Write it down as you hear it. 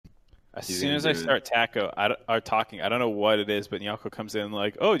As He's soon gonna as I do it. start talking, I don't know what it is, but Nyako comes in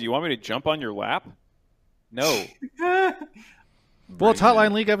like, "Oh, do you want me to jump on your lap?" No. Well, it's Bringing Hotline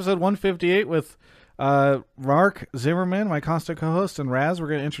it. League episode 158 with Mark Zimmerman, my constant co-host, and Raz. We're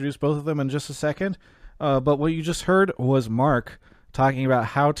going to introduce both of them in just a second. But what you just heard was Mark talking about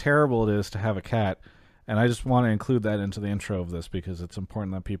how terrible it is to have a cat. And I just want to include that into the intro of this because it's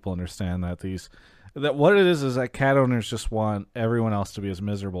important that people understand that what it is that cat owners just want everyone else to be as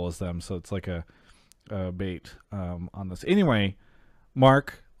miserable as them. So it's like a bait on this. Anyway,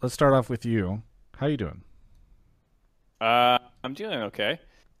 Mark, let's start off with you. How you doing? I'm doing okay.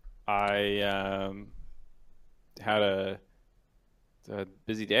 I had a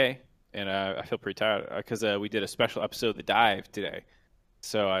busy day, and I feel pretty tired because we did a special episode of The Dive today,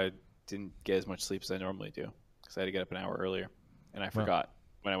 so I didn't get as much sleep as I normally do because I had to get up an hour earlier, and I forgot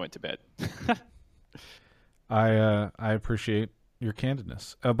when I went to bed. I appreciate your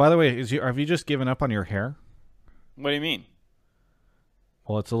candidness. By the way, have you just given up on your hair? What do you mean?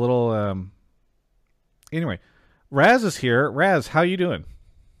 Well, it's a little. Anyway, Raz is here. Raz, how you doing?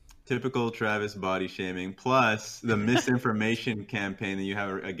 Typical Travis body shaming, plus the misinformation campaign that you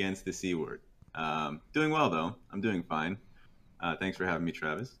have against the C word. Doing well, though. I'm doing fine. Thanks for having me,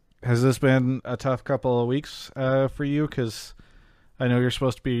 Travis. Has this been a tough couple of weeks for you? Because I know you're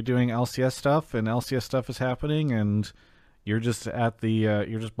supposed to be doing LCS stuff, and LCS stuff is happening, and you're just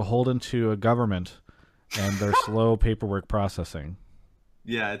you're just beholden to a government and their slow paperwork processing.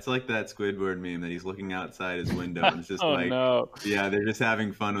 Yeah, it's like that Squidward meme that he's looking outside his window and it's just Oh like, no. yeah, they're just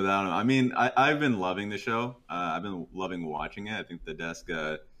having fun without him. I mean, I've been loving the show. I've been loving watching it. I think the desk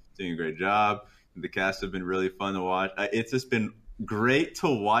doing a great job. The cast have been really fun to watch. It's just been great to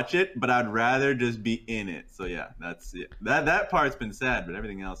watch it, but I'd rather just be in it. So yeah, that's it. That part's been sad, but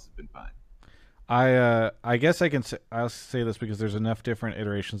everything else has been fine. I guess I'll say this because there's enough different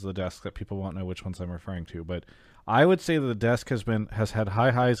iterations of the desk that people won't know which ones I'm referring to, but I would say that the desk has had high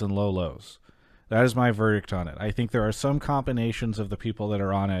highs and low lows. That is my verdict on it. I think there are some combinations of the people that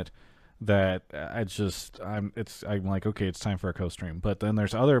are on it that I'm like, okay, it's time for a co-stream. But then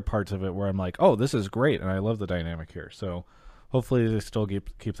there's other parts of it where I'm like, oh, this is great, and I love the dynamic here. So hopefully they still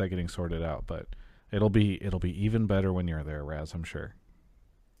keep that getting sorted out. But it'll be even better when you're there, Raz. I'm sure.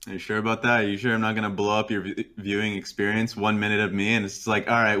 Are you sure about that? Are you sure I'm not going to blow up your viewing experience? 1 minute of me, and it's like,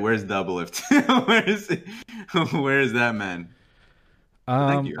 all right, where's Doublelift? Where is that man?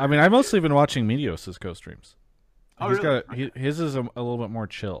 I mean, I've mostly been watching Meteos' co-streams. Oh, really? His is a little bit more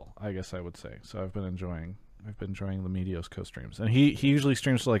chill, I guess I would say. So I've been enjoying the Meteos co-streams, and he usually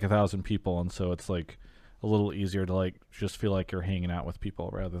streams to like 1,000 people, and so it's like a little easier to like just feel like you're hanging out with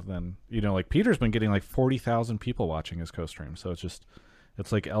people rather than like Peter's been getting like 40,000 people watching his co-stream, so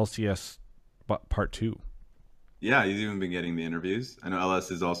it's like LCS part 2. Yeah, he's even been getting the interviews. I know LS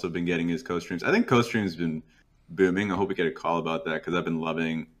has also been getting his co-streams. I think co-streams been booming. I hope we get a call about that because I've been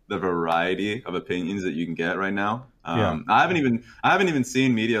loving the variety of opinions that you can get right now. Yeah. I haven't even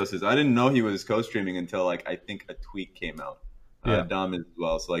seen Meteos's. I didn't know he was co-streaming until like I think a tweet came out. Dom as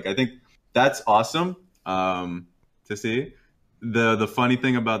well. So like I think that's awesome to see. The funny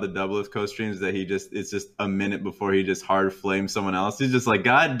thing about the Doublelift co-stream is that it's just a minute before he just hard flames someone else. He's just like,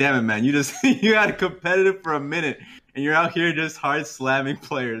 God damn it, man! You had a competitive for a minute and you're out here just hard slamming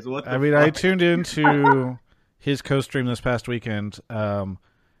players. What? I tuned into his co-stream this past weekend, and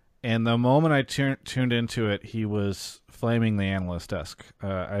the moment I tuned into it, he was flaming the analyst desk.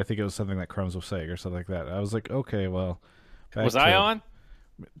 I think it was something that Crumbs was saying or something like that. I was like, okay, well, was I on?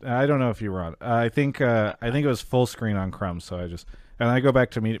 I don't know if you were on. I think it was full screen on Crumbs. So I go back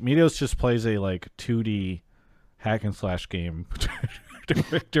to Meteos just plays a like 2D hack and slash game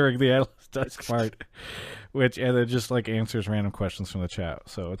during the analyst desk part, and it just like answers random questions from the chat.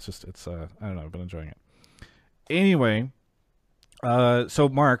 So it's I don't know. I've been enjoying it. Anyway, so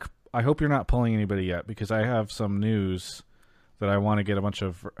Mark, I hope you're not pulling anybody yet because I have some news that I want to get a bunch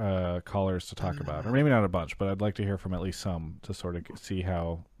of callers to talk about, or maybe not a bunch, but I'd like to hear from at least some to sort of see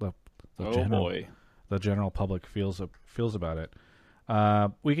how the general public feels about it.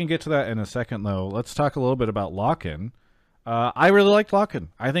 We can get to that in a second, though. Let's talk a little bit about Lock-In. I really liked Lock-In.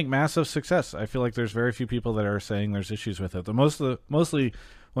 I think massive success. I feel like there's very few people that are saying there's issues with it. Mostly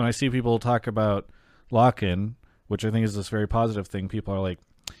when I see people talk about Lock-In, which I think is this very positive thing, people are like,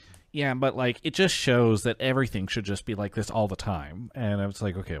 yeah, but like it just shows that everything should just be like this all the time. And I was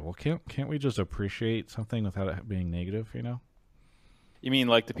like, okay, well, can't we just appreciate something without it being negative? You mean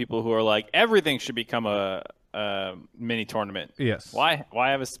like the people who are like everything should become a mini tournament? Yes. Why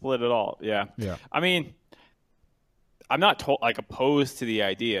have a split at all? Yeah. Yeah. I mean, I'm not opposed to the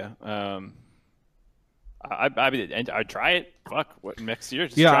idea. I'd try it. Fuck, what next year?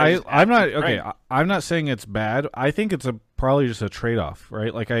 I'm not okay. I'm not saying it's bad. I think it's probably just a trade-off,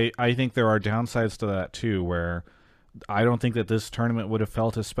 right? Like I think there are downsides to that too, where I don't think that this tournament would have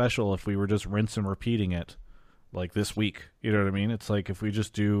felt as special if we were just rinse and repeating it like this week. You know what I mean? It's like if we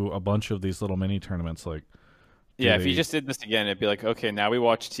just do a bunch of these little mini tournaments, like if you just did this again, it'd be like, okay, now we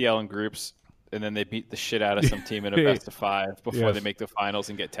watch TL in groups, and then they beat the shit out of some team in a best of 5 before they make the finals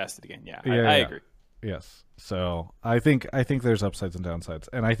and get tested again. I agree. Yes. So I think there's upsides and downsides,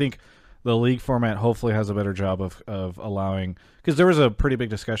 and I think the league format hopefully has a better job of allowing, because there was a pretty big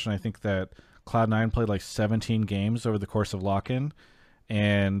discussion. I think that Cloud9 played like 17 games over the course of lock-in,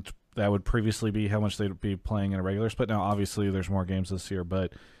 and that would previously be how much they'd be playing in a regular split. Now, obviously, there's more games this year,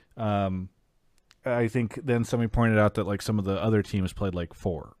 but I think then somebody pointed out that like some of the other teams played like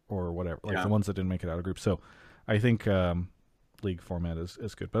 4 or whatever, like the ones that didn't make it out of group. So I think league format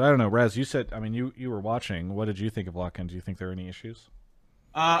is good. But I don't know, Raz, you said, I mean, you were watching. What did you think of lock-in? Do you think there are any issues?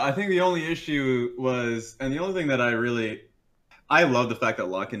 I think the only issue was, and the only thing that I love the fact that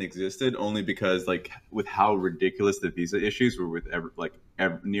lock-in existed, only because like with how ridiculous the visa issues were with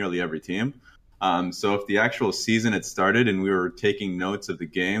nearly every team. So if the actual season had started and we were taking notes of the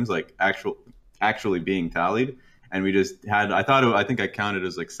games, like actually being tallied, and we just had, I think I counted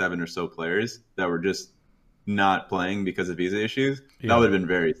as like 7 or so players that were just not playing because of visa issues. That would have been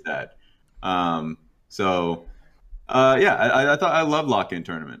very sad. I thought I love lock-in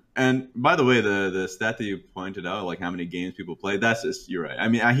tournament. And by the way, the stat that you pointed out, like how many games people played, that's just, you're right. I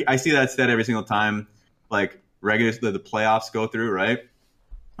mean, I see that stat every single time, like the playoffs go through, right?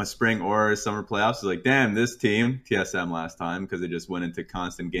 A spring or summer playoffs is like, damn, this team, TSM last time, because they just went into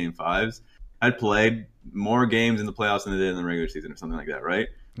constant game 5s, had played more games in the playoffs than they did in the regular season or something like that, right?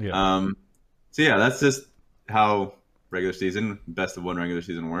 Yeah. That's just how best of 1 regular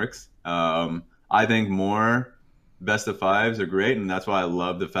season works. I think more best of 5s are great, and that's why I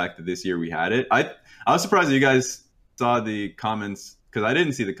love the fact that this year we had it. I was surprised that you guys saw the comments, because I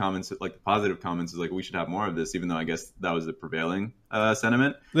didn't see the comments, like the positive comments, is like we should have more of this, even though I guess that was the prevailing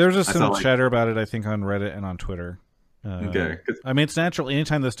sentiment. There was just some chatter about it, I think, on Reddit and on Twitter. Okay. I mean, it's natural.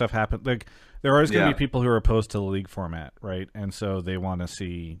 Anytime this stuff happens, like there are always going to be people who are opposed to the league format, right? And so they want to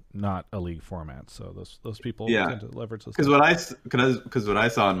see not a league format. So those people tend to leverage this. Because what I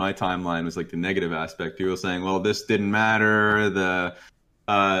saw in my timeline was like the negative aspect. People saying, "Well, this didn't matter. The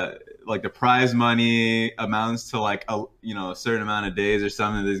like the prize money amounts to like a certain amount of days or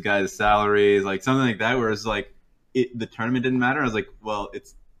something. These guys' salaries, like something like that." Whereas like the tournament didn't matter. I was like, well,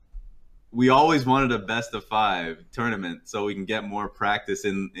 we always wanted a best of 5 tournament so we can get more practice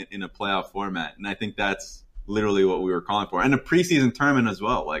in a playoff format. And I think that's literally what we were calling for. And a preseason tournament as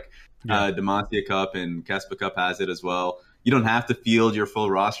well. Like Demacia Cup and Kespa Cup has it as well. You don't have to field your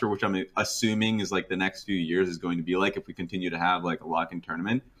full roster, which I'm assuming is like the next few years is going to be like if we continue to have like a lock-in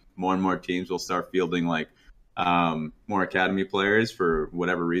tournament. More and more teams will start fielding like more academy players for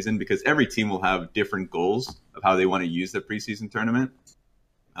whatever reason, because every team will have different goals of how they want to use the preseason tournament.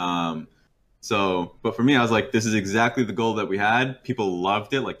 But for me, I was like, this is exactly the goal that we had. People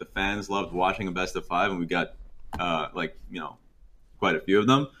loved it. Like the fans loved watching a best of 5, and we got quite a few of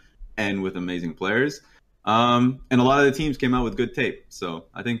them, and with amazing players. And a lot of the teams came out with good tape. So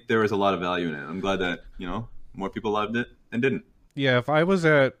I think there was a lot of value in it. I'm glad that, more people loved it and didn't. Yeah, if I was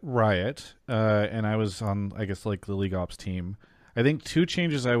at Riot and I was on, I guess, like the League Ops team, I think 2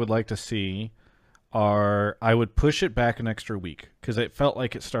 changes I would like to see are I would push it back an extra week, because it felt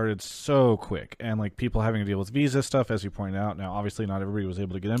like it started so quick, and like people having to deal with visa stuff, as you pointed out. Now, obviously, not everybody was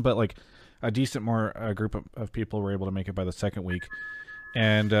able to get in, but like a decent group of people were able to make it by the second week,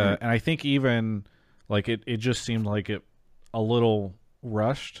 and I think even like it just seemed like it a little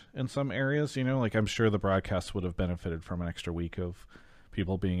rushed in some areas. Like I'm sure the broadcast would have benefited from an extra week of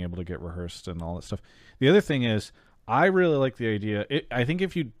people being able to get rehearsed and all that stuff. The other thing is, I really like the idea. I think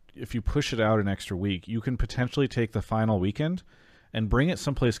if you push it out an extra week, you can potentially take the final weekend and bring it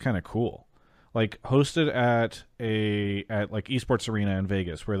someplace kind of cool, like host it at like Esports Arena in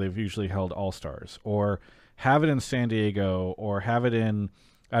Vegas, where they've usually held All-Stars, or have it in San Diego, or have it in,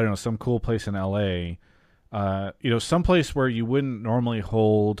 I don't know, some cool place in LA, someplace where you wouldn't normally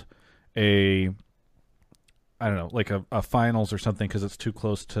hold like a finals or something, because it's too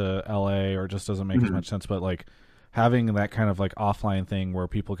close to LA or just doesn't make as much sense. But like having that kind of like offline thing where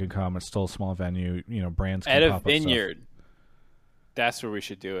people can come, it's still a small venue, brands can at pop a vineyard. Up That's where we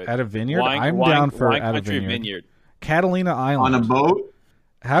should do it. At a vineyard? I'm down for wine at a vineyard. Catalina Island. On a boat?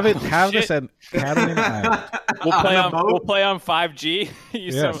 Have this at Catalina Island. We'll play on 5G.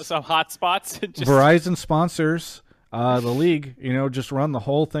 Use some hot spots. Verizon sponsors. the league, just run the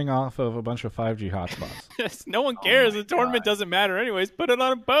whole thing off of a bunch of 5G hotspots. No one cares. The tournament doesn't matter anyways. Put it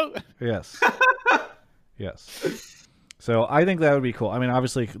on a boat. Yes. Yes. So I think that would be cool. I mean,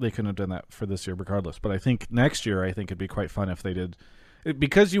 obviously they couldn't have done that for this year regardless, but I think next year, I think it'd be quite fun if they did,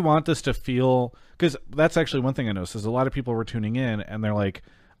 because you want this to feel, because that's actually one thing I noticed is a lot of people were tuning in and they're like,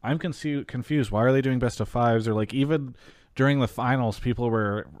 I'm confused. Why are they doing best of fives? Or like even during the finals, people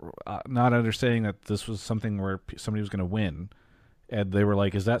were not understanding that this was something where somebody was going to win. And they were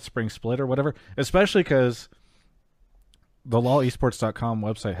like, is that spring split or whatever? Especially because the lolesports.com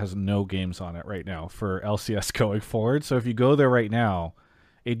website has no games on it right now for LCS going forward. So if you go there right now,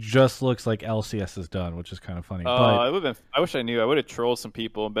 it just looks like LCS is done, which is kind of funny. I wish I knew. I would have trolled some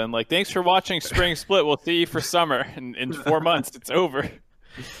people and been like, thanks for watching Spring Split. We'll see you for summer. And in 4 months, it's over.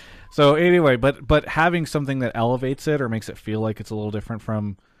 So anyway, but having something that elevates it or makes it feel like it's a little different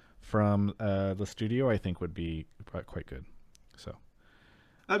from the studio, I think would be quite good. So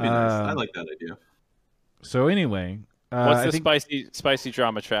that'd be nice. I like that idea. So anyway, what's the spicy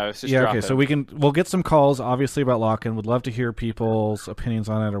drama, Travis? Just drop okay. it. So we'll get some calls, obviously, about lock-in. Would love to hear people's opinions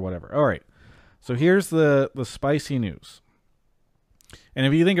on it or whatever. All right. So here's the spicy news. And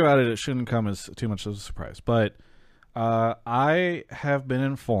if you think about it, it shouldn't come as too much of a surprise, but I have been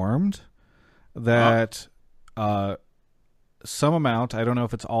informed that some amount, I don't know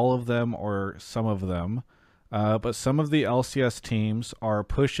if it's all of them or some of them, but some of the LCS teams are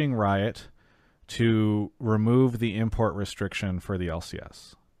pushing Riot to remove the import restriction for the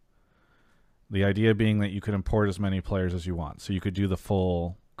LCS. The idea being that you could import as many players as you want. So you could do the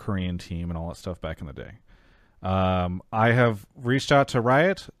full Korean team and all that stuff back in the day. I have reached out to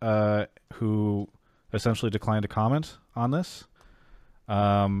Riot, who essentially declined to comment on this.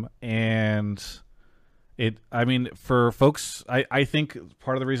 And for folks, I think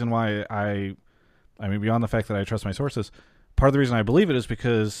part of the reason why beyond the fact that I trust my sources, part of the reason I believe it is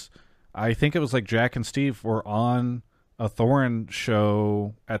because I think it was like Jack and Steve were on a Thorin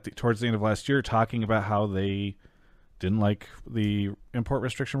show towards the end of last year talking about how they didn't like the import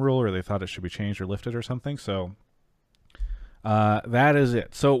restriction rule, or they thought it should be changed or lifted or something. So that is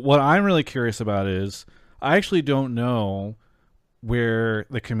it. So what I'm really curious about is I actually don't know where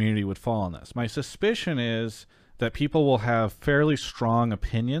the community would fall on this. My suspicion is that people will have fairly strong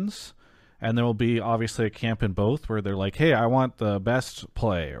opinions, and there will be obviously a camp in both where they're like, hey, I want the best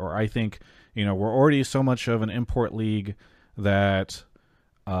play, or I think, we're already so much of an import league that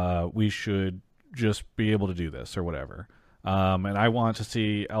we should just be able to do this or whatever. And I want to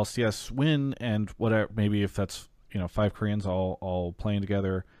see LCS win, and whatever, maybe if that's, 5 Koreans all playing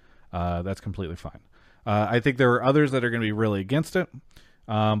together, that's completely fine. I think there are others that are going to be really against it.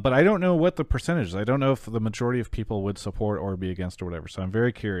 But I don't know what the percentage is. I don't know if the majority of people would support or be against or whatever. So I'm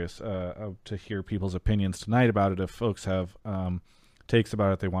very curious to hear people's opinions tonight about it. If folks have takes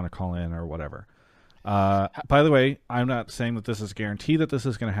about it, they want to call in or whatever. By the way, I'm not saying that this is a guarantee that this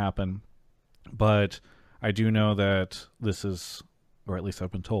is going to happen, but I do know that this is, or at least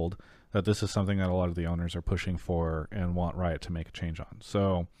I've been told, that this is something that a lot of the owners are pushing for and want Riot to make a change on.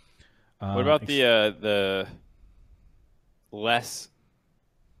 So what about the less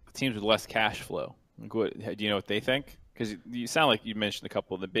teams with less cash flow? Do you know what they think? Because you sound like you mentioned a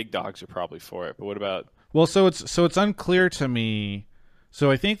couple of the big dogs are probably for it, but what about? Well, so it's unclear to me. So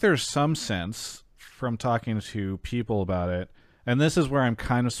I think there's some sense from talking to people about it, and this is where I'm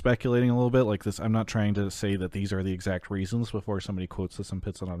kind of speculating a little bit. Like this, I'm not trying to say that these are the exact reasons before somebody quotes this and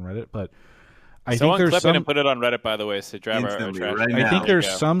puts it on Reddit, but I think there's clip some. it and put it on Reddit, by the way, so drive our trash. Right I now. think there's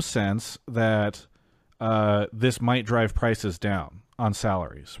some sense that this might drive prices down on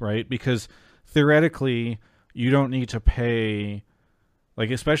salaries, right? Because theoretically, you don't need to pay,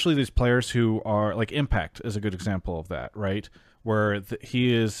 like, especially these players who are, like, Impact is a good example of that, right? Where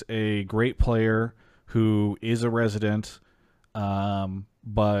he is a great player who is a resident,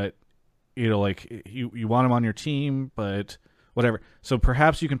 but, like, you want him on your team, but whatever. So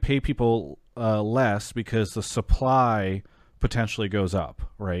perhaps you can pay people less because the supply potentially goes up,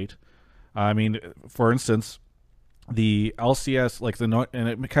 right? I mean, for instance, the LCS, and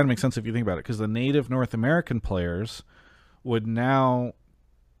it kind of makes sense if you think about it, because the native North American players would now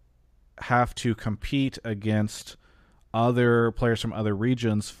have to compete against other players from other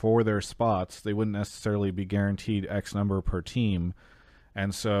regions for their spots. They wouldn't necessarily be guaranteed X number per team.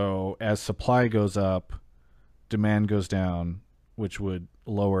 And so as supply goes up, demand goes down, which would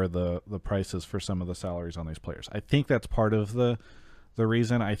lower the prices for some of the salaries on these players. I think that's part of the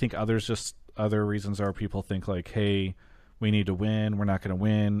reason. I think other reasons are people think like, hey, we need to win. We're not going to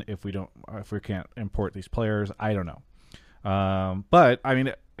win if we can't import these players. I don't know. But I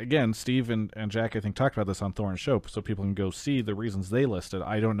mean, again, Steve and Jack, I think, talked about this on Thorne's show, so people can go see the reasons they listed.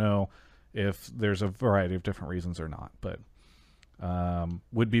 I don't know if there's a variety of different reasons or not, but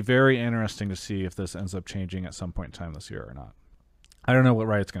would be very interesting to see if this ends up changing at some point in time this year or not. I don't know what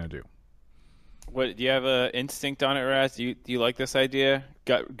Riot's going to do. What do you have an instinct on it, Raz? Do you like this idea?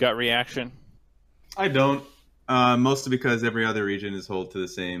 Gut reaction? I don't. Mostly because every other region is held to the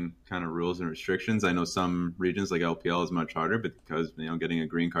same kind of rules and restrictions. I know some regions like LPL is much harder, but because getting a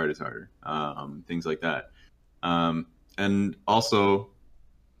green card is harder, things like that. And also,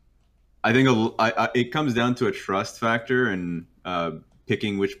 I think it comes down to a trust factor and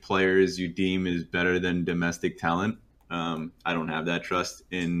picking which players you deem is better than domestic talent. I don't have that trust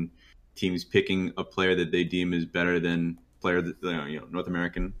in teams picking a player that they deem is better than North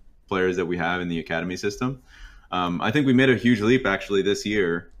American players that we have in the academy system. I think we made a huge leap actually this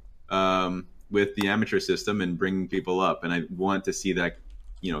year with the amateur system and bringing people up, and I want to see that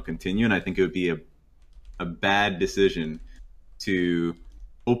continue. And I think it would be a bad decision to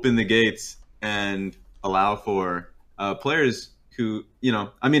open the gates and allow for players who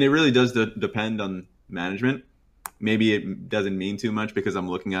I mean, it really does depend on management. Maybe it doesn't mean too much because I'm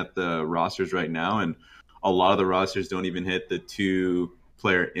looking at the rosters right now, and a lot of the rosters don't even hit the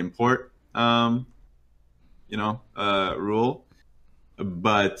 2-player import rule,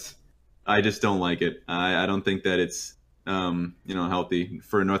 but I just don't like it. I don't think that it's healthy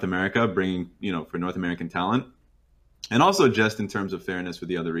for North America, bringing for North American talent, and also just in terms of fairness with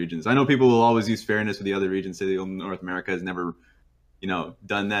the other regions. I know people will always use fairness with the other regions, say North America has never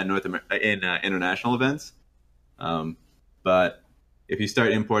done that in international events, but if you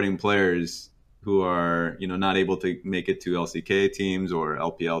start importing players who are not able to make it to LCK teams or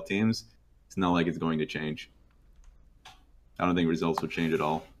LPL teams, it's not like it's going to change. I don't think results would change at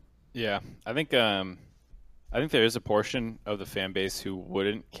all. Yeah, I think there is a portion of the fan base who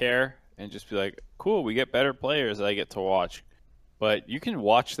wouldn't care and just be like, cool, we get better players that I get to watch. But you can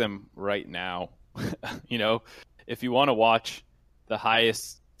watch them right now. If you want to watch the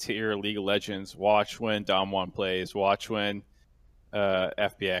highest tier League of Legends, watch when Dom1 plays, watch when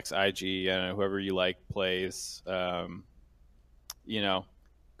FPX, IG, whoever you like plays. Go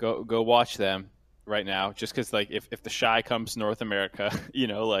watch them right now. Just because, if the Shy comes to North America, you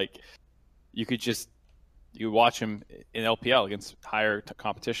could you watch him in LPL against higher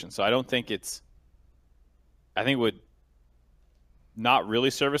competition. So I think it would not really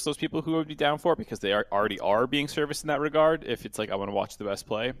service those people who would be down for it because they already are being serviced in that regard. If it's I want to watch the best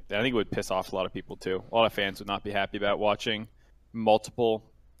play, I think it would piss off a lot of people too. A lot of fans would not be happy about watching multiple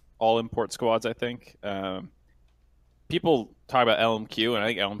all-import squads, I think. People talk about LMQ, and I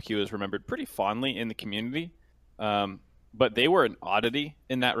think LMQ is remembered pretty fondly in the community. But they were an oddity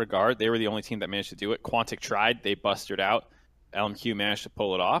in that regard. They were the only team that managed to do it. Quantic tried. They busted out. LMQ managed to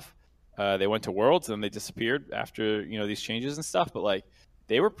pull it off. They went to Worlds, and then they disappeared after these changes and stuff. But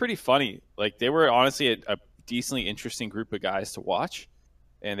they were pretty funny. They were honestly a decently interesting group of guys to watch,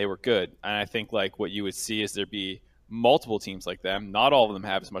 and they were good. And I think what you would see is there'd be multiple teams like them. Not all of them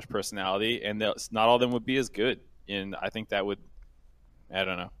have as much personality, and not all of them would be as good. And I think that would, I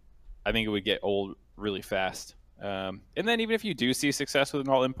don't know. I think it would get old really fast. And then even if you do see success with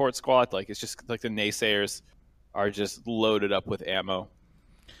an all-import squad, it's just the naysayers are just loaded up with ammo.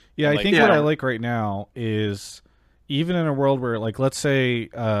 Yeah, I think what I like right now is even in a world where, let's say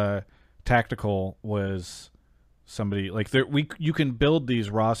Tactical was somebody you can build these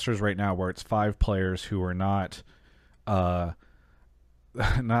rosters right now where it's 5 players who are not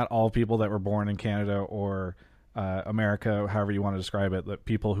all people that were born in Canada or America, however you want to describe it, that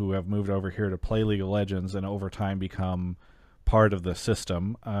people who have moved over here to play League of Legends and over time become part of the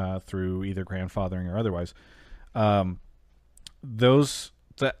system through either grandfathering or otherwise. Those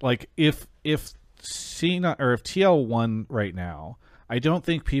that if Cena or if TL won right now, I don't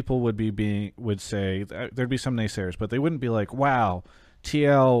think people would say there'd be some naysayers, but they wouldn't be like, wow,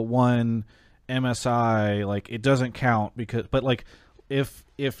 TL won MSI, it doesn't count because. But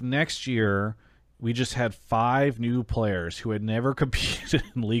if next year we just had 5 new players who had never competed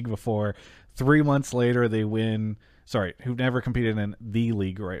in League before, 3 months later they win. Sorry, who never competed in the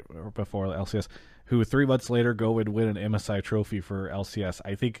League right before LCS, who 3 months later go and win an MSI trophy for LCS.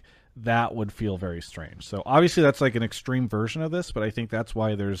 I think that would feel very strange. So obviously that's an extreme version of this, but I think that's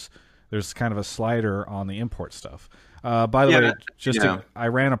why there's kind of a slider on the import stuff. By the way, I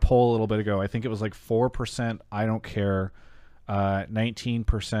ran a poll a little bit ago. I think it was 4% I don't care,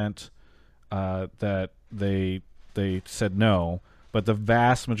 19% that they said no, but the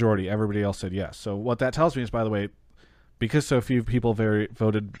vast majority, everybody else said yes. So what that tells me is, by the way, because so few people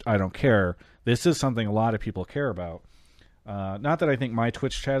voted I don't care, this is something a lot of people care about. Not that I think my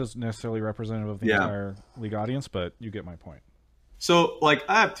Twitch chat is necessarily representative of the Yeah. entire league audience, but you get my point. So, like,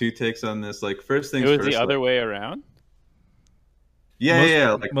 I have two takes on this. Like, first things It was first. the other way around.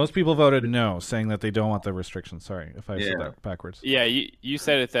 Yeah. Most people voted no, saying that they don't want the restrictions. Sorry if I said Yeah. that backwards. Yeah, you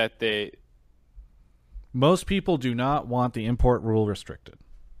said it that they. Most people do not want the import rule restricted.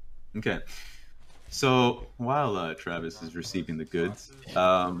 Okay. So while Travis is receiving the goods,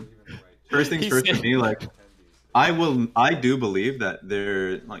 first things first for me, like I do believe that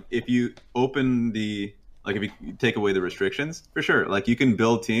if you open if you take away the restrictions, for sure, like you can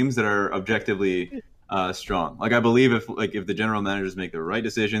build teams that are objectively strong. Like I believe if the general managers make the right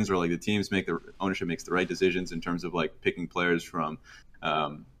decisions, or like the ownership makes the right decisions in terms of like picking players from,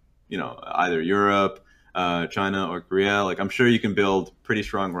 either Europe, China or Korea, like I'm sure you can build pretty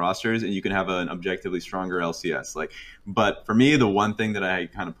strong rosters and you can have an objectively stronger LCS. But for me, the one thing that I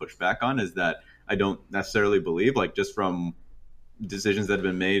kind of push back on is that I don't necessarily believe, like just from decisions that have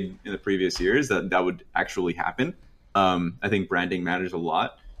been made in the previous years, that would actually happen. I think branding matters a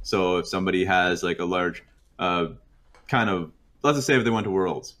lot. So if somebody has like a large let's just say if they went to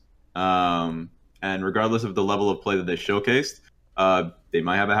Worlds, and regardless of the level of play that they showcased, they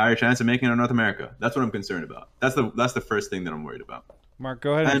might have a higher chance of making it in North America. That's what I'm concerned about. That's the first thing that I'm worried about. Mark,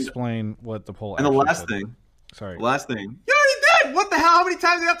 go ahead and explain what the poll. And the last said. thing. Sorry. Last thing. You already did. What the hell? How many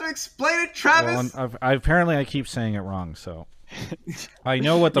times do you have to explain it, Travis? Well, apparently I keep saying it wrong, so I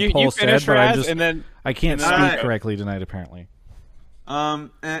know what the poll said, finish, but Raz, I can't speak Alright. correctly tonight. Apparently. And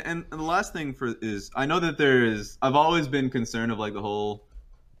the last thing is I know that I've always been concerned of like the whole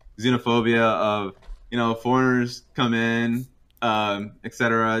xenophobia of foreigners come in,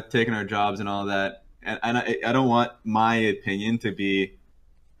 etc., taking our jobs and all that, and I don't want my opinion to be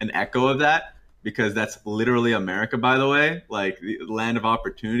an echo of that, because that's literally America, by the way, like the land of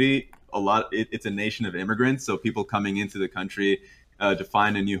opportunity. It's a nation of immigrants, so people coming into the country to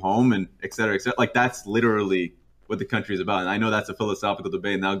find a new home and etc. Like that's literally what the country is about. And I know that's a philosophical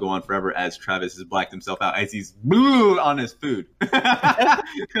debate, and that'll go on forever as Travis has blacked himself out as he's blue on his food.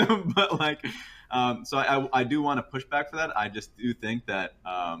 But like, so I do want to push back for that. I just do think that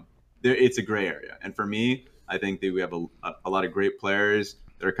it's a gray area. And for me, I think that we have a lot of great players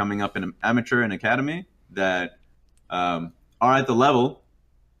that are coming up in amateur and academy that are at the level.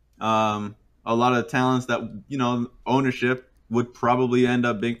 A lot of talents that, ownership would probably end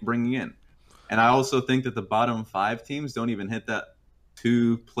up bringing in. And I also think that the bottom 5 teams don't even hit that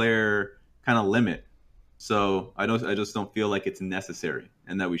 2-player kind of limit. So I just don't feel like it's necessary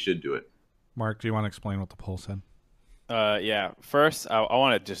and that we should do it. Mark, do you want to explain what the poll said? Yeah. First, I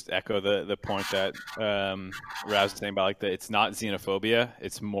want to just echo the point that Raz was saying about like it's not xenophobia.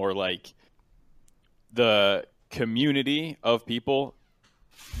 It's more like the community of people.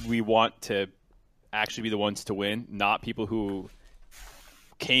 We want to actually be the ones to win, not people who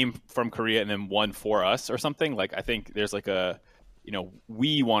came from Korea and then won for us or something. Like I think there's like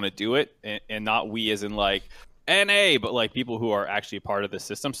we want to do it, and not we as in like NA, but like people who are actually a part of the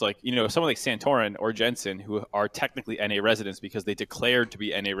system. So like, someone like Santorin or Jensen, who are technically NA residents because they declared to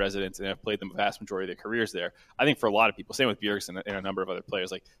be NA residents and have played the vast majority of their careers there. I think for a lot of people, same with Bjergsen and a number of other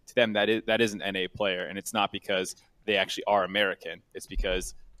players, like to them that is an NA player, and it's not because they actually are American. It's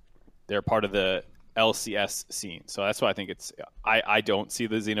because they're part of the LCS scene. So that's why I think I don't see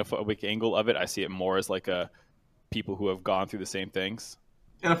the xenophobic angle of it. I see it more as like people who have gone through the same things.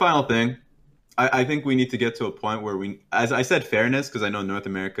 And a final thing, I think we need to get to a point where as I said, fairness, because I know North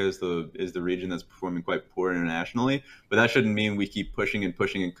America is the region that's performing quite poor internationally, but that shouldn't mean we keep pushing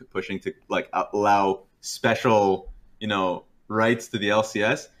to like allow special, rights to the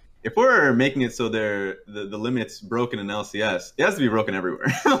LCS. If we're making it so the limit's broken in LCS, it has to be broken everywhere.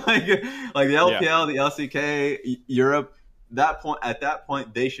 like the LPL, the LCK, Europe. At that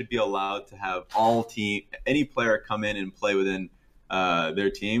point, they should be allowed to have any player come in and play within their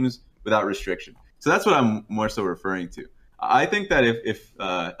teams without restriction. So that's what I'm more so referring to. I think that if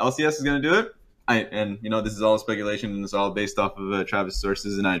LCS is going to do it, and this is all speculation and it's all based off of Travis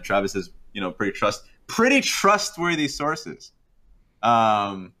sources, and Travis has pretty trustworthy sources.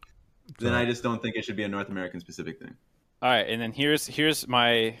 Then I just don't think it should be a North American specific thing. All right, and then here's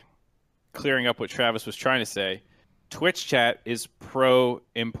my clearing up what Travis was trying to say. Twitch chat is pro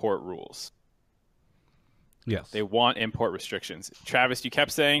import rules. Yes. They want import restrictions. Travis, you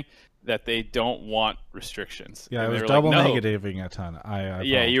kept saying that they don't want restrictions. Yeah, and I was were double like, no. negativing a ton. I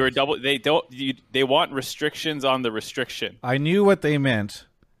Yeah, you were apologize. double. They want restrictions on the restriction. I knew what they meant.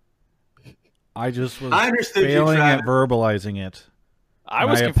 I just was I understood you, failing at Travis. I verbalizing it.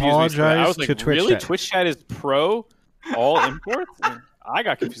 was And I confused. I was apologize like, to Twitch really? chat. Twitch chat is pro all imports? I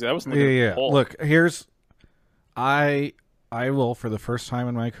got confused. I wasn't looking at the poll. Look, I will, for the first time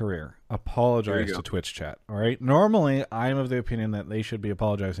in my career, apologize go. to Twitch chat. All right. Normally, I'm of the opinion that they should be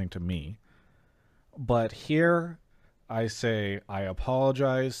apologizing to me, but here I say I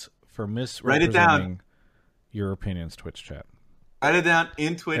apologize for misrepresenting your opinions, Twitch chat. Write it down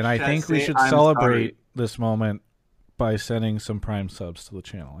in Twitch And chat. I think we should I'm celebrate sorry. this moment by sending some Prime subs to the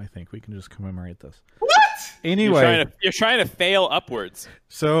channel. I think we can just commemorate this. What? Anyway, You're trying to fail upwards.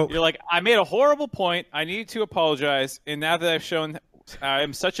 so You're like, I made a horrible point. I need to apologize, and now that I've shown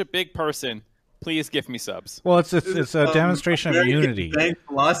I'm such a big person, please give me subs. well, it's a demonstration of very unity. Bank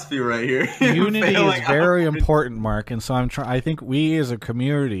philosophy right here. Unity is Failing very out. important, Mark, and so I think we as a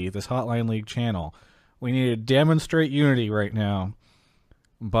community, this Hotline League channel, we need to demonstrate unity right now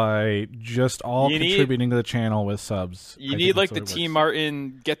by just all contributing to the channel with subs. You need like the Team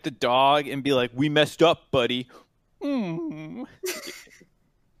Martin get the dog and be like, "We messed up, buddy." Mm.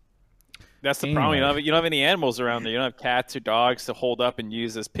 That's the problem. Anyway. You don't have any animals around there. You don't have cats or dogs to hold up and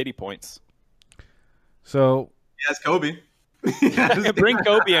use as pity points. So Yes, Kobe. Bring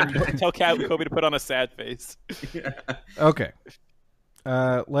Kobe and tell Kobe to put on a sad face. okay,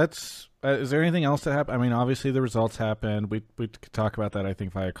 let's. Is there anything else that happened? I mean, obviously the results happened. We could talk about that. I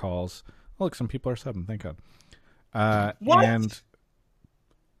think via calls. Oh, look, some people are subbing. Thank God. What? And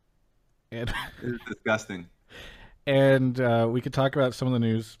This is disgusting. And we could talk about some of the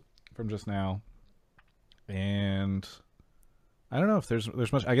news from just now. And I don't know if there's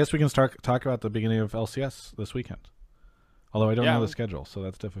much. I guess we can talk about the beginning of LCS this weekend. Although I don't know the schedule, so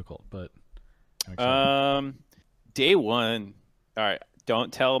that's difficult. But I'm excited. Day one. All right.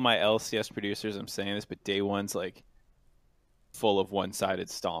 Don't tell my LCS producers I'm saying this, but day one's like full of one-sided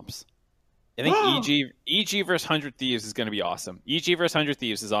stomps. I think EG versus 100 Thieves is going to be awesome. EG versus 100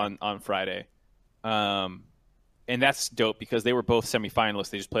 Thieves is on Friday. And that's dope because they were both semifinalists.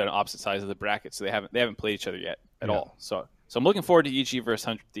 They just played on opposite sides of the bracket, so they haven't played each other yet at all. So I'm looking forward to EG versus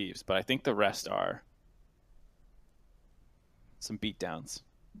 100 Thieves, but I think the rest are some beatdowns.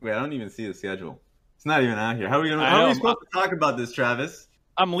 Wait, I don't even see the schedule. It's not even out here. How are we supposed to talk about this, Travis?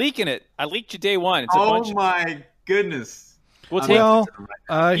 I'm leaking it. I leaked you day one. It's My goodness. We'll take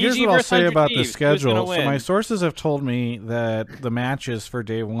here's EG what I'll versus say 100 about the Thieves. Who's schedule. gonna So win? my sources have told me that the matches for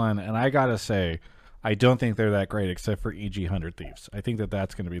day one, and I gotta say, I don't think they're that great, except for EG 100 Thieves. I think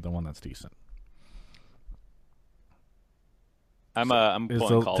that's going to be the one that's decent. I'm Did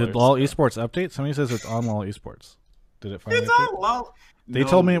pulling callers. LoL Esports update? Somebody says it's on LoL Esports. Did it finally It's update? on LOL. They No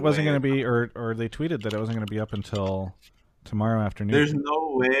told me it wasn't way. going to be, or they tweeted that it wasn't going to be up until tomorrow afternoon. There's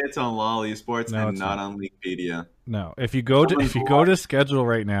no way it's on LoL Esports No, and it's not not. on Leaguepedia. No, if you go to schedule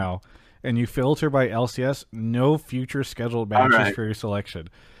right now and you filter by LCS, no future scheduled matches right. for your selection.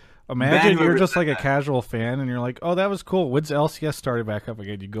 Imagine Ban you're just whoever like a said casual fan and you're like, oh, that was cool. When's LCS started back up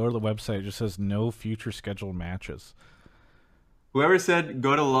again? You go to the website, it just says no future scheduled matches. Whoever said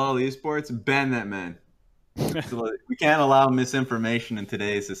go to LoL Esports, ban that man. So we can't allow misinformation in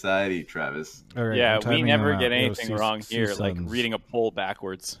today's society, Travis. All right, Yeah, I'm we timing never them out. get It was anything wrong here, like Suns. reading a poll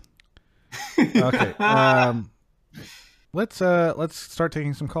backwards. Okay, let's start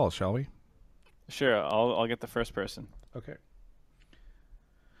taking some calls, shall we? Sure, I'll get the first person. Okay.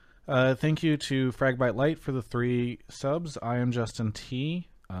 Thank you to Fragbite Light for the 3 subs. I am Justin T.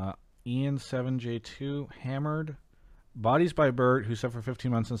 Ian7J2 Hammered. Bodies by Bert, who subbed for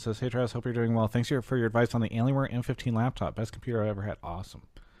 15 months and says, hey Travis, hope you're doing well. Thanks for your advice on the Alienware M15 laptop. Best computer I've ever had. Awesome.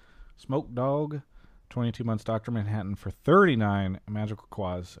 Smoke Dog, 22 months. Dr. Manhattan for 39 Magical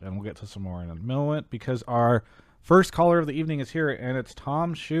Quaz. And we'll get to some more in a moment because our first caller of the evening is here, and it's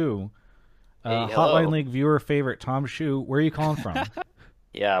Tom Shu. Hey, hello. Hotline League viewer favorite, Tom Shu. Where are you calling from?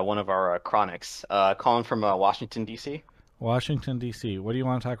 Yeah, one of our chronics. Calling from Washington, D.C. Washington, D.C. What do you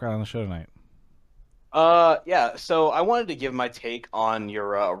want to talk about on the show tonight? Yeah, so I wanted to give my take on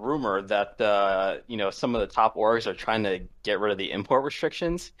your rumor that some of the top orgs are trying to get rid of the import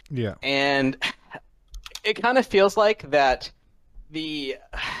restrictions. Yeah. And it kind of feels like that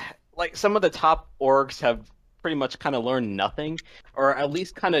some of the top orgs have pretty much kind of learned nothing, or at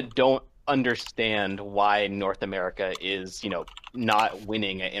least kind of don't understand why North America is, not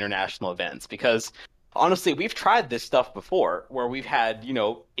winning at international events. Because honestly, we've tried this stuff before where we've had,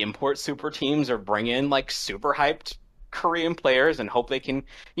 import super teams or bring in like super hyped Korean players and hope they can,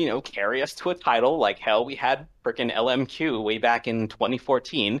 carry us to a title. Like hell, we had frickin' LMQ way back in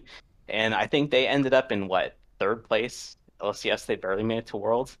 2014. And I think they ended up in third place LCS. They barely made it to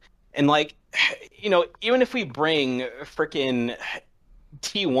Worlds. And even if we bring frickin'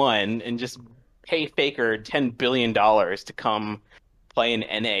 T1 and just pay Faker $10 billion to come play in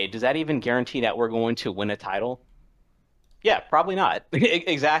NA, does that even guarantee that we're going to win a title? Yeah, probably not.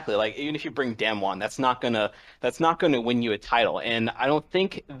 Exactly. Like even if you bring Damwon, that's not gonna win you a title. And I don't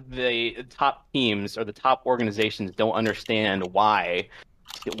think the top teams or the top organizations don't understand why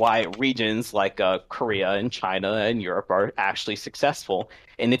regions like Korea and China and Europe are actually successful.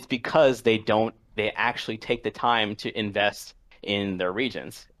 And it's because they actually take the time to invest in their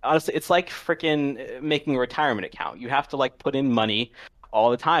regions. Honestly, it's like freaking making a retirement account. You have to like put in money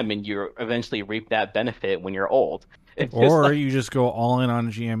all the time and you eventually reap that benefit when you're old. It's just Or like, you just go all in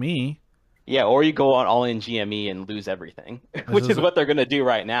on GME. yeah, or you go on all in GME and lose everything, This which is is what they're going to do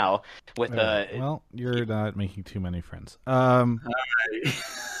right now with well, you're not making too many friends. All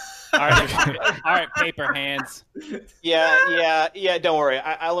right, all right, paper hands. yeah, don't worry.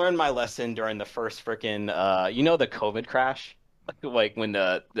 I learned my lesson during the first freaking the COVID crash, like when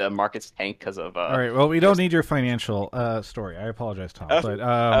the markets tanked because of All right. Well, we don't need your financial story. I apologize, Tom.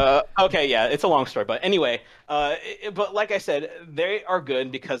 But okay, yeah, it's a long story, but anyway, but like I said, they are good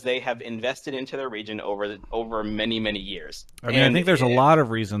because they have invested into their region over many many years. I mean, I think there's a lot of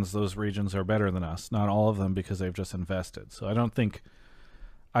reasons those regions are better than us. Not all of them because they've just invested. So I don't think.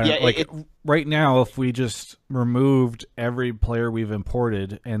 Right now, if we just removed every player we've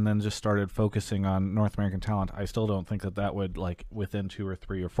imported and then just started focusing on North American talent, I still don't think that would, like, within 2 or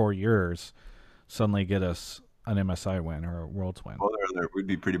 3 or 4 years, suddenly get us an MSI win or a Worlds win. We'd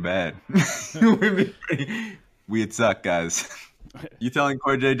be pretty bad. We'd suck, guys. You telling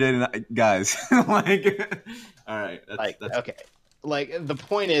Core JJ guys? Like, all right. That's okay. Like the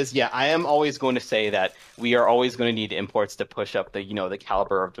point is, yeah, I am always going to say that we are always going to need imports to push up the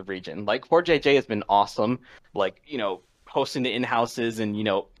caliber of the region. Like Core JJ has been awesome, like hosting the in-houses and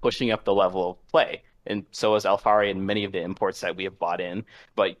pushing up the level of play. And so has Alfari and many of the imports that we have bought in.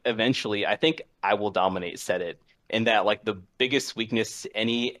 But eventually, I think I will dominate Set It. And that like the biggest weakness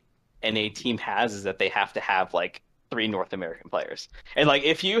any NA team has is that they have to have like 3 North American players. And like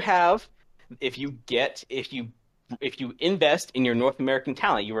if you invest in your North American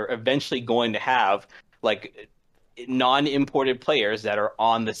talent, you are eventually going to have like non-imported players that are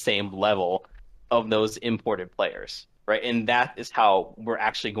on the same level of those imported players, right? And that is how we're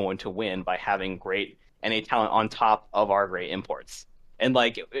actually going to win, by having great NA talent on top of our great imports. And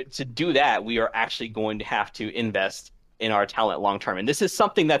like to do that, we are actually going to have to invest in our talent long term. And this is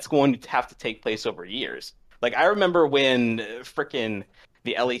something that's going to have to take place over years. Like I remember when frickin'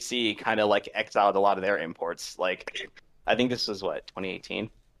 the LEC kind of like exiled a lot of their imports. Like I think this was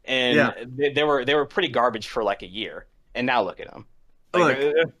 2018, and Yeah. they were pretty garbage for like a year. And now look at them. Look.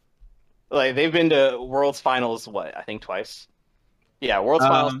 Like they've been to Worlds Finals I think twice. Yeah, Worlds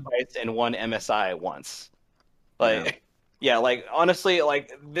Finals twice and won MSI once. Like yeah, like honestly,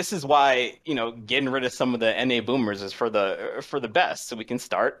 like this is why getting rid of some of the NA boomers is for the best, so we can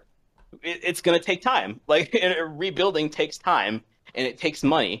start. It's going to take time. Like rebuilding takes time. And it takes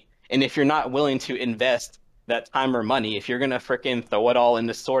money. And if you're not willing to invest that time or money, if you're gonna frickin' throw it all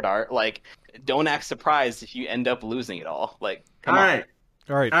into Sword Art, like don't act surprised if you end up losing it all. Like, come on.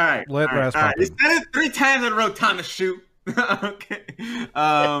 All right. Let Raz all right. pop You in. said it 3 times in a row. Time to shoot. Okay.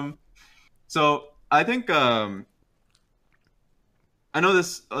 So I think I know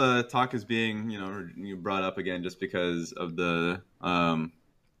this talk is being you brought up again just because of the kind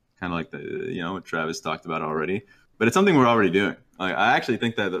of like the what Travis talked about already. But it's something we're already doing. Like, I actually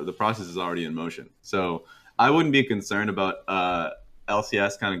think that the process is already in motion. So I wouldn't be concerned about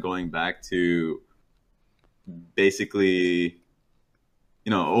LCS kind of going back to basically,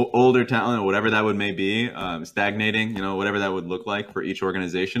 older talent or whatever that would may be, stagnating, whatever that would look like for each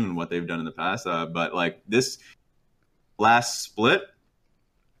organization and what they've done in the past. But like this last split,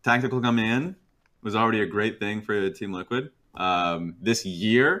 Tactical coming in was already a great thing for Team Liquid. This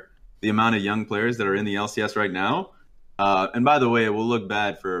year, the amount of young players that are in the LCS right now. And by the way, it will look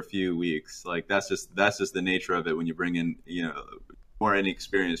bad for a few weeks. Like that's just the nature of it when you bring in, more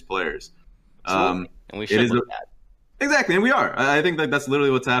inexperienced players. And we should look at. Exactly, and we are. I think that's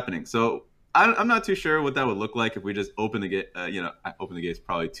literally what's happening. So I'm not too sure what that would look like if we just open the gate. Open the gate's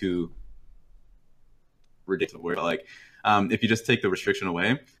probably too ridiculous. Like, if you just take the restriction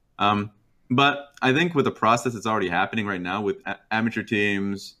away. But I think with the process that's already happening right now, with amateur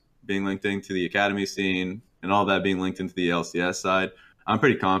teams being linked into the academy scene and all that being linked into the LCS side, I'm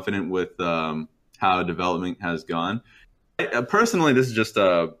pretty confident with how development has gone. Personally, this is just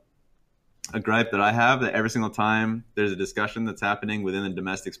a gripe that I have, that every single time there's a discussion that's happening within the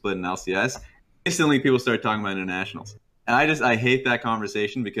domestic split in LCS, instantly people start talking about internationals. And I hate that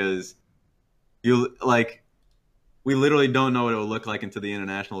conversation because we literally don't know what it will look like until the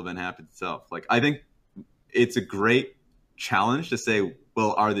international event happens itself. Like, I think it's a great challenge to say,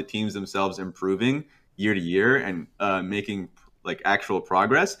 well, are the teams themselves improving year to year and making like actual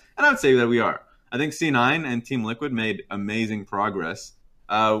progress. And I would say that we are. I think C9 and Team Liquid made amazing progress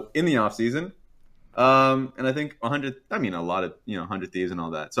in the off season. And I think 100, I mean, a lot of, 100 Thieves and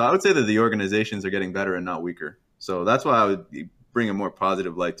all that. So I would say that the organizations are getting better and not weaker. So that's why I would bring a more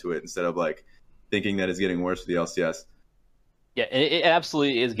positive light to it instead of like thinking that it's getting worse with the LCS. Yeah, it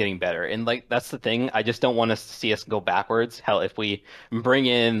absolutely is getting better. And like that's the thing. I just don't want to see us go backwards. Hell, if we bring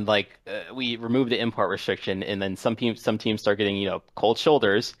in we remove the import restriction and then some teams start getting, cold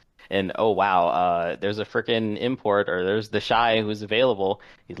shoulders and oh wow, there's a freaking import or there's the Shy who's available.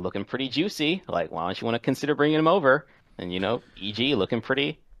 He's looking pretty juicy. Like, why don't you want to consider bringing him over? And EG looking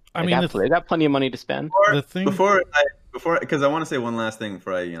pretty. I mean, they got plenty of money to spend. Before, because I want to say one last thing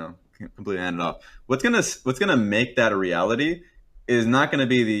before I completely hand it off. What's gonna make that a reality is not gonna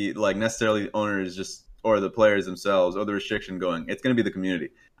be the necessarily owners or the players themselves or the restriction going. It's gonna be the community.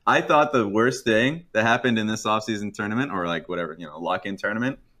 I thought the worst thing that happened in this offseason tournament or lock-in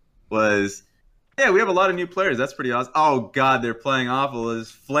tournament was, yeah, we have a lot of new players. That's pretty awesome. Oh God, they're playing awful.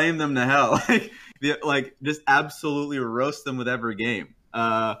 Just flame them to hell. Just absolutely roast them with every game.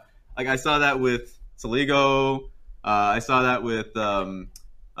 I saw that with Saligo. I saw that with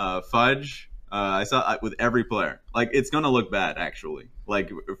Fudge. I saw it with every player. It's going to look bad, actually,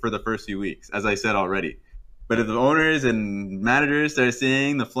 for the first few weeks, as I said already. But if the owners and managers start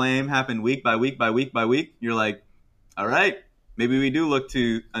seeing the flame happen week by week by week by week, you're like, all right, maybe we do look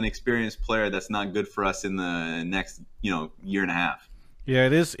to an experienced player that's not good for us in the next, year and a half. Yeah,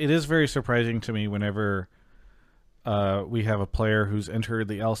 it is very surprising to me whenever we have a player who's entered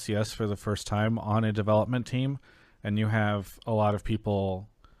the LCS for the first time on a development team, and you have a lot of people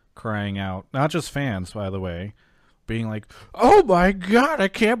crying out, not just fans, by the way, being like, "Oh my God, I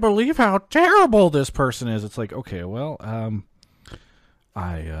can't believe how terrible this person is." It's like, okay, well,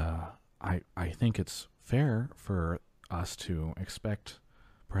 I think it's fair for us to expect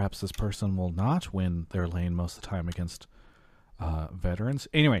perhaps this person will not win their lane most of the time against veterans.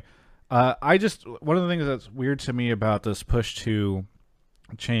 Anyway, one of the things that's weird to me about this push to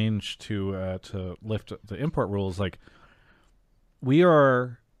change to lift the import rules, we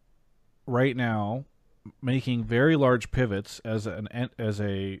are right now making very large pivots as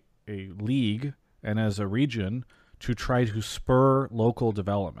a league and as a region to try to spur local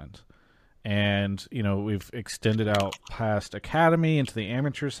development. And we've extended out past academy into the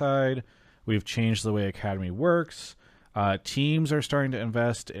amateur side. We've changed the way academy works. Teams are starting to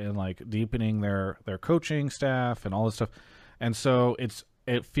invest in deepening their coaching staff and all this stuff. And so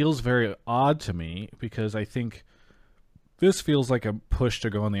it feels very odd to me because I think this feels like a push to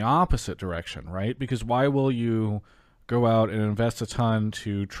go in the opposite direction, right? Because why will you go out and invest a ton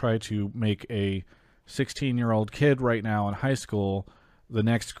to try to make a 16-year-old kid right now in high school the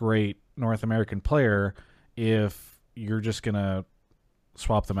next great North American player if you're just going to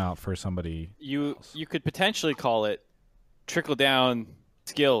swap them out for somebody else? You could potentially call it trickle-down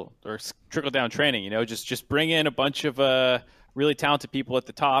skill or trickle-down training, just bring in a bunch of really talented people at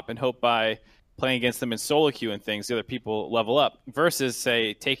the top and hope by playing against them in solo queue and things, the other people level up, versus,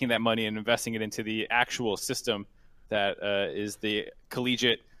 say, taking that money and investing it into the actual system that is the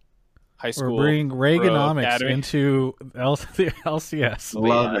collegiate high school. Or bring Reaganomics into the LCS.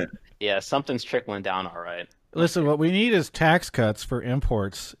 Love it. Yeah, something's trickling down all right. Listen, what we need is tax cuts for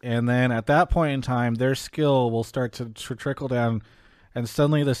imports, and then at that point in time, their skill will start to trickle down, and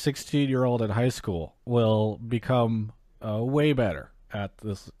suddenly the 16-year-old at high school will become way better at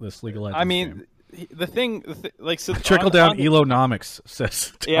this League of Legends. I mean, game. the thing so trickle down Elonomics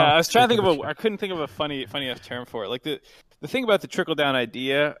says. Yeah, I was trying to think of I couldn't think of a funny enough term for it. The thing about the trickle down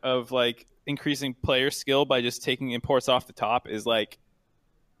idea of increasing player skill by just taking imports off the top is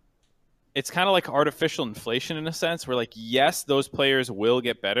it's kind of like artificial inflation in a sense where yes, those players will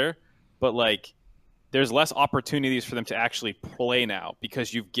get better, but there's less opportunities for them to actually play now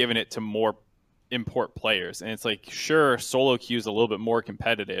because you've given it to more import players. And it's sure, solo queue is a little bit more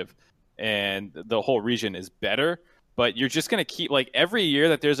competitive and the whole region is better, but you're just going to keep every year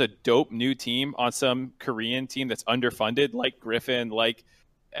that there's a dope new team on some Korean team that's underfunded, like Griffin,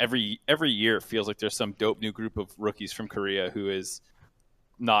 every year it feels like there's some dope new group of rookies from Korea who is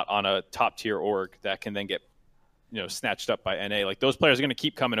not on a top tier org that can then get snatched up by NA. Those players are going to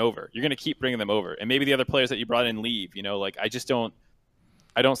keep coming over. You're going to keep bringing them over, and maybe the other players that you brought in leave.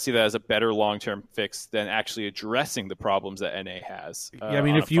 I don't see that as a better long-term fix than actually addressing the problems that NA has. I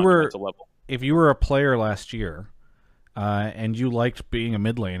mean, if you were a player last year and you liked being a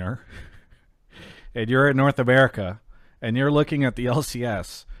mid laner and you're in North America and you're looking at the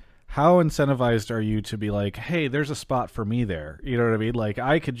LCS, how incentivized are you to be like, hey, there's a spot for me there? You know what I mean? Like,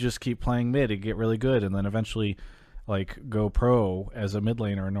 I could just keep playing mid and get really good, and then eventually, like, go pro as a mid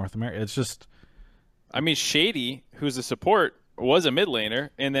laner in North America. It's just, I mean, Shady, who's a support, was a mid laner,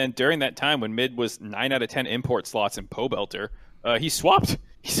 and then during that time when mid was 9 out of 10 import slots in Pobelter, he swapped.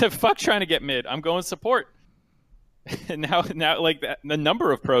 He said, "Fuck trying to get mid. I'm going support." And now, like that, the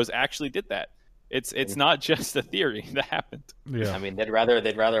number of pros actually did that. It's not just a theory that happened. yeah. I mean, they'd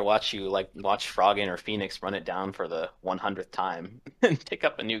rather watch you watch Froggen or Phoenix run it down for the 100th time and pick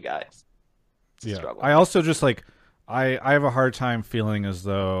up a new guy. It's a struggle. I also just like I have a hard time feeling as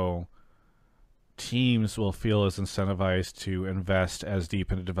though teams will feel as incentivized to invest as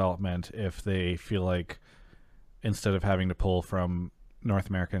deep into development if they feel like instead of having to pull from North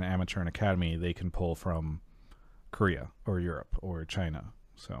American amateur and academy, they can pull from Korea or Europe or China.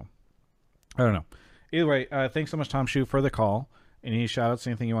 So I don't know. Either way, thanks so much, Tom Shu, for the call. Any shout-outs,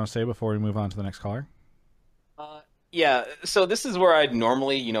 anything you want to say before we move on to the next caller? Yeah, so this is where I'd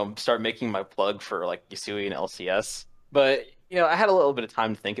normally, start making my plug for like Yasui and LCS. But, I had a little bit of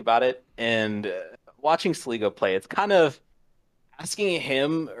time to think about it, and watching Sligo play, it's kind of asking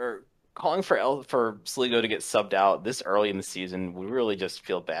him or calling for Sligo to get subbed out this early in the season would really just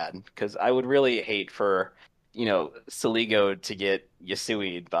feel bad, because I would really hate for, Sligo to get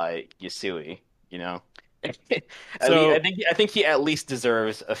Yasui'd by Yasui, So- I think he at least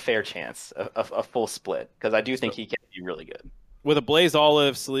deserves a fair chance, a full split, because I do think he can be really good. With a Blaze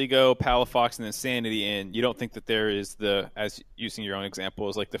Olive, Sligo, Palafox, and Insanity in, you don't think that there is as using your own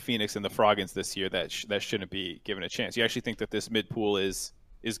examples, like the Phoenix and the Froggins this year, that shouldn't be given a chance. You actually think that this mid pool is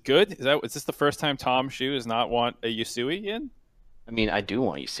good? Is this the first time Tom Shu does not want a Yasui in? I mean, I do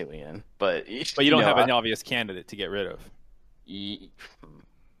want Yasui in, but you don't have an obvious candidate to get rid of.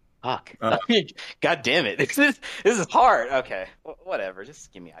 Fuck. God damn it. This is hard. Okay. Whatever.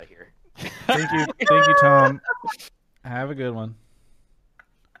 Just get me out of here. Thank you, Tom. Have a good one.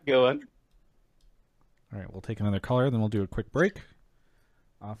 Go on. All right, we'll take another caller, then we'll do a quick break.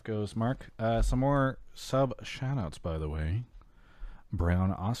 Off goes Mark. Some more sub shoutouts, by the way.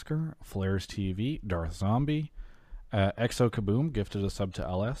 Brown Oscar, Flares TV, Darth Zombie, Exo Kaboom gifted a sub to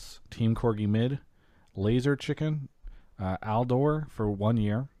LS, Team Corgi Mid, Laser Chicken, Aldor for 1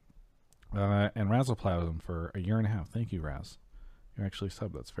 year, and Razzleplasm for 1.5 years. Thank you, Raz. You're actually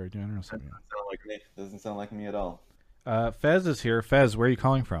sub. That's very generous of you. Doesn't sound like me. Doesn't sound like me at all. Fez is here. Fez, where are you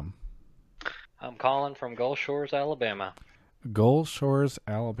calling from? I'm calling from Gulf Shores, Alabama. Gulf Shores,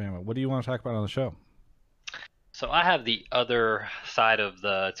 Alabama. What do you want to talk about on the show? So I have the other side of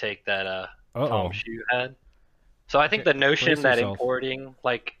the take that Tom Shu had. So I think the notion that importing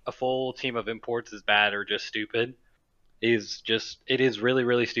like a full team of imports is bad or just stupid it is really,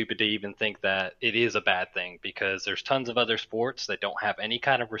 really stupid to even think that it is a bad thing, because there's tons of other sports that don't have any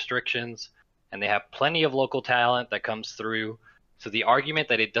kind of restrictions and they have plenty of local talent that comes through. So the argument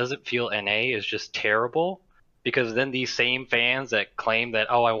that it doesn't feel NA is just terrible, because then these same fans that claim that,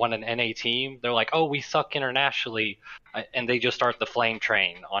 oh, I want an NA team, they're like, oh, we suck internationally, and they just start the flame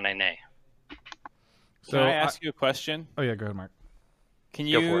train on NA. So can I ask you a question? Oh, yeah, go ahead, Mark. Can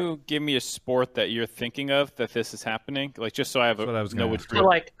you give me a sport that you're thinking of that this is happening? Like, just so I have know which group.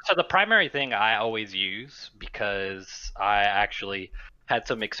 So the primary thing I always use, because I actually had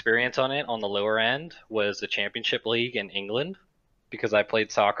some experience on it on the lower end, was the Championship League in England, because I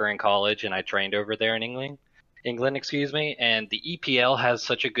played soccer in college and I trained over there in England, and the EPL has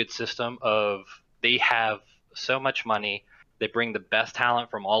such a good system of, they have so much money, they bring the best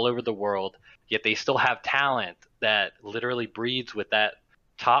talent from all over the world, yet they still have talent that literally breeds with that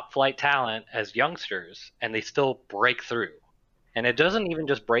top flight talent as youngsters, and they still break through. And it doesn't even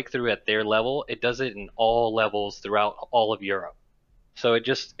just break through at their level, it does it in all levels throughout all of Europe. So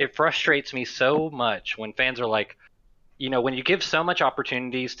it frustrates me so much when fans are like, when you give so much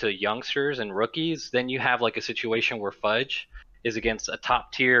opportunities to youngsters and rookies, then you have like a situation where Fudge is against a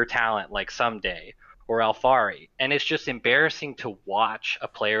top tier talent like Someday or Alfari. And it's just embarrassing to watch a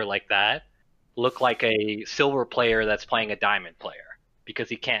player like that look like a silver player that's playing a diamond player, because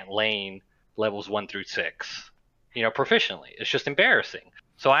he can't lane levels 1 through 6, proficiently. It's just embarrassing.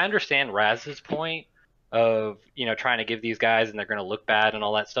 So I understand Raz's point of, trying to give these guys and they're going to look bad and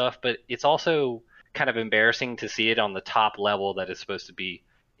all that stuff, but it's also kind of embarrassing to see it on the top level that is supposed to be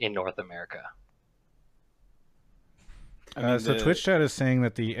in North America. So Twitch chat is saying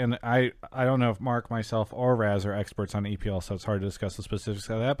that and I don't know if Mark, myself, or Raz are experts on EPL, so it's hard to discuss the specifics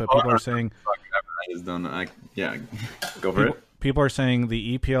of that, but people are saying... Go for it. People are saying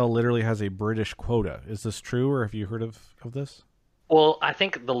the EPL literally has a British quota. Is this true, or have you heard of this? Well, I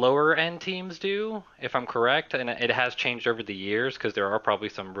think the lower end teams do, if I'm correct, and it has changed over the years because there are probably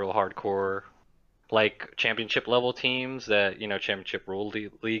some real hardcore like championship level teams that, championship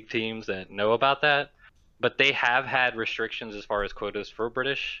league teams that know about that. But they have had restrictions as far as quotas for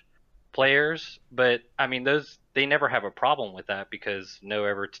British players. But I mean, those they never have a problem with that because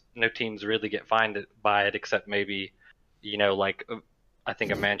no teams really get fined by it except maybe, like I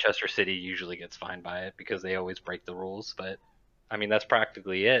think a Manchester City usually gets fined by it because they always break the rules. But I mean, that's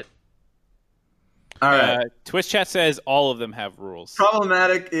practically it. All right. Twitch chat says all of them have rules.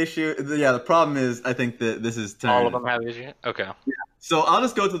 Problematic issue. Yeah, the problem is I think that this is All of them have issues. Okay. Yeah. So I'll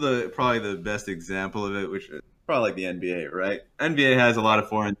just go to probably the best example of it, which is probably like the NBA, right? NBA has a lot of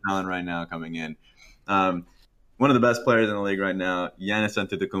foreign talent right now coming in. One of the best players in the league right now, Giannis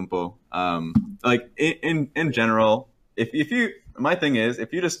Antetokounmpo. Like in general, if you, my thing is,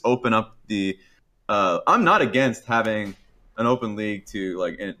 if you just open up I'm not against having an open league to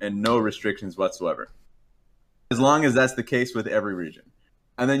like and no restrictions whatsoever, as long as that's the case with every region.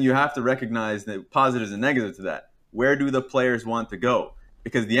 And then you have to recognize the positives and negatives to that. Where do the players want to go?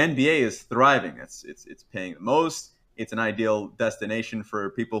 Because the NBA is thriving. It's paying the most. It's an ideal destination for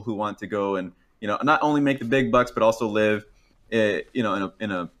people who want to go and not only make the big bucks but also live in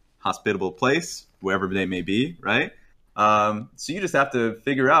a hospitable place wherever they may be, right? So you just have to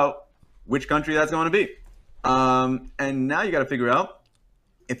figure out which country that's going to be. And now you got to figure out,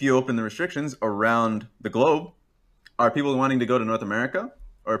 if you open the restrictions around the globe, are people wanting to go to North America,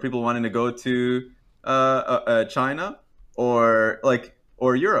 or are people wanting to go to China, or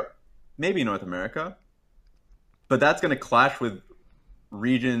Europe? Maybe North America, but that's going to clash with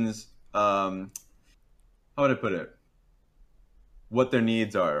regions. How would I put it? What their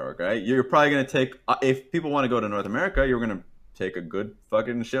needs are, right? You're probably going to take, if people want to go to North America, you're going to take a good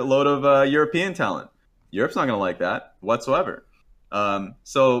fucking shitload of European talent. Europe's not going to like that whatsoever.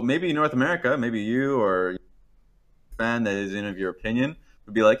 So maybe North America, maybe you or a fan that is in of your opinion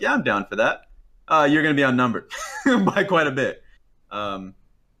would be like, yeah, I'm down for that. You're going to be outnumbered by quite a bit.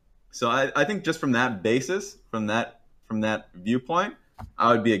 So I think just from that basis, from that viewpoint,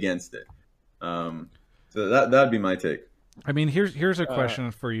 I would be against it. So that'd be my take. I mean, here's a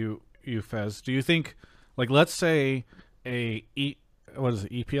question for you, Fez. Do you think, like, let's say what is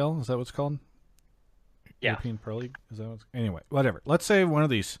it, EPL? Is that what it's called? Yeah. European Pro League? Is that anyway, whatever. Let's say one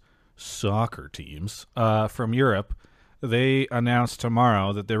of these soccer teams from Europe, they announced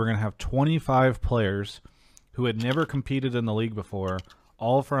tomorrow that they were going to have 25 players who had never competed in the league before,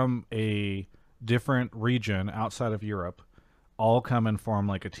 all from a different region outside of Europe, all come and form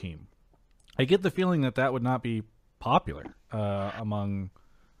like a team. I get the feeling that would not be popular among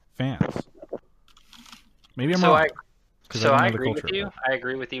fans. Maybe I'm wrong. So I agree with you. I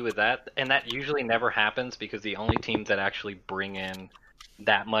agree with you with that, and that usually never happens because the only teams that actually bring in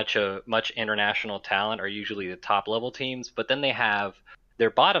that much international talent are usually the top level teams. But then they have their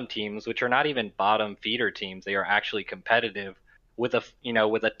bottom teams, which are not even bottom feeder teams. They are actually competitive with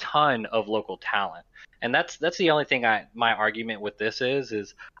a ton of local talent, and that's the only thing my argument with this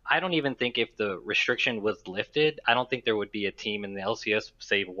is I don't even think if the restriction was lifted, I don't think there would be a team in the LCS,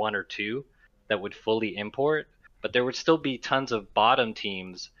 save one or two, that would fully import. But there would still be tons of bottom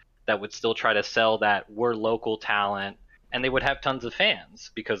teams that would still try to sell that we're local talent, and they would have tons of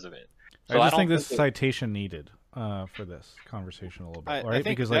fans because of it. So I just think this citation needed for this conversation a little bit, right? I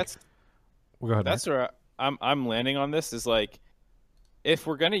think because that's, go ahead. That's where I'm landing on this. Is like, if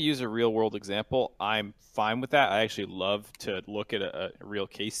we're going to use a real world example, I'm fine with that. I actually love to look at a real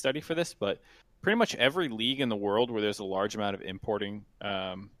case study for this, but pretty much every league in the world where there's a large amount of importing,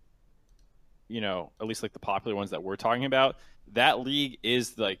 at least like the popular ones that we're talking about, that league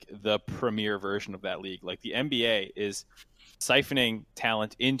is like the premier version of that league. Like the NBA is siphoning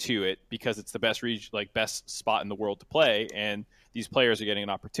talent into it because it's the best region, like best spot in the world to play, and these players are getting an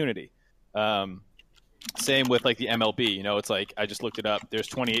opportunity. Same with like the MLB. It's like, I just looked it up. There's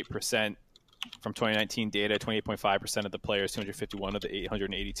 28% from 2019 data, 28.5% of the players, 251 of the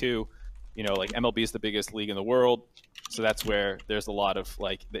 882. Like MLB is the biggest league in the world. So that's where there's a lot of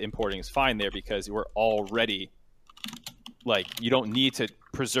like the importing is fine there because we're already like, you don't need to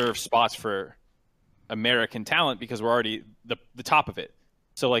preserve spots for American talent because we're already the top of it.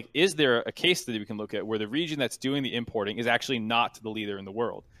 So like, is there a case that we can look at where the region that's doing the importing is actually not the leader in the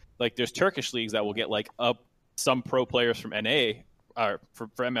world? Like there's Turkish leagues that will get like some pro players from NBA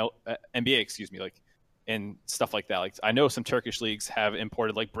excuse me, like, and stuff like that. Like I know some Turkish leagues have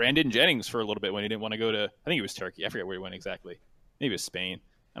imported like Brandon Jennings for a little bit when he didn't want to go to, I think it was Turkey. I forget where he went exactly. Maybe it was Spain.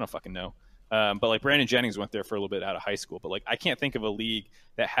 I don't fucking know. But like Brandon Jennings went there for a little bit out of high school. But like I can't think of a league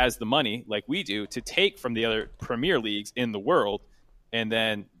that has the money like we do to take from the other premier leagues in the world and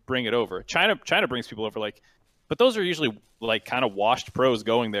then bring it over. China brings people over, like, but those are usually like kind of washed pros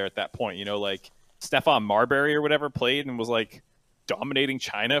going there at that point. You know, like Stefan Marbury or whatever played and was like dominating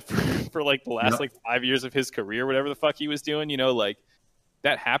China for like the last like 5 years of his career, whatever the fuck he was doing. You know, like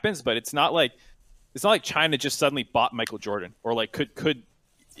that happens, but it's not like China just suddenly bought Michael Jordan or like could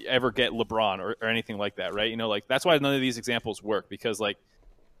ever get LeBron or anything like that, right? You know, like that's why none of these examples work, because like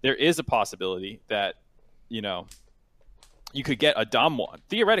there is a possibility that, you know, you could get a Damwon.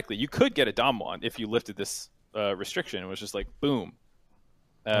 Theoretically, you could get a Damwon if you lifted this restriction. It was just like boom.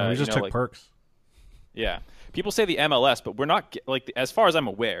 We just took like, perks. Yeah, people say the MLS, but we're not like, as far as I'm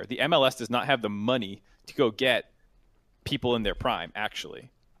aware, the MLS does not have the money to go get people in their prime.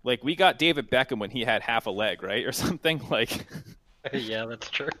 Actually, like we got David Beckham when he had half a leg, right, or something like. Yeah, that's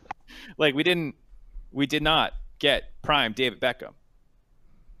true. Like we did not get prime David Beckham.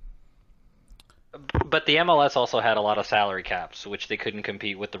 But the MLS also had a lot of salary caps, which they couldn't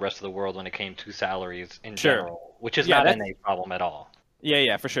compete with the rest of the world when it came to salaries in general, which is not a problem at all.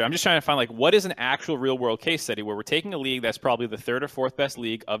 Yeah, for sure. I'm just trying to find like what is an actual real world case study where we're taking a league that's probably the third or fourth best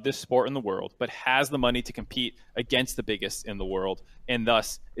league of this sport in the world, but has the money to compete against the biggest in the world, and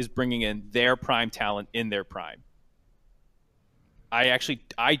thus is bringing in their prime talent in their prime. I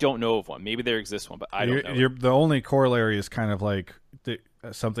don't know of one. Maybe there exists one, but I don't know. The only corollary is kind of like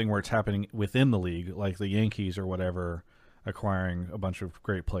something where it's happening within the league, like the Yankees or whatever, acquiring a bunch of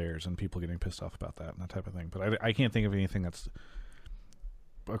great players and people getting pissed off about that and that type of thing. But I can't think of anything that's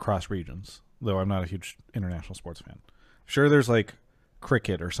across regions, though I'm not a huge international sports fan. Sure, there's like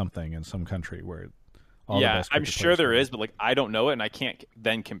cricket or something in some country where all the best I'm sure there is, but like I don't know it and I can't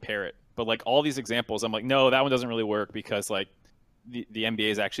then compare it. But like all these examples, I'm like, no, that one doesn't really work because like the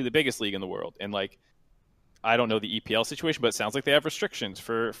NBA is actually the biggest league in the world, and like I don't know the EPL situation, but it sounds like they have restrictions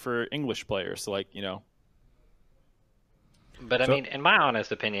for English players. So like, you know. But I mean, in my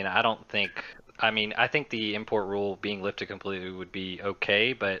honest opinion, I think the import rule being lifted completely would be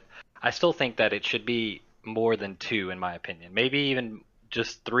okay, but I still think that it should be more than 2, in my opinion. Maybe even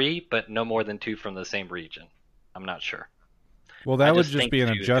just 3, but no more than 2 from the same region. I'm not sure. Well, that would just be an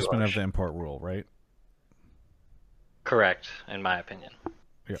adjustment of the import rule, right? Correct, in my opinion.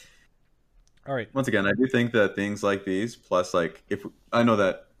 Yeah. All right. Once again, I do think that things like these, plus like I know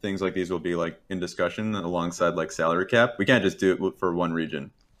that things like these will be like in discussion alongside like salary cap. We can't just do it for one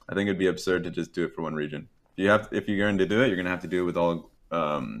region. I think it'd be absurd to just do it for one region. If you're going to do it, you're going to have to do it with all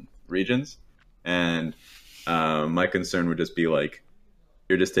regions. And my concern would just be like,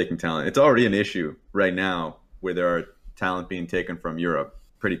 you're just taking talent. It's already an issue right now where there are talent being taken from Europe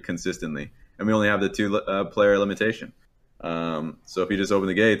pretty consistently, and we only have the 2 player limitation. So if you just open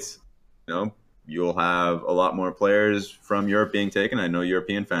the gates, you know, you'll have a lot more players from Europe being taken. I know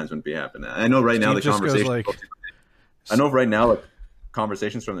European fans wouldn't be happy. I know right now the conversation. I know right now like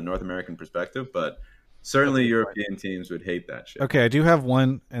conversations from the North American perspective, but certainly European teams would hate that shit. Okay, I do have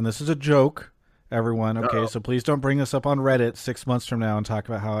one, and this is a joke, everyone. Okay, so please don't bring this up on Reddit 6 months from now and talk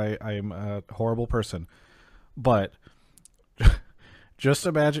about how I'm a horrible person. But just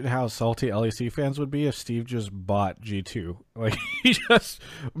imagine how salty LEC fans would be if Steve just bought G2. Like, he just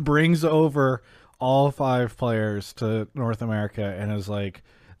brings over all 5 players to North America and is like,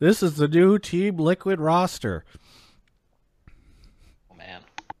 this is the new Team Liquid roster. Oh, man.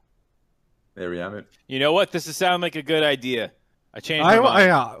 There we have it. You know what? This is sounding like a good idea. I changed my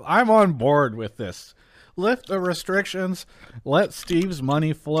mind. I'm on board with this. Lift the restrictions. Let Steve's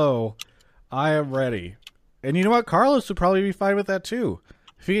money flow. I am ready. And you know what? Carlos would probably be fine with that too.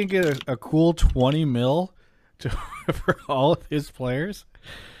 If he can get a cool 20 mil for all of his players,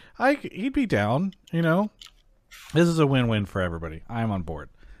 he'd be down. You know, this is a win-win for everybody. I'm on board.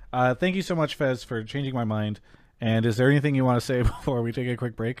 Thank you so much, Fez, for changing my mind. And is there anything you want to say before we take a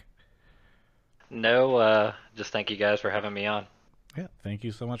quick break? No, just thank you guys for having me on. Yeah, thank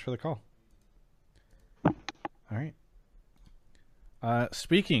you so much for the call. All right.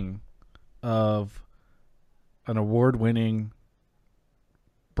 Speaking of an award-winning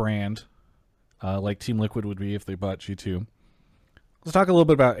brand like Team Liquid would be if they bought G2, let's talk a little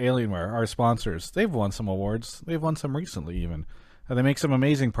bit about Alienware, our sponsors. They've won some awards. They've won some recently even. They make some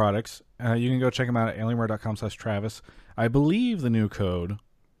amazing products. You can go check them out at alienware.com/Travis. I believe the new code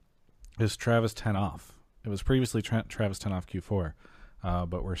is Travis10off. It was previously Travis10off Q4,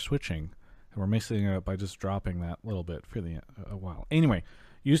 but we're switching, and we're mixing it up by just dropping that little bit for a while. Anyway,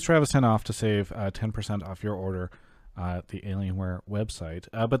 use Travis10off to save 10% off your order at the Alienware website.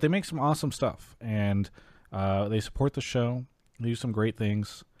 But they make some awesome stuff, and they support the show. They do some great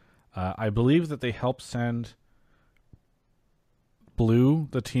things. I believe that they help send Blue,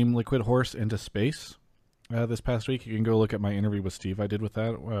 the Team Liquid horse, into space. this past week. You can go look at my interview with Steve I did with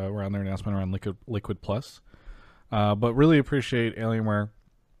that around their announcement around Liquid Plus. But really appreciate Alienware.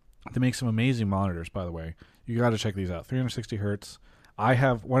 They make some amazing monitors, by the way. You got to check these out. 360 hertz. I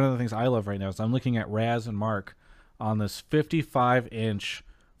have one of the things I love right now is I'm looking at Raz and Mark on this 55-inch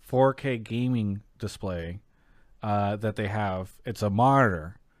 4K gaming display that they have. It's a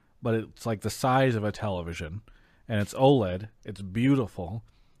monitor, but it's like the size of a television, and it's OLED. It's beautiful.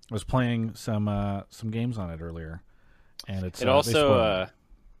 I was playing some games on it earlier, and it also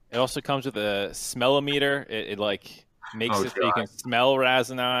comes with a smellometer. It like makes it so you can smell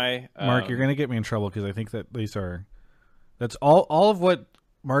Raz and I. Mark, you're gonna get me in trouble because I think that that's all of what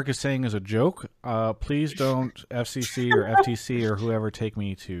Mark is saying is a joke. Please don't FCC or FTC or whoever take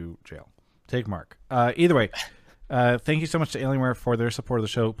me to jail. Take Mark. Either way, thank you so much to Alienware for their support of the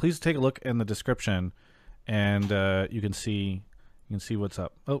show. Please take a look in the description, and you can see what's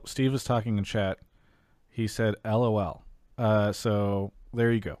up. Oh, Steve was talking in chat. He said LOL. So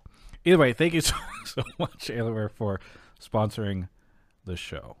there you go. Either way, thank you so much, Alienware, for sponsoring the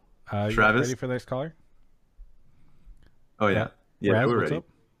show. Travis, you ready for the next caller? Oh yeah, Raz, we're what's ready. up?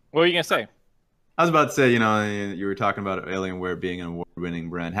 What were you gonna say? I was about to say, you were talking about Alienware being an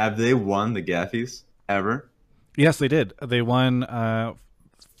award-winning brand. Have they won the Gaffies ever? Yes, they did. They won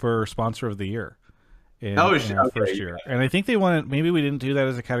for Sponsor of the Year in our first year. And I think they won it. Maybe we didn't do that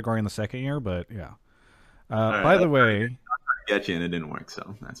as a category in the second year, but yeah. By the way, get you, and it didn't work,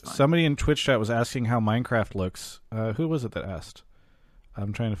 so that's fine. Somebody in Twitch chat was asking how Minecraft looks. Who was it that asked?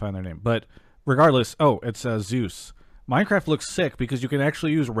 I'm trying to find their name. But regardless, it's Zeus. Minecraft looks sick because you can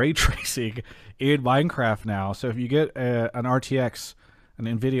actually use ray tracing in Minecraft now. So if you get an RTX, an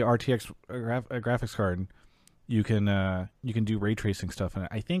NVIDIA RTX graphics card, you can do ray tracing stuff in it.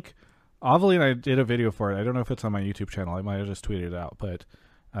 I think Avali and I did a video for it. I don't know if it's on my YouTube channel. I might have just tweeted it out, but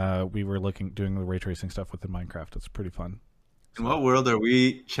we were doing the ray tracing stuff within Minecraft. It's pretty fun. In what world are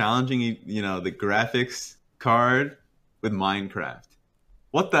we challenging, the graphics card with Minecraft?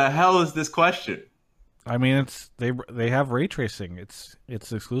 What the hell is this question? I mean, they have ray tracing. It's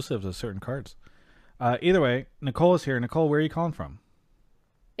exclusive to certain cards. Either way, Nicole is here. Nicole, where are you calling from?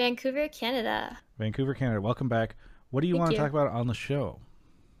 Vancouver, Canada. Vancouver, Canada. Welcome back. What do you want to talk about on the show?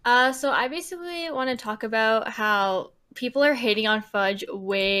 So I basically want to talk about how people are hating on Fudge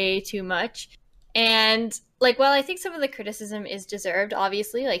way too much. And, while I think some of the criticism is deserved,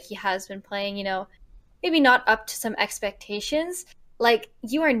 obviously, he has been playing, maybe not up to some expectations,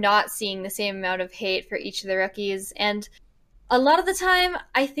 you are not seeing the same amount of hate for each of the rookies. And a lot of the time,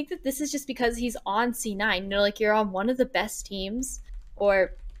 I think that this is just because he's on C9. You're on one of the best teams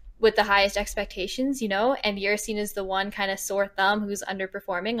or with the highest expectations, and you're seen as the one kind of sore thumb who's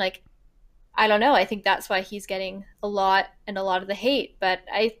underperforming. I don't know. I think that's why he's getting a lot of the hate. But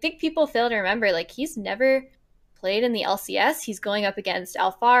I think people fail to remember, he's never played in the LCS. He's going up against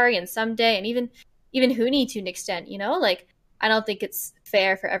Alphari and Someday and even Huni to an extent, I don't think it's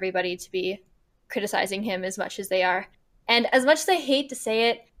fair for everybody to be criticizing him as much as they are. And as much as I hate to say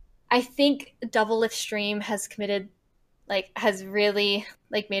it, I think Doublelift Stream has has really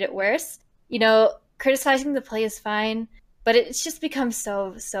made it worse. Criticizing the play is fine, but it's just become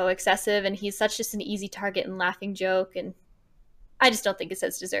so excessive, and he's just an easy target and laughing joke, and I just don't think it's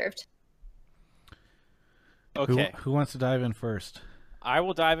as deserved. Okay. Who wants to dive in first? I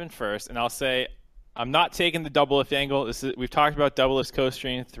will dive in first, and I'll say I'm not taking the Doublelift angle. We've talked about Doublelift's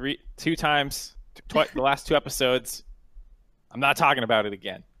co-stream two times, the last two episodes. I'm not talking about it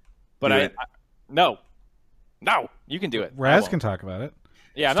again. But no, you can do it. Raz can talk about it.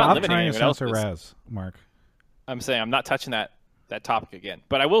 Yeah, I'm Stop not limiting trying to anyone censor Raz, Mark. I'm saying I'm not touching that topic again.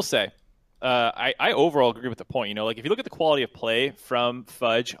 But I will say, I overall agree with the point. if you look at the quality of play from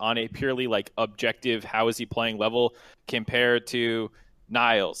Fudge on a purely objective, how is he playing level compared to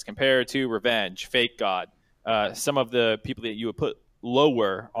Niles, compared to Revenge, Fake God, some of the people that you would put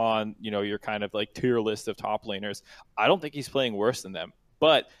lower on, your kind of tier list of top laners, I don't think he's playing worse than them.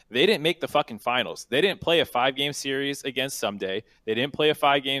 But they didn't make the fucking finals. They didn't play a 5-game series against Someday. They didn't play a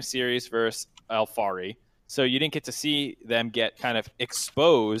 5-game series versus Alphari. So you didn't get to see them get kind of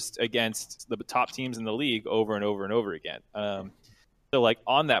exposed against the top teams in the league over and over and over again. So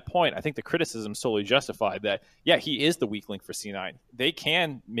on that point, I think the criticism solely justified that, yeah, he is the weak link for C9. They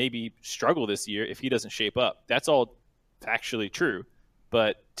can maybe struggle this year if he doesn't shape up. That's all factually true.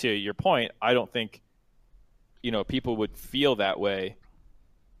 But to your point, I don't think, people would feel that way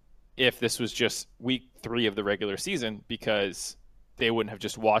if this was just week 3 of the regular season, because they wouldn't have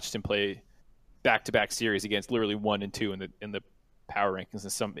just watched him play back-to-back series against literally 1 and 2 in the power rankings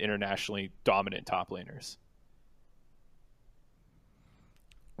and some internationally dominant top laners.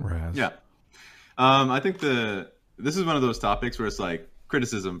 Raz. Yeah. I think this is one of those topics where it's like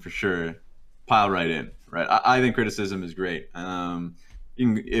criticism for sure, pile right in, right? I think criticism is great.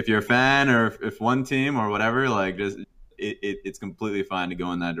 If you're a fan or if one team or whatever, like just it's completely fine to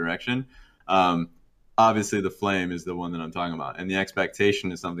go in that direction. Obviously, the flame is the one that I'm talking about, and the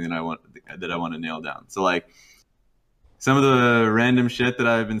expectation is something that I want to nail down. So like some of the random shit that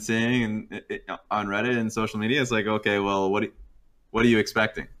I've been seeing on Reddit and social media, it's like, okay, well, what are you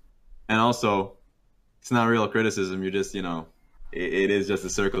expecting? And also, it's not real criticism. You're just, it is just a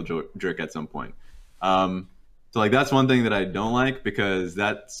circle jerk at some point. So like that's one thing that I don't like, because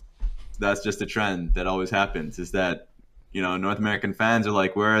that's just a trend that always happens, is that North American fans are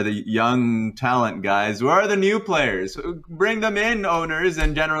like, where are the young talent guys? Where are the new players? Bring them in, owners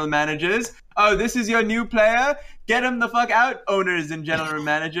and general managers. Oh, this is your new player? Get him the fuck out, owners and general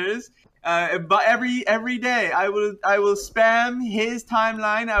managers. But every day I will spam his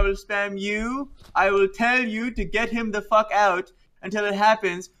timeline. I will spam you. I will tell you to get him the fuck out until it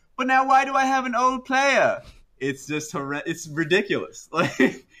happens. But now why do I have an old player? It's just it's ridiculous.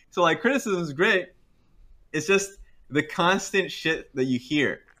 So criticism is great. It's just the constant shit that you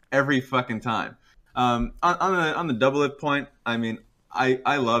hear every fucking time. On the double it point, I mean,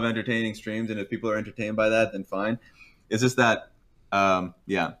 I love entertaining streams, and if people are entertained by that, then fine. It's just that, I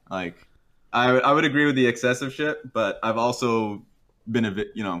would agree with the excessive shit, but I've also been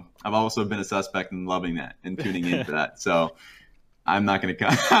a suspect in loving that and tuning in for that. So I'm not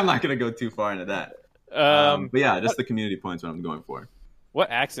gonna go too far into that. But yeah, just the community points what I'm going for. What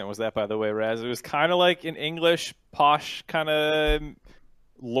accent was that, by the way, Raz? It was kind of like an English, posh, kind of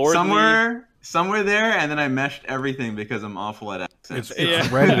lordly. Somewhere there, and then I meshed everything because I'm awful at accents. It's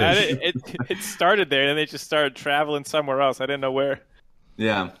Reddit. It started there, and they just started traveling somewhere else. I didn't know where.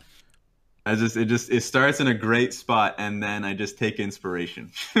 Yeah, it starts in a great spot, and then I just take inspiration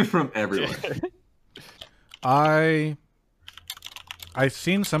from everywhere. I've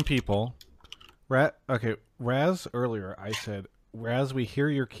seen some people. Raz, earlier I said, Raz, we hear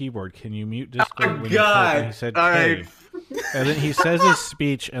your keyboard. Can you mute Discord? Oh, God. And he said, all hey. right. And then he says his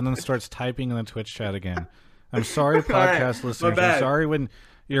speech and then starts typing in the Twitch chat again. I'm sorry, podcast listeners. I'm sorry when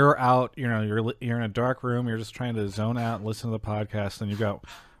you're out, you're in a dark room, you're just trying to zone out and listen to the podcast, and you've got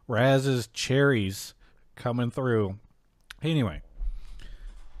Raz's cherries coming through. Anyway,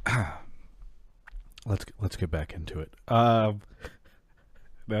 let's get back into it. Now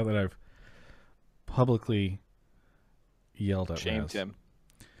that I've publicly yelled at Shamed Raz. him.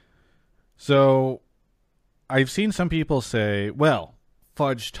 So I've seen some people say, well,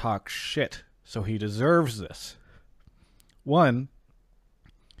 Fudge talks shit, so he deserves this. One,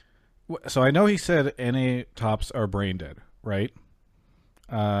 so I know he said NA tops are brain dead, right?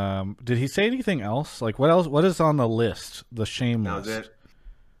 Did he say anything else? Like, what else? What is on the list? The shame list. That was it.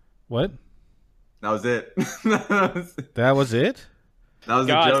 What? That was it. That was it? That was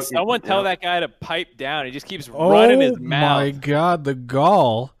God, the joke. someone tell that guy to pipe down. He just keeps running his mouth. Oh my God, the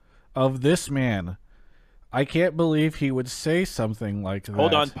gall of this man. I can't believe he would say something like that.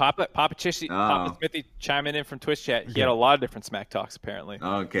 Hold on, Papa Smithy chiming in from Twitch chat. He had a lot of different smack talks, apparently.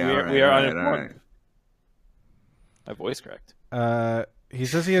 Okay, we are uninformed. all right. My voice correct. He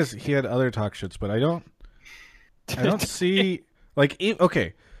says he had other talk shits, but I don't see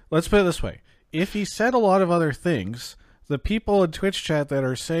okay, let's put it this way. If he said a lot of other things, the people in Twitch chat that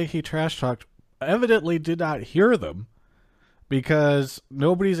are saying he trash talked evidently did not hear them, because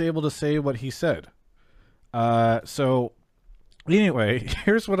nobody's able to say what he said. So anyway,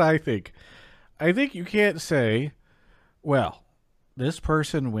 here's what I think. I think you can't say, well, this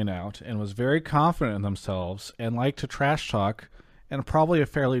person went out and was very confident in themselves and liked to trash talk in probably a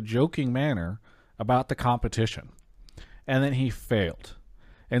fairly joking manner about the competition. And then he failed.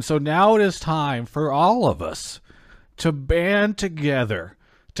 And so now it is time for all of us to band together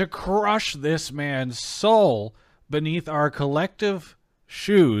to crush this man's soul beneath our collective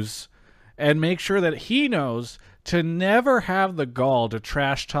shoes and make sure that he knows to never have the gall to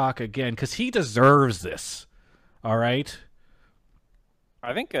trash talk again, because he deserves this. All right?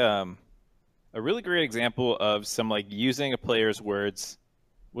 I think a really great example of some using a player's words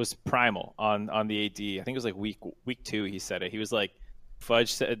was Primal on the AD. I think it was week 2 he said it. He was like,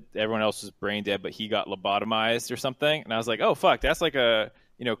 Fudge said everyone else was brain dead, but he got lobotomized or something. And I was like, oh, fuck, that's like a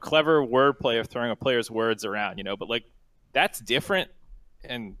clever wordplay of throwing a player's words around, but that's different.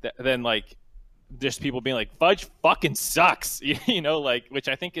 And then just people being like, Fudge fucking sucks, which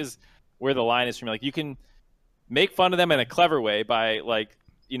I think is where the line is from. You can make fun of them in a clever way by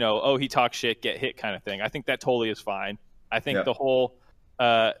oh, he talks shit, get hit kind of thing. I think that totally is fine. I think the whole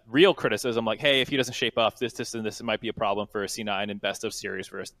real criticism, hey, if he doesn't shape up, this and this might be a problem for a C9 and best of series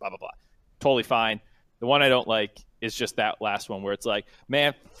versus blah, blah, blah. totally fine. The one I don't like is just that last one where it's like,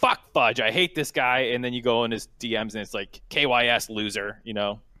 man, fuck Fudge, I hate this guy, and then you go in his DMs and it's like KYS loser. You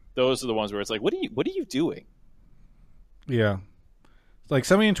know, those are the ones where it's like, what are you doing? Yeah. Like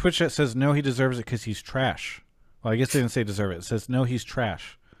somebody in Twitch chat says, no, he deserves it because he's trash. Well, I guess they didn't say deserve it. It says, no, he's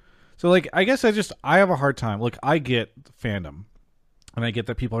trash. So, like, I guess I have a hard time. Look, I get fandom, and I get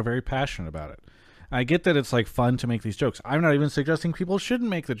that people are very passionate about it. I get that it's, like, fun to make these jokes. I'm not even suggesting people shouldn't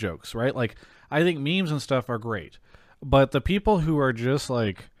make the jokes, right? Like, I think memes and stuff are great. But the people who are just,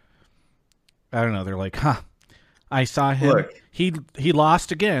 like, I don't know, they're like, I saw him. Look. He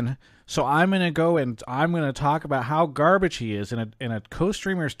lost again. So I'm going to go and I'm going to talk about how garbage he is in a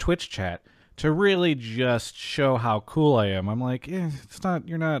co-streamer's Twitch chat to really just show how cool I am. I'm like,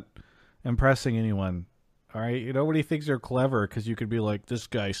 you're not impressing anyone. All right. Nobody thinks you're clever because you could be like, this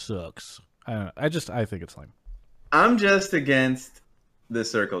guy sucks. I don't know. I think it's lame. I'm just against the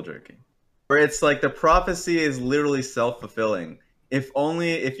circle jerking, where it's like the prophecy is literally self-fulfilling. If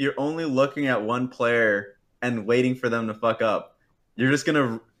you're only looking at one player and waiting for them to fuck up,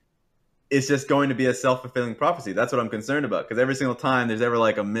 it's just going to be a self-fulfilling prophecy. That's what I'm concerned about, because every single time there's ever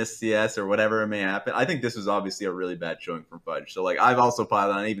like a missed CS or whatever it may happen, I think this was obviously a really bad showing from Fudge. So like I've also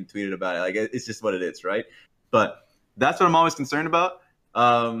piled on, I even tweeted about it. Like it's just what it is, right? But that's what I'm always concerned about,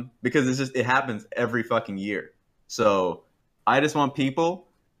 because it happens every fucking year. So I just want people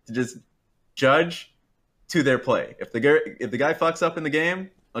to just judge to their play. If the guy fucks up in the game,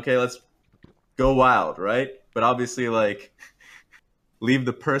 okay, let's go wild, right? But obviously, like, leave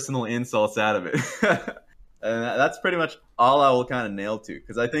the personal insults out of it. And that's pretty much all I will kind of nail to,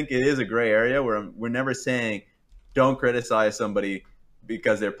 because I think it is a gray area where we're never saying don't criticize somebody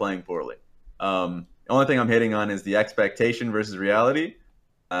because they're playing poorly. The only thing I'm hitting on is the expectation versus reality,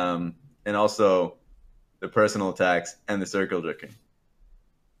 and also the personal attacks and the circle jerking.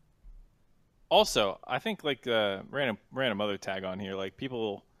 Also, I think like random other tag on here, like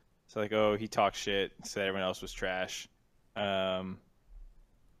people say like, oh, he talks shit, said everyone else was trash.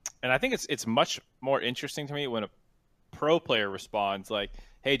 And I think it's much more interesting to me when a pro player responds like,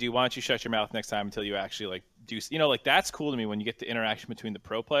 hey, dude, why don't you shut your mouth next time until you actually like do, like that's cool to me when you get the interaction between the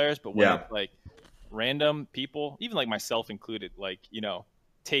pro players. But when it's like random people, even like myself included, like,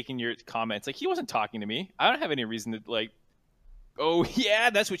 taking your comments, like he wasn't talking to me. I don't have any reason to like, oh yeah,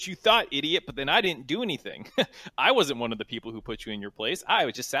 that's what you thought, idiot. But then I didn't do anything. I wasn't one of the people who put you in your place. I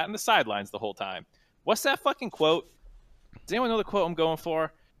was just sat in the sidelines the whole time. What's that fucking quote? Does anyone know the quote I'm going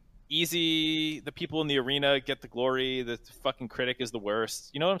for? Easy, the people in the arena get the glory, the fucking critic is the worst.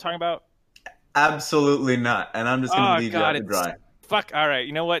 You know what I'm talking about? Absolutely not. And I'm just going to leave you out to dry. Fuck, all right.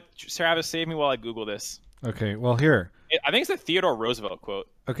 You know what? Travis, save me while I Google this. Okay, well, here. I think it's a Theodore Roosevelt quote.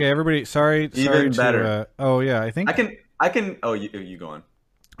 Okay, everybody, sorry Even better. I think... I can. Oh, you go on.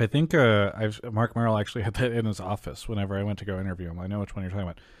 I think Mark Merrill actually had that in his office whenever I went to go interview him. I know which one you're talking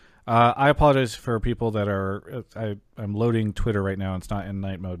about. I apologize for people that are. I'm loading Twitter right now. And it's not in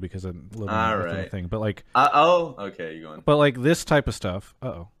night mode because I'm loading the thing. But like, okay, you go on. But like this type of stuff.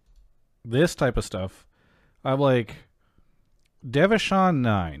 This type of stuff. I'm like, Devashawn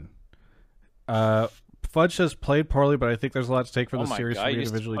 9. Fudge has played poorly, but I think there's a lot to take for the series for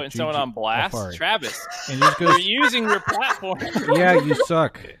individually. Putting someone on blast, Travis. And just you're using your platform. Yeah, you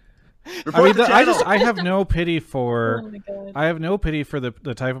suck. I have no pity for. Oh my God. I have no pity for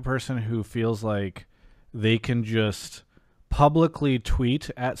the type of person who feels like they can just publicly tweet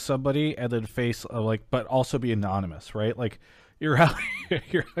at somebody and then but also be anonymous, right? Like you're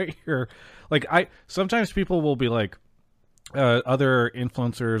like sometimes people will be like other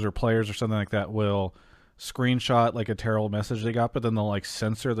influencers or players or something like that will screenshot like a terrible message they got, but then they'll like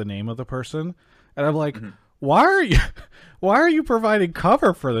censor the name of the person, and I'm like. Mm-hmm. Why are you providing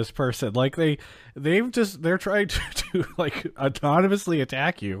cover for this person? Like they're trying to like anonymously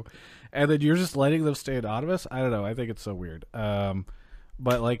attack you, and then you're just letting them stay anonymous. I don't know. I think it's so weird. But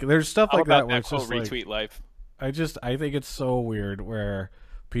like there's stuff like that where it's just retweet life. I think it's so weird where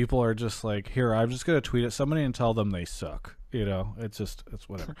people are just like, here, I'm just gonna tweet at somebody and tell them they suck. It's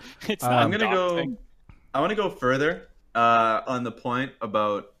whatever. It's not. I want to go further on the point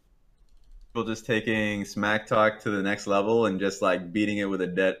about people just taking smack talk to the next level and just like beating it with a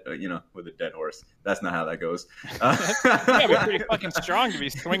dead horse. That's not how that goes. Yeah, be pretty fucking strong to be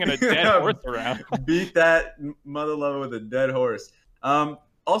swinging a dead horse around. Beat that mother lover with a dead horse.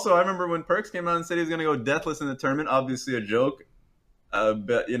 Also, I remember when Perks came out and said he was going to go deathless in the tournament. Obviously a joke,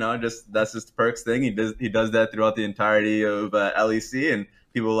 but that's just Perks' thing. He does that throughout the entirety of LEC, and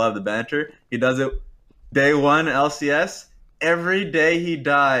people love the banter. He does it day one LCS. Every day he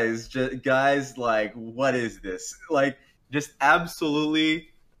dies, guys like, what is this? Like, just absolutely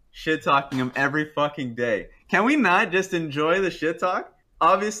shit talking him every fucking day. Can we not just enjoy the shit talk?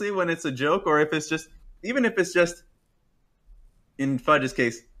 Obviously, when it's a joke, or if it's just, even if it's just, in Fudge's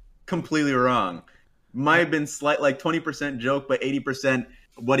case, completely wrong. Might have been like 20% joke, but 80%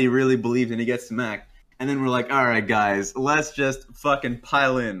 what he really believes, and he gets smacked. And then we're like, all right, guys, let's just fucking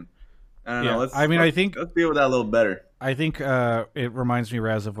pile in. I don't know. I think let's deal with that a little better. I think it reminds me,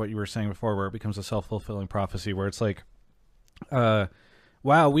 Raz, of what you were saying before, where it becomes a self-fulfilling prophecy, where it's like,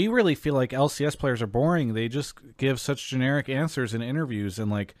 wow, we really feel like LCS players are boring. They just give such generic answers in interviews, and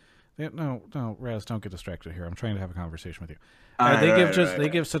like, no, Raz, don't get distracted here. I'm trying to have a conversation with you. They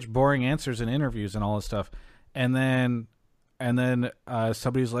give such boring answers in interviews and all this stuff, and then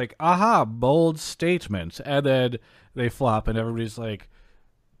somebody's like, aha, bold statement, and then they flop, and everybody's like,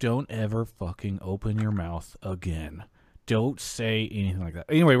 don't ever fucking open your mouth again. Don't say anything like that.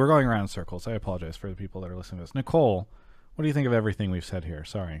 Anyway, we're going around in circles. I apologize for the people that are listening to this. Nicole, what do you think of everything we've said here?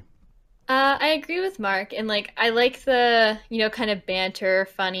 Sorry. I agree with Mark, and like I like the kind of banter,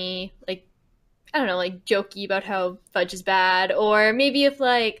 funny, like I don't know, like jokey about how Fudge is bad, or maybe if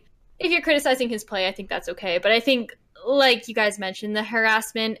you're criticizing his play, I think that's okay. But I think, like you guys mentioned, the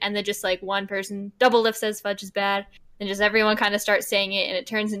harassment and the just like one person Doublelift says Fudge is bad, and just everyone kind of starts saying it, and it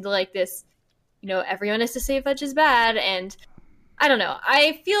turns into like this, everyone has to say Fudge is bad, and I don't know.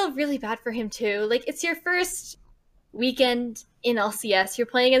 I feel really bad for him too. Like, it's your first weekend in LCS. You're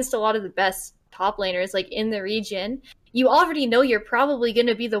playing against a lot of the best top laners, like, in the region. You already know you're probably going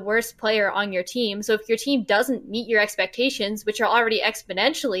to be the worst player on your team. So if your team doesn't meet your expectations, which are already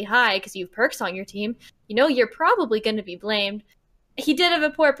exponentially high because you have Perkz on your team, you're probably going to be blamed. He did have a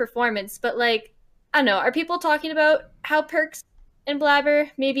poor performance, but like, I don't know. Are people talking about how Perkz and Blabber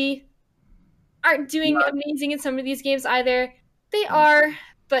maybe aren't doing amazing in some of these games either? They are,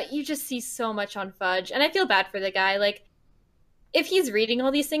 but you just see so much on Fudge. And I feel bad for the guy. Like, if he's reading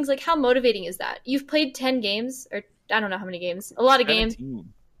all these things, like, how motivating is that? You've played 10 games, or I don't know how many games. A lot of 17. games.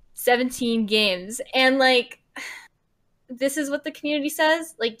 17 games. And, like, this is what the community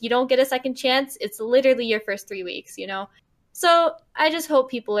says. Like, you don't get a second chance. It's literally your first 3 weeks, So I just hope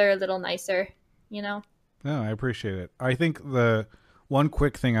people are a little nicer, No, I appreciate it. I think the one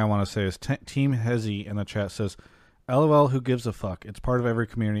quick thing I want to say is Team Hezi in the chat says, LOL, who gives a fuck? It's part of every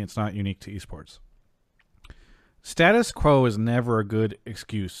community. It's not unique to esports. Status quo is never a good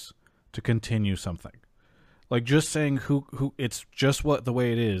excuse to continue something. Like, just saying who it's just the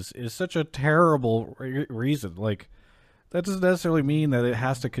way it is such a terrible reason. Like, that doesn't necessarily mean that it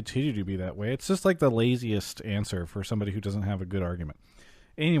has to continue to be that way. It's just like the laziest answer for somebody who doesn't have a good argument.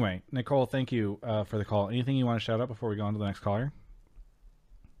 Anyway, Nicole, thank you for the call. Anything you want to shout out before we go on to the next caller?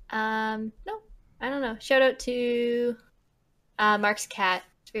 No, I don't know. Shout out to Mark's cat.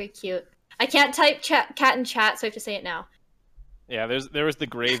 It's very cute. I can't type cat in chat, so I have to say it now. Yeah, there was the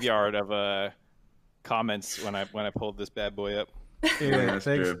graveyard of comments when I pulled this bad boy up. Yeah,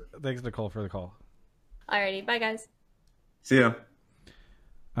 thanks, Nicole, for the call. Alrighty, bye guys. See ya.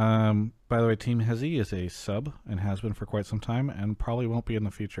 By the way, Team Hezi is a sub and has been for quite some time, and probably won't be in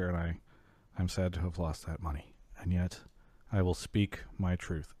the future. And I'm sad to have lost that money, and yet I will speak my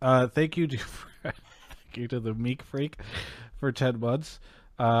truth. Thank you to the Meek Freak for 10 months.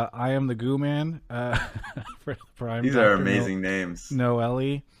 I am the Goo Man for Prime. These are amazing names.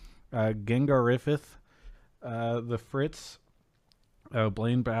 Noelle, Gengar Riffith, the Fritz,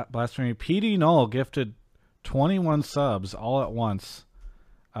 Blaine Blasphemy, PD Null gifted 21 subs all at once.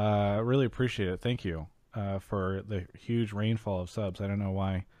 Really appreciate it. Thank you for the huge rainfall of subs. I don't know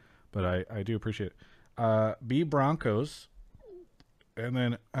why, but I do appreciate it. B Broncos, and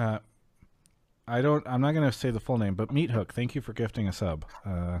then I'm not going to say the full name, but Meat Hook, thank you for gifting a sub.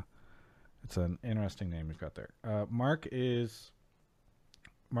 It's an interesting name you've got there. Mark was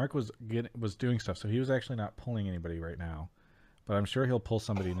doing stuff, so he was actually not pulling anybody right now, but I'm sure he'll pull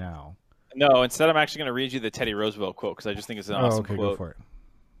somebody now. No, instead I'm actually going to read you the Teddy Roosevelt quote because I just think it's an awesome quote. Go for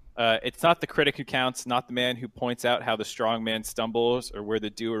it. It's not the critic who counts, not the man who points out how the strong man stumbles or where the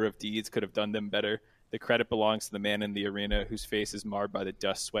doer of deeds could have done them better. The credit belongs to the man in the arena whose face is marred by the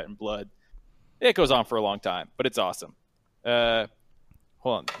dust, sweat, and blood. It goes on for a long time, but it's awesome. Hold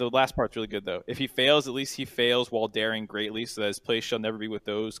on. The last part's really good, though. If he fails, at least he fails while daring greatly, so that his place shall never be with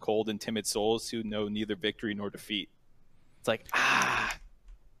those cold and timid souls who know neither victory nor defeat. It's like,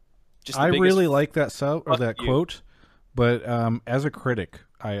 I really like that quote, but as a critic,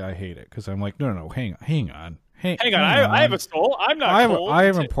 I hate it because I'm like, no, hang on. I have a soul. I'm not cold. I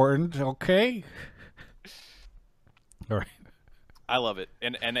am important, okay? All right. I love it.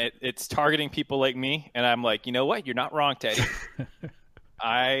 And it's targeting people like me, and I'm like, you know what? You're not wrong, Teddy.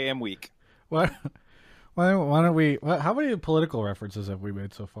 I am weak. Why Why don't we? How many political references have we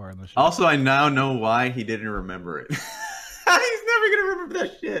made so far in the show? Also, I now know why he didn't remember it. He's never gonna remember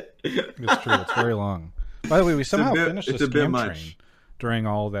that shit. It's true. It's very long. By the way, we somehow finished the it's a bit scam much. train during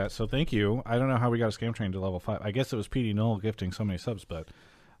all of that. So thank you. I don't know how we got a scam train to level 5. I guess it was PD Null gifting so many subs, but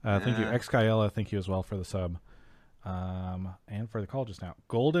thank you, Xkyella. Thank you as well for the sub, and for the call just now.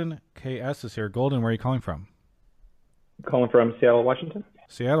 Golden KS is here. Golden, where are you calling from? Calling from Seattle, Washington.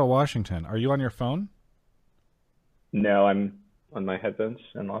 Seattle, Washington. Are you on your phone? No, I'm on my headphones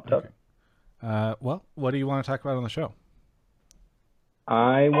and laptop. Okay. Well, what do you want to talk about on the show?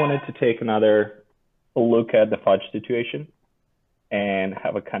 I wanted to take another look at the Fudge situation and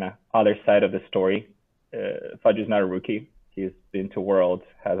have a kind of other side of the story. Fudge is not a rookie. He's been to Worlds,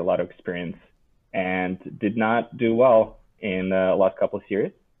 has a lot of experience, and did not do well in the last couple of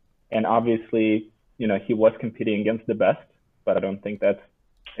series. And obviously, he was competing against the best, but I don't think that's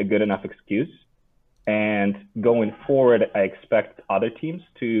a good enough excuse. And going forward, I expect other teams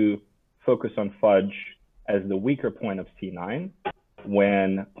to focus on Fudge as the weaker point of C9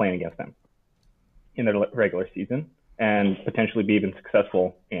 when playing against them in the regular season, and potentially be even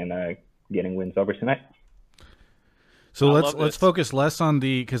successful in getting wins over C9. So let's focus less on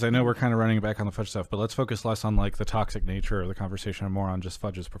because I know we're kind of running back on the Fudge stuff, but let's focus less on like the toxic nature of the conversation and more on just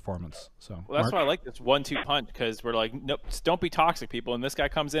Fudge's performance. So well, that's why I like this 1-2 punch, because we're like, nope, don't be toxic, people, and this guy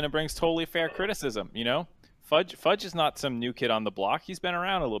comes in and brings totally fair criticism. Fudge is not some new kid on the block. He's been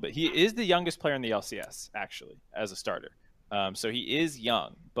around a little bit. He is the youngest player in the LCS actually as a starter. So he is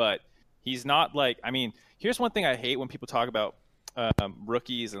young, but he's not like. I mean, here's one thing I hate when people talk about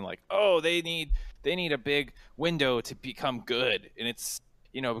rookies and like, oh, they need a big window to become good, and it's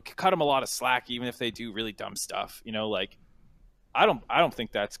cut them a lot of slack even if they do really dumb stuff. Like I don't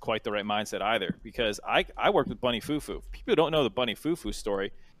think that's quite the right mindset either, because I worked with Bunny Fufu. People don't know the Bunny Fufu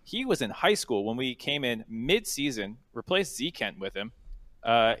story. He was in high school when we came in mid-season, replaced Z-Kent with him.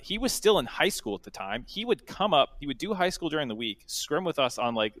 He was still in high school at the time. He would come up, he would do high school during the week, scrim with us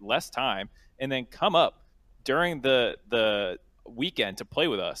on like less time, and then come up during the weekend to play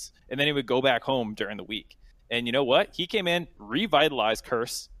with us, and then he would go back home during the week. And you know what? He came in, revitalized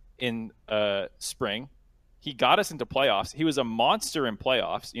Curse in spring. He got us into playoffs. He was a monster in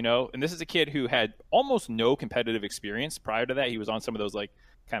playoffs, and this is a kid who had almost no competitive experience prior to that. He was on some of those like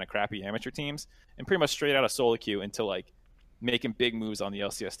kind of crappy amateur teams, and pretty much straight out of solo queue into like making big moves on the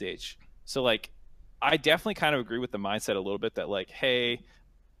LCS stage. So like I definitely kind of agree with the mindset a little bit that like, hey,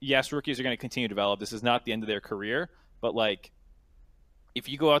 yes, rookies are going to continue to develop. This is not the end of their career, but like if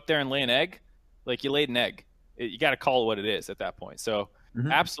you go out there and lay an egg, like you laid an egg, you got to call it what it is at that point. So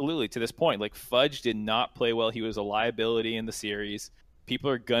absolutely, to this point, like Fudge did not play well. He was a liability in the series. People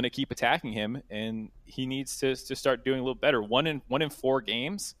are going to keep attacking him, and he needs to start doing a little better. One in 4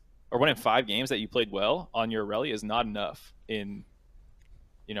 games or 1 in 5 games that you played well on your rally is not enough in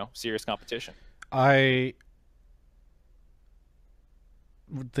serious competition. I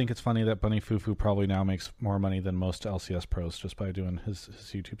think it's funny that Bunny Fufu probably now makes more money than most LCS pros just by doing his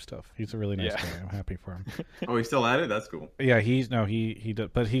YouTube stuff. He's a really nice guy. I'm happy for him. Oh, he's still at it? That's cool. Yeah, he does,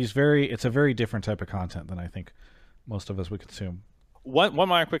 but it's a very different type of content than I think most of us would consume. One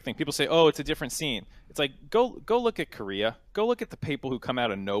minor quick thing. People say, oh, it's a different scene. It's like, go look at Korea. Go look at the people who come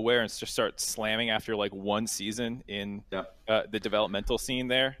out of nowhere and just start slamming after like one season in the developmental scene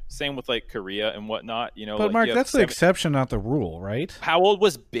there. Same with like Korea and whatnot. But like, Mark, that's the exception, not the rule, right? How old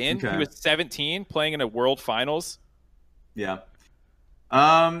was Bin? Okay. He was 17 playing in a world finals. Yeah.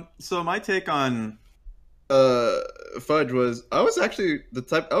 So my take on Fudge was, I was actually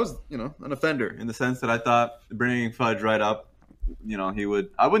I was an offender in the sense that I thought bringing Fudge right up,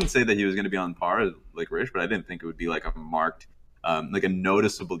 I wouldn't say that he was going to be on par like Rich, but I didn't think it would be like a marked, like a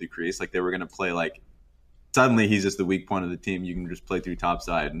noticeable decrease. Like they were going to play like, suddenly he's just the weak point of the team. You can just play through top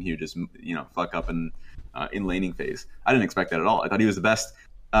side and he would just, fuck up in laning phase. I didn't expect that at all. I thought he was the best,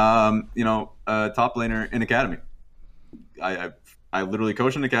 top laner in Academy. I literally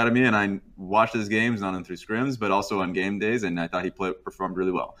coached in Academy and I watched his games, not only through scrims, but also on game days. And I thought he performed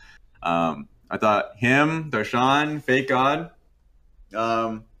really well. I thought him, Darshan, Fake God,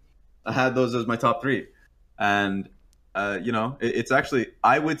 I had those as my top 3. And, it's actually,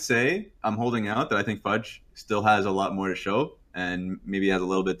 I would say I'm holding out that I think Fudge still has a lot more to show, and maybe has a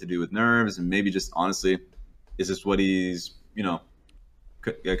little bit to do with nerves, and maybe just honestly, is this what he's,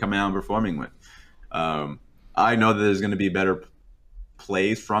 coming out and performing with. I know that there's going to be better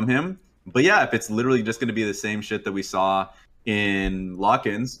plays from him, but yeah, if it's literally just going to be the same shit that we saw in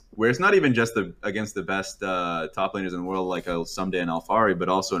lock-ins, where it's not even just against the best top laners in the world like Someday and Alfari, but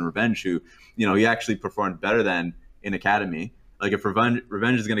also in Revenge, who he actually performed better than in Academy. Like if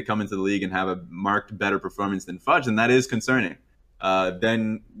Revenge is going to come into the league and have a marked better performance than Fudge, then that is concerning.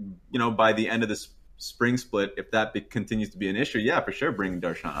 Then, by the end of the spring split, if that continues to be an issue, yeah, for sure, bring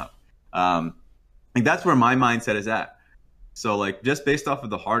Darshan up. Like that's where my mindset is at. So like just based off of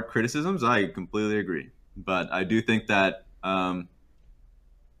the hard criticisms, I completely agree. But I do think that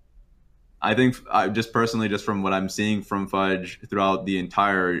just personally, just from what I'm seeing from Fudge throughout the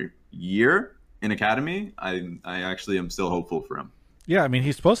entire year in Academy, I actually am still hopeful for him. Yeah, I mean,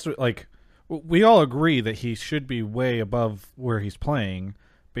 he's supposed to, like, we all agree that he should be way above where he's playing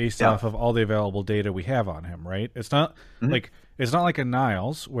based off of all the available data we have on him, right? It's not it's not like a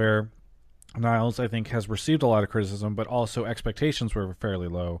Niles, where Niles, I think, has received a lot of criticism, but also expectations were fairly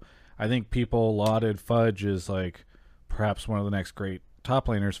low. I think people lauded Fudge as, like, perhaps one of the next great top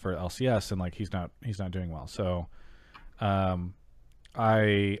laners for LCS, and like he's not doing well. So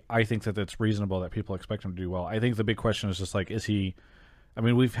I think that it's reasonable that people expect him to do well. I think the big question is just like, is he? I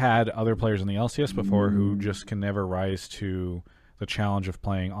mean, we've had other players in the LCS before who just can never rise to the challenge of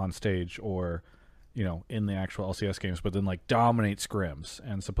playing on stage or, in the actual LCS games, but then like dominate scrims.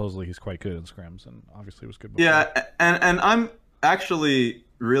 And supposedly he's quite good in scrims, and obviously was good before. Yeah, and I'm actually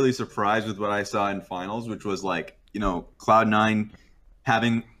really surprised with what I saw in finals, which was like, Cloud9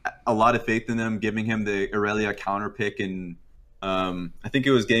 having a lot of faith in him, giving him the Aurelia counter pick, and I think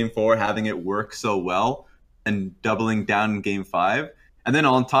it was game 4, having it work so well, and doubling down in game 5. And then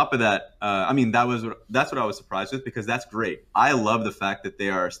on top of that, that's what I was surprised with, because that's great. I love the fact that they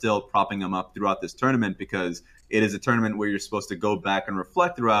are still propping him up throughout this tournament, because it is a tournament where you're supposed to go back and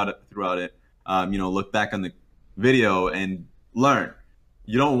reflect throughout it. Look back on the video and learn.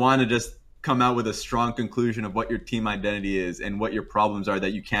 You don't want to just come out with a strong conclusion of what your team identity is and what your problems are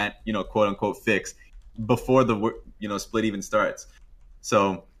that you can't, quote unquote, fix before the, split even starts.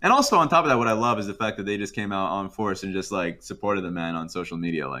 So, and also on top of that, what I love is the fact that they just came out on force and just like supported the man on social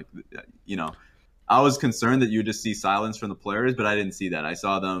media. Like, I was concerned that you would just see silence from the players, but I didn't see that. I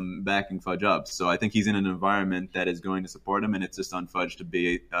saw them backing Fudge up. So I think he's in an environment that is going to support him, and it's just on Fudge to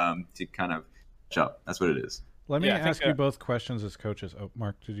be, to kind of catch up. That's what it is. Let me ask you both questions as coaches. Oh,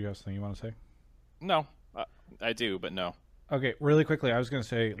 Mark, did you have something you want to say? No, I do, but no. Okay, really quickly, I was going to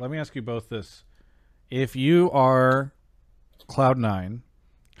say, let me ask you both this. If you are Cloud9,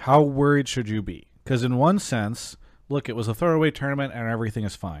 how worried should you be? Because in one sense, look, it was a throwaway tournament and everything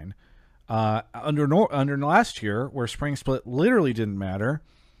is fine. Under last year, where Spring Split literally didn't matter,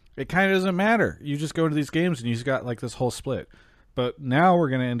 it kind of doesn't matter. You just go to these games and you just got like this whole split. But now we're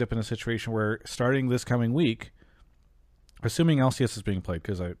going to end up in a situation where starting this coming week, assuming LCS is being played,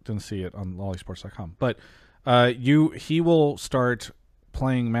 because I didn't see it on lollysports.com, but he will start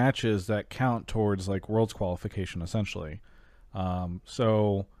playing matches that count towards like Worlds qualification, essentially.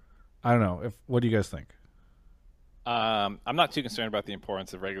 So I don't know. What do you guys think? I'm not too concerned about the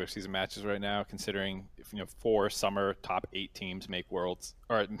importance of regular season matches right now, considering if 4 summer top 8 teams make Worlds,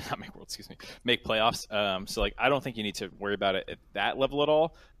 or not make Worlds, make playoffs. So like I don't think you need to worry about it at that level at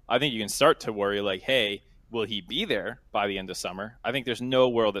all. I think you can start to worry like, hey, will he be there by the end of summer? I think there's no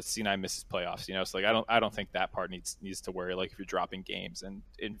world that C9 misses playoffs. So like I don't think that part needs to worry. Like if you're dropping games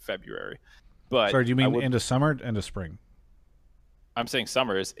in February. But sorry, do you mean end of summer, end of spring? I'm saying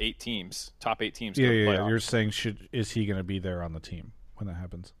summer is 8 teams, top 8 teams. Yeah. You're saying is he going to be there on the team when that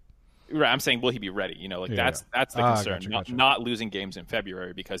happens? Right. I'm saying will he be ready? That's the concern. Gotcha. Not losing games in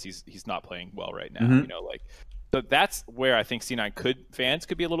February because he's not playing well right now. Mm-hmm. So that's where I think C9 fans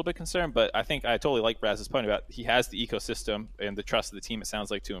could be a little bit concerned. But I think I totally like Braz's point about he has the ecosystem and the trust of the team, it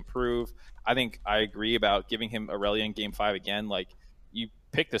sounds like, to improve. I think I agree about giving him Aurelia in Game 5 again. Like, you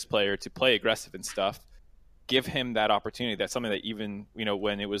pick this player to play aggressive and stuff. Give him that opportunity. That's something that even,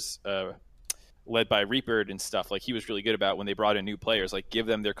 when it was led by Reaper and stuff, like he was really good about when they brought in new players, like give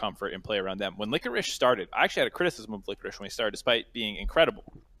them their comfort and play around them. When Licorice started, I actually had a criticism of Licorice when he started, despite being incredible,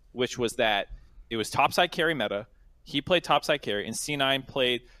 which was that it was topside carry meta. He played topside carry, and C9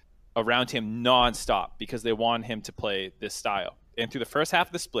 played around him nonstop because they wanted him to play this style. And through the first half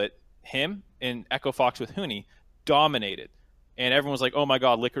of the split, him and Echo Fox with Huni dominated. And everyone was like, oh my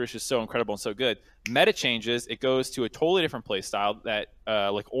god, Licorice is so incredible and so good. Meta changes, it goes to a totally different play style that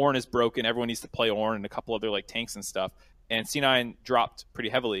like Ornn is broken, everyone needs to play Ornn and a couple other like tanks and stuff. And C9 dropped pretty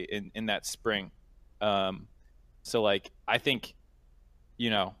heavily in that spring. So like I think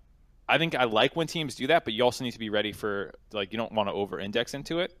I like when teams do that, but you also need to be ready for, like, you don't want to over-index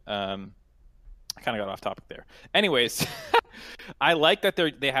into it. I kind of got off topic there. Anyways, I like that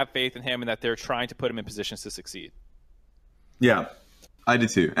they have faith in him and that they're trying to put him in positions to succeed. Yeah, I do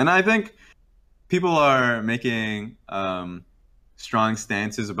too. And I think people are making strong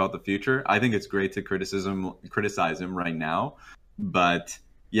stances about the future. I think it's great to criticize him right now, but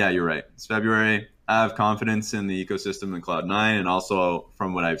yeah, you're right. It's February. I have confidence in the ecosystem in Cloud9, and also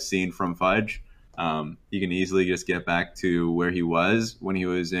from what I've seen from Fudge, he can easily just get back to where he was when he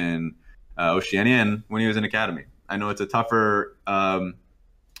was in Oceania and when he was in Academy. I know it's a tougher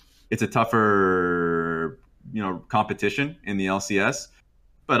competition in the LCS,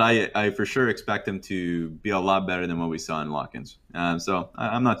 but I for sure expect him to be a lot better than what we saw in lock-ins. So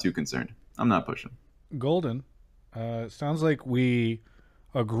I'm not too concerned. I'm not pushing. Golden, it sounds like we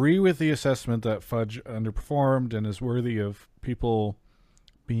agree with the assessment that Fudge underperformed and is worthy of people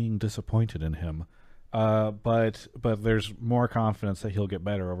being disappointed in him. But there's more confidence that he'll get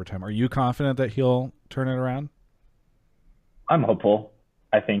better over time. Are you confident that he'll turn it around? I'm hopeful.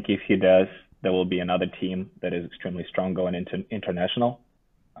 I think if he does, there will be another team that is extremely strong going into international,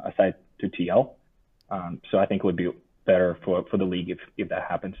 aside to TL. So I think it would be better for the league if that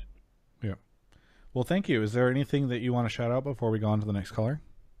happens. Yeah. Well, thank you. Is there anything that you want to shout out before we go on to the next caller?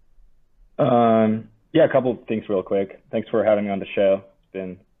 Yeah, a couple of things real quick. Thanks for having me on the show.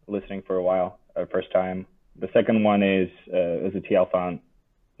 Been listening for a while. First time. The second one is, as a TL fan,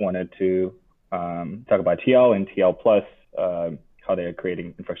 wanted to talk about TL and TL Plus, how they're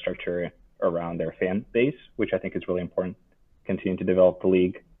creating infrastructure around their fan base, which I think is really important. Continue to develop the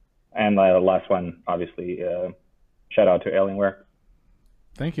league. And the last one, obviously, shout out to Alienware.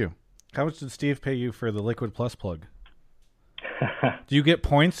 Thank you. How much did Steve pay you for the Liquid Plus plug? Do you get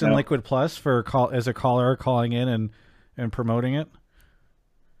points in Liquid Plus for as a caller calling in and promoting it?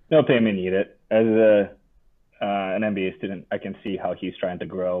 No payment needed. As an MBA student, I can see how he's trying to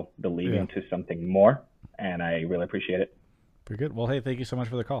grow the league into something more, and I really appreciate it. Very good. Well, hey, thank you so much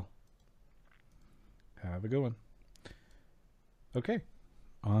for the call. Have a good one. Okay,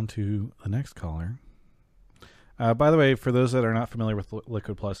 on to the next caller. By the way, for those that are not familiar with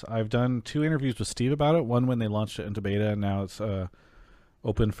Liquid Plus, I've done 2 interviews with Steve about it. One when they launched it into beta, and now it's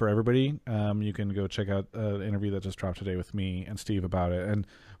open for everybody. You can go check out the interview that just dropped today with me and Steve about it. And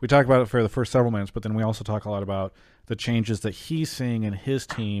we talked about it for the first several minutes, but then we also talk a lot about the changes that he's seeing in his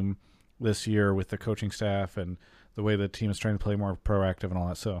team this year with the coaching staff and the way the team is trying to play more proactive and all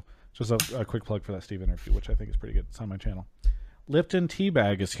that. So just a quick plug for that Steve interview, which I think is pretty good. It's on my channel. Lipton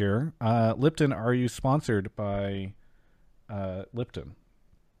Teabag is here. Lipton, are you sponsored by Lipton?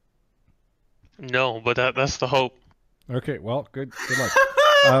 No, but that's the hope. Okay, well, good luck.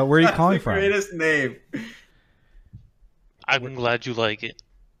 Where are you calling from? Greatest name. I'm glad you like it.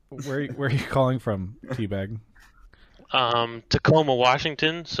 Where are you calling from, Teabag? Tacoma,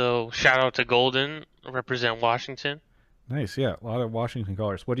 Washington. So shout out to Golden, represent Washington. Nice, yeah, a lot of Washington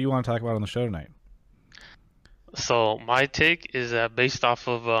callers. What do you want to talk about on the show tonight? So my take is that based off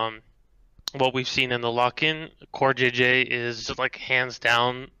of what we've seen in the lock-in, CoreJJ is like hands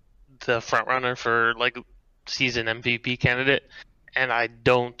down the front runner for like season MVP candidate, and I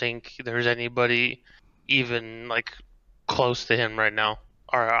don't think there's anybody even like close to him right now.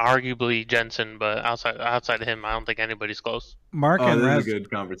 Or arguably Jensen, but outside of him, I don't think anybody's close. Mark and this is a good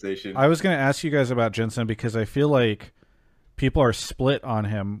conversation. I was going to ask you guys about Jensen because I feel like people are split on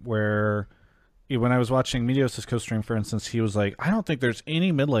him. Where when I was watching Meteos' co-stream, for instance, he was like, I don't think there's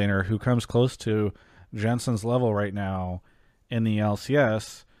any mid laner who comes close to Jensen's level right now in the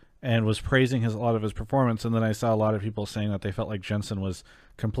LCS, and was praising a lot of his performance. And then I saw a lot of people saying that they felt like Jensen was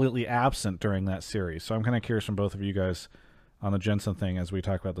completely absent during that series. So I'm kind of curious from both of you guys on the Jensen thing as we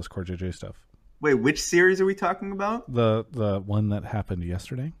talk about this CoreJJ stuff. Wait, which series are we talking about? The one that happened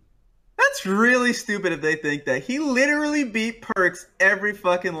yesterday. That's really stupid if they think that. He literally beat Perks every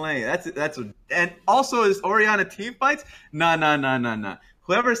fucking lane. And also his Orianna team fights? Nah.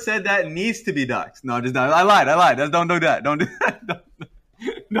 Whoever said that needs to be doxxed. No, just not. I lied. Don't do that. Don't do that.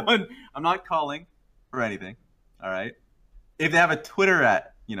 No, I'm not calling for anything. All right. If they have a Twitter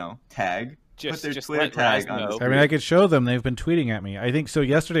tag, put their Twitter tag on this. I mean, I could show them. They've been tweeting at me. I think so.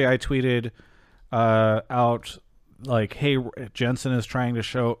 Yesterday, I tweeted out like, "Hey, Jensen is trying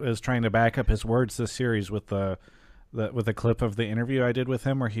to back up his words this series with the clip of the interview I did with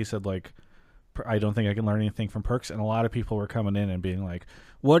him, where he said like, I don't think I can learn anything from Perks." And a lot of people were coming in and being like,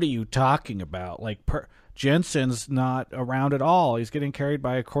 "What are you talking about? Like, Jensen's not around at all. He's getting carried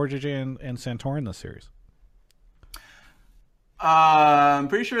by CoreJJ and Santorin this series." I'm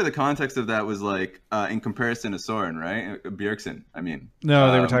pretty sure the context of that was like in comparison to Soren, right? Bjergsen, I mean.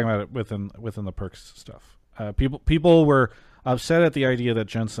 No, they were talking about it within the Perks stuff. People were upset at the idea that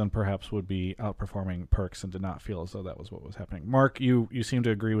Jensen perhaps would be outperforming Perks and did not feel as though that was what was happening. Mark, you seem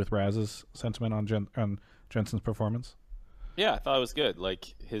to agree with Raz's sentiment on Jensen's performance? Yeah, I thought it was good.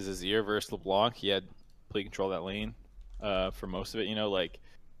 Like his Azir versus LeBlanc, he had complete control of that lane. for most of it. You know, like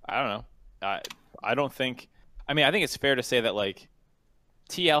I don't know. I don't think. I mean, I think it's fair to say that like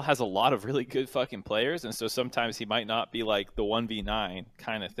TL has a lot of really good fucking players, and so sometimes he might not be like the 1v9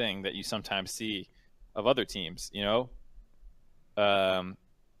 kind of thing that you sometimes see of other teams. You know,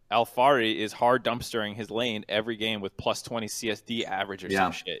 Alfari is hard dumpstering his lane every game with plus 20 CSD average or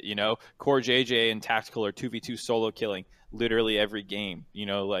some shit. You know, Core JJ and Tactical are 2v2 solo killing literally every game. You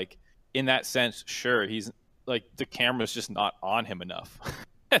know, like in that sense, sure, he's like the camera's just not on him enough.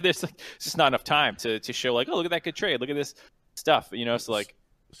 There's like just not enough time to show like, oh, look at that good trade, look at this stuff. You know, so like.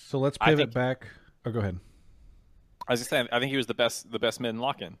 So let's pivot back. Oh, go ahead. I was just saying, I think he was the best mid in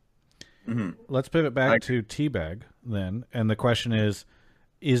lock-in. Mm-hmm. Let's pivot back to Teabag then, and the question is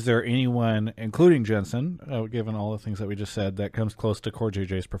there anyone, including Jensen, given all the things that we just said, that comes close to Core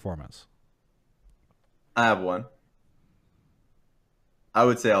JJ's performance? I have one. I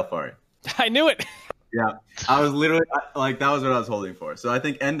would say Alfari. I knew it. Yeah, I was literally like that was what I was holding for. So I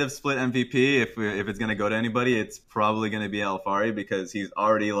think end of split MVP, if it's gonna go to anybody, it's probably gonna be Alfari because he's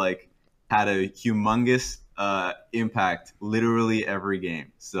already like had a humongous impact literally every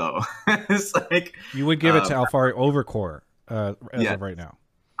game. So it's like you would give it to Alfari over Core as of right now.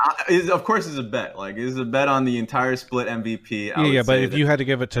 Of course, it's a bet. Like it's a bet on the entire split MVP. Yeah, but if you had to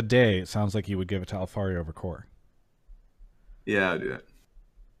give it today, it sounds like you would give it to Alfari over Core. Yeah, I'd do that.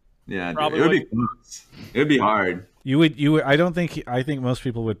 Yeah, it would be close. It would be hard. You would. I think most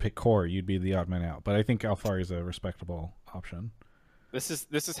people would pick Core. You'd be the odd man out, but I think Alfari is a respectable option. This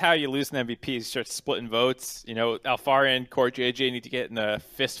is how you lose an MVP. You start splitting votes. You know, Alfari and Core JJ need to get in a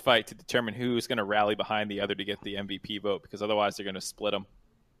fist fight to determine who's going to rally behind the other to get the MVP vote, because otherwise they're going to split them.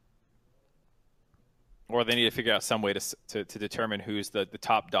 Or they need to figure out some way to determine who's the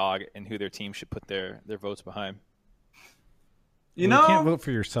top dog and who their team should put their votes behind. You can't vote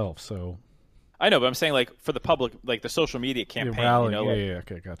for yourself, so. I know, but I'm saying like for the public, like the social media campaign. Rally, you know,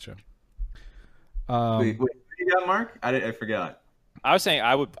 okay, gotcha. Wait, what you got, Mark? I forgot. I was saying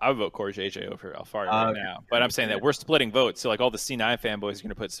I would vote Core JJ over Alfari right now, but I'm saying that we're splitting votes. So like all the C9 fanboys are going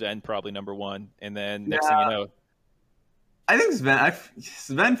to put Sven probably number one, and then next thing you know, I think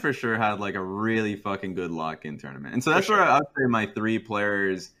Sven for sure had like a really fucking good lock-in tournament, and so that's where I would say my three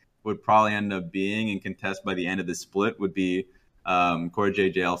players would probably end up being and contest by the end of the split would be Core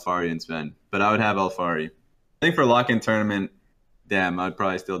JJ, Alfari, and Sven. But I would have Alfari. I think for lock-in tournament, I'd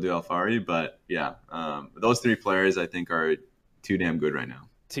probably still do Alfari, but yeah, those three players I think are too damn good right now.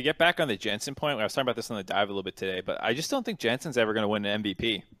 To get back on the Jensen point, I was talking about this on the dive a little bit today, but I just don't think Jensen's ever going to win an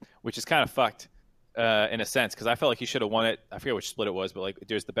MVP, which is kind of fucked in a sense, because I felt like he should have won it. I forget which split it was, but like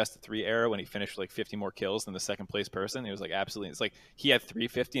there's the best of 3 era when he finished with like 50 more kills than the second place person. It was like absolutely, it's like he had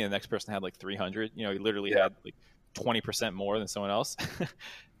 350 and the next person had like 300. You know, he literally had like 20% more than someone else.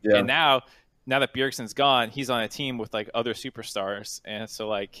 And now that Bjergsen's gone, he's on a team with like other superstars, and so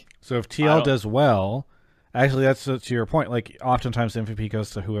like if TL does well. Actually, that's to your point. Like, oftentimes MVP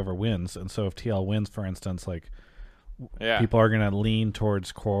goes to whoever wins, and so if TL wins, for instance, like, people are going to lean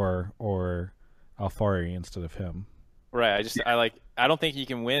towards Core or Alfari instead of him. Right. I don't think you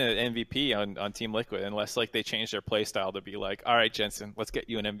can win an MVP on Team Liquid unless like they change their play style to be like, all right, Jensen, let's get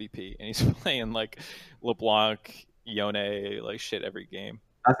you an MVP, and he's playing like LeBlanc, Yone, like shit every game.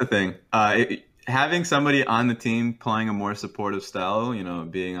 That's the thing. Having somebody on the team playing a more supportive style, you know,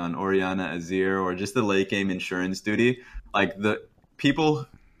 being on Orianna, Azir, or just the late game insurance duty, like the people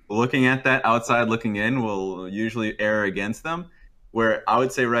looking at that outside looking in will usually err against them. Where I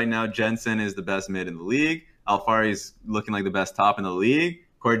would say right now, Jensen is the best mid in the league. Alfari's looking like the best top in the league.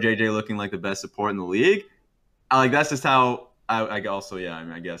 Core JJ looking like the best support in the league. That's just how I also,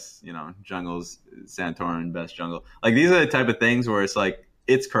 I guess, you know, jungle's Santorin, best jungle. Like these are the type of things where it's like,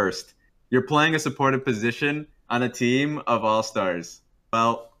 it's cursed. You're playing a supportive position on a team of all-stars.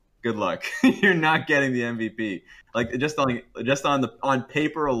 Well, good luck. You're not getting the MVP. Like just on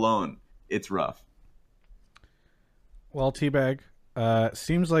paper alone, it's rough. Well, Teabag,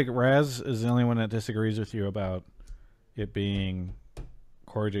 seems like Raz is the only one that disagrees with you about it being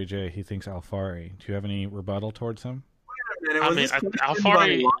Core JJ. He thinks Alfari. Do you have any rebuttal towards him? I mean,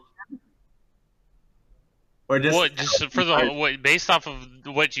 Alfari. Or based off of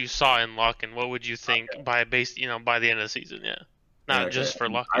what you saw in Lock-in, what would you think by the end of the season? Yeah, not just for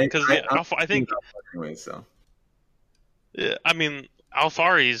Lock-in, because I think. Anyway, so. Yeah, I mean,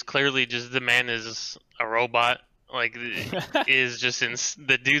 Alfari is clearly just the man is a robot. Like, is just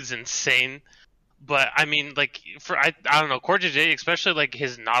the dude's insane. But I mean, like I don't know, Core JJ, especially like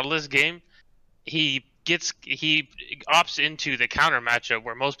his Nautilus game, he opts into the counter matchup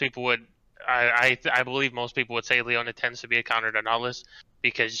where most people would. I believe most people would say Leona tends to be a counter to Nautilus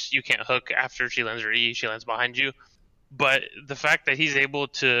because you can't hook after she lands her E, she lands behind you. But the fact that he's able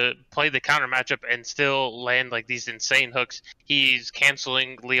to play the counter matchup and still land like these insane hooks, he's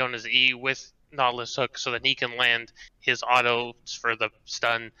canceling Leona's E with Nautilus hook so that he can land his autos for the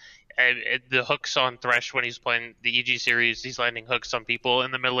stun. And the hooks on Thresh when he's playing the EG series, he's landing hooks on people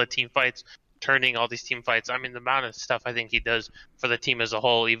in the middle of team fights, turning all these team fights. I mean, the amount of stuff I think he does for the team as a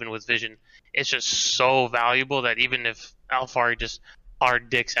whole, even with Vision, it's just so valuable that even if Alphari just hard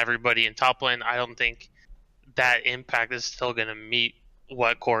dicks everybody in top lane, I don't think that impact is still going to meet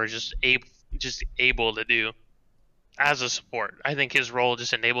what Core is just able to do as a support. I think his role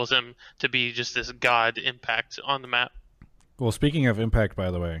just enables him to be just this god impact on the map. Well, speaking of impact,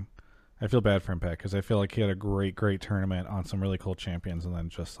 by the way, I feel bad for Impact because I feel like he had a great tournament on some really cool champions, and then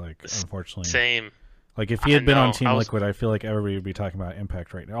just like unfortunately, same. Like if he had been on Team Liquid, I feel like everybody would be talking about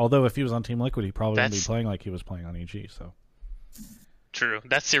Impact right now. Although if he was on Team Liquid, he probably wouldn't be playing like he was playing on EG. So true.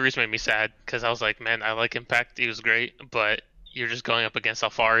 That series made me sad because I was like, man, I like Impact. He was great, but you're just going up against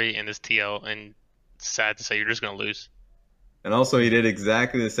Alphari and this TL, and it's sad to say you're just going to lose. And also, he did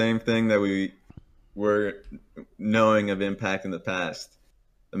exactly the same thing that we were knowing of Impact in the past.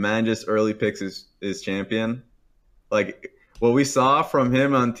 The man just early picks his champion. Like, what we saw from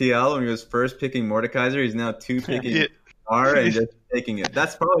him on TL when he was first picking Mordekaiser, he's now picking R and just taking it.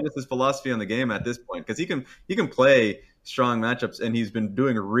 That's probably just his philosophy on the game at this point, because he can play strong matchups, and he's been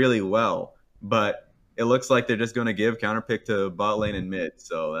doing really well. But it looks like they're just going to give counterpick to bot lane and mid.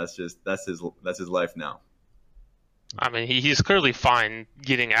 So that's his life now. I mean, he's clearly fine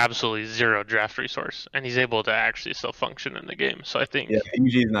getting absolutely zero draft resource, and he's able to actually still function in the game. So I think EG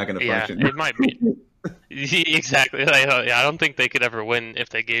is not going to function. Yeah, it might be. Exactly. I don't think they could ever win if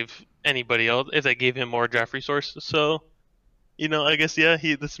they gave anybody else, if they gave him more draft resources. So, I guess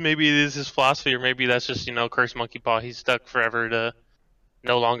this maybe it is his philosophy, or maybe that's just curse monkey paw. He's stuck forever to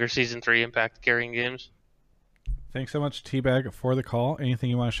no longer Season 3 Impact carrying games. Thanks so much, Teabag, for the call. Anything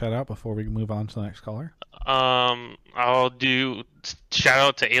you want to shout out before we move on to the next caller? I'll do shout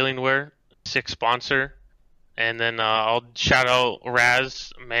out to Alienware, sick sponsor, and then I'll shout out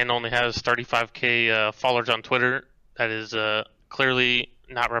Raz. Man only has 35k followers on Twitter. That is clearly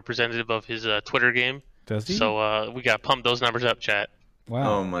not representative of his Twitter game. Does he? So we got to pump those numbers up, chat.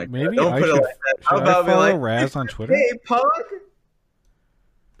 Wow. Oh my god! Maybe Don't I put should, it like that. How should about I follow me Raz on Twitter? Hey,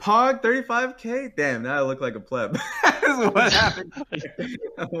 Pog, 35k. Damn, now I look like a pleb. What happened?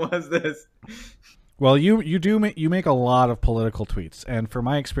 What was this? Well, you make a lot of political tweets, and from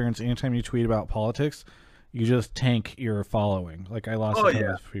my experience, anytime you tweet about politics, you just tank your following. Like I lost a ton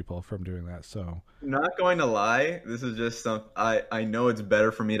of people from doing that. So not going to lie, this is just something I know it's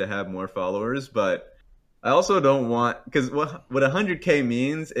better for me to have more followers, but I also don't want, because what 100k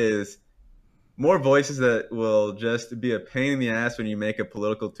means is more voices that will just be a pain in the ass when you make a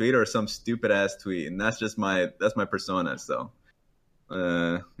political tweet or some stupid ass tweet, and that's my persona. So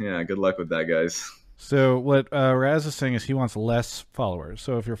good luck with that, guys. So what Raz is saying is he wants less followers.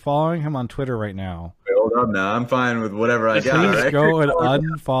 So if you're following him on Twitter right now, wait, hold up now, I'm fine with whatever I got. Please right? go and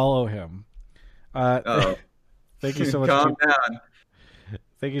unfollow him. Thank you so much. Calm down.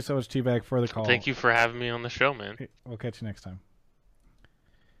 Thank you so much, Teabag, for the call. Thank you for having me on the show, man. We'll catch you next time.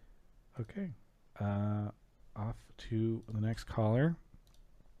 Okay. Off to the next caller.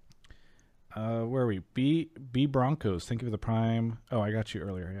 Where are we? B Broncos. Thank you for the prime. Oh, I got you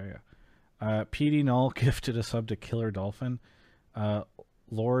earlier. Yeah. PD Null gifted a sub to Killer Dolphin.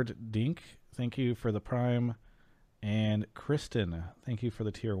 Lord Dink, thank you for the prime. And Kristen, thank you for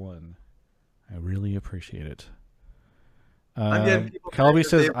the tier 1. I really appreciate it. Kelby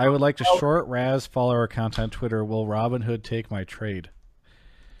says, I would like to short Raz follower account on Twitter. Will Robinhood take my trade?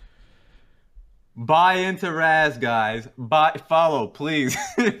 Buy into Raz, guys. Follow, please.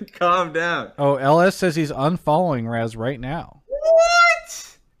 Calm down. Oh, LS says he's unfollowing Raz right now.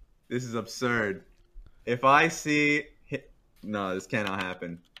 What? This is absurd. If I see... No, this cannot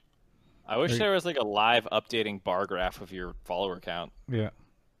happen. I wish there was like a live updating bar graph of your follower count. Yeah.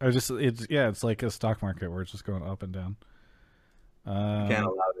 It's like a stock market where it's just going up and down. You can't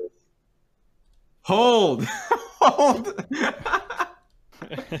allow this. Hold! Hold!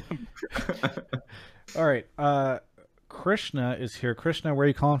 All right. Krishna is here. Krishna, where are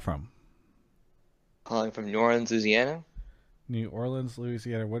you calling from? Calling from New Orleans, Louisiana. New Orleans,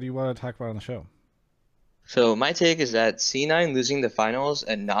 Louisiana. What do you want to talk about on the show? So my take is that C9 losing the finals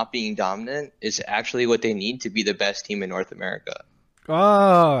and not being dominant is actually what they need to be the best team in North America. We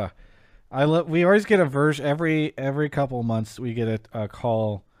always get a version every couple of months. We get a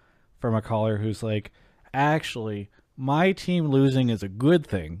call from a caller who's like, actually, my team losing is a good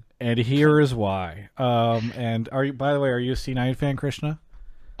thing, and here is why. And by the way, are you a C9 fan, Krishna?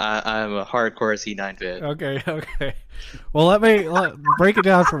 I'm a hardcore C9 fan. Okay. Well, let break it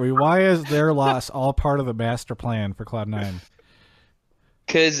down for me. Why is their loss all part of the master plan for Cloud9?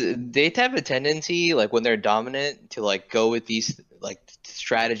 Because they have a tendency, like when they're dominant, to like go with these like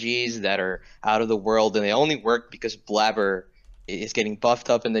strategies that are out of the world, and they only work because Blabber is getting buffed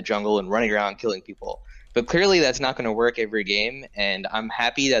up in the jungle and running around killing people. But clearly, that's not going to work every game, and I'm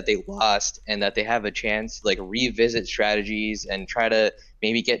happy that they lost and that they have a chance to like revisit strategies and try to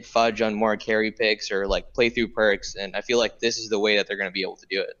maybe get Fudge on more carry picks or like play through perks. And I feel like this is the way that they're going to be able to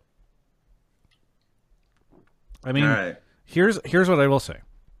do it. I mean, All right. here's what I will say.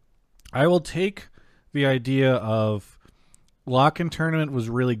 I will take the idea of Lock-in Tournament was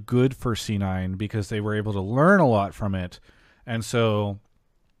really good for C9 because they were able to learn a lot from it, and so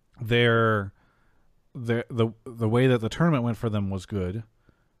the way that the tournament went for them was good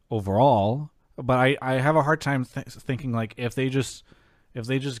overall. But I have a hard time thinking like if they just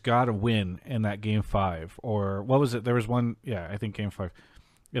got a win in that game 5, or what was it? There was one, I think game 5.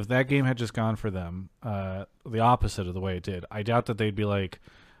 If that game had just gone for them, the opposite of the way it did, I doubt that they'd be like,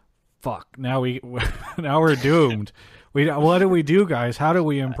 "Fuck! Now we're doomed. What do we do, guys? How do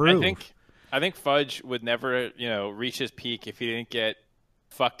we improve?" I think Fudge would never, reach his peak if he didn't get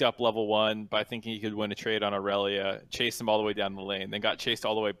fucked up level 1 by thinking he could win a trade on Aurelia, chase him all the way down the lane, then got chased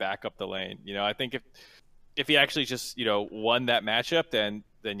all the way back up the lane. I think if he actually just won that matchup, then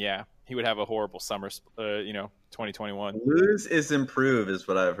yeah, he would have a horrible summer. 2021. Lose is improve is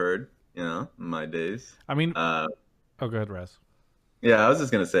what I've heard. In my days. I mean, go ahead, Raz. Yeah, I was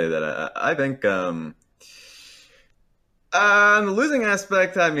just gonna say that I think on the losing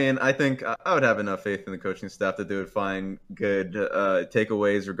aspect, I think I would have enough faith in the coaching staff that they would find good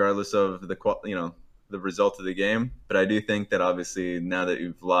takeaways regardless of the result of the game. But I do think that obviously now that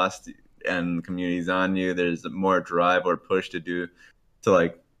you've lost and the community's on you, there's more drive or push to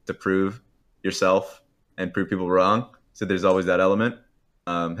prove yourself and prove people wrong. So there's always that element.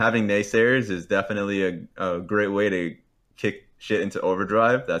 Having naysayers is definitely a great way to kick shit into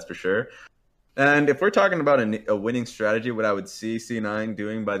overdrive, that's for sure. And if we're talking about a winning strategy, what I would see C9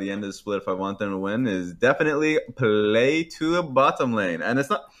 doing by the end of the split if I want them to win is definitely play to a bottom lane. And it's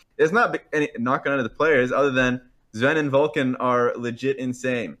not not going to the players other than Zven and Vulcan are legit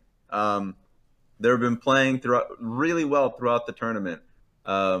insane. They've been playing really well throughout the tournament.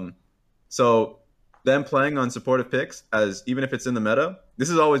 So them playing on supportive picks, as even if it's in the meta, this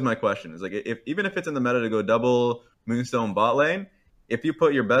is always my question. Is like even if it's in the meta to go double Moonstone bot lane, if you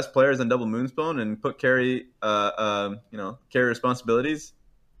put your best players on double Moonstone and put carry responsibilities,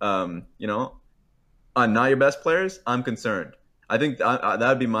 on not your best players, I'm concerned. I think that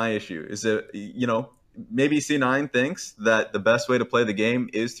would be my issue. Is that maybe C9 thinks that the best way to play the game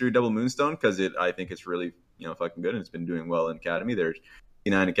is through double Moonstone because I think it's really fucking good and it's been doing well in Academy. There's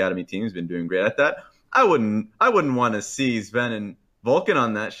C9 Academy team's been doing great at that. I wouldn't want to see Zven and Vulcan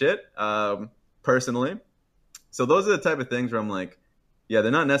on that shit personally. So those are the type of things where I'm like, yeah,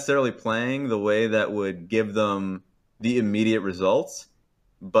 they're not necessarily playing the way that would give them the immediate results,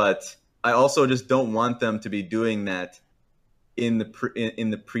 but I also just don't want them to be doing that in the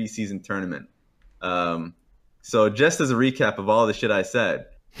preseason tournament. So just as a recap of all the shit I said,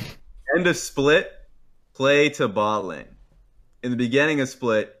 end of split, play to bot lane. In the beginning of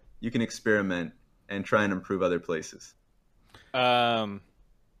split, you can experiment and try and improve other places. I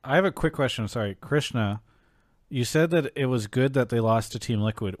have a quick question. Sorry, Krishna. You said that it was good that they lost to Team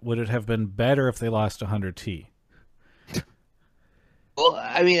Liquid. Would it have been better if they lost to 100T? Well,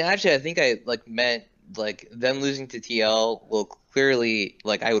 I mean, actually, I think I meant them losing to TL. Well, clearly,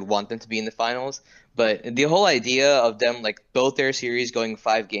 I would want them to be in the finals. But the whole idea of them both their series going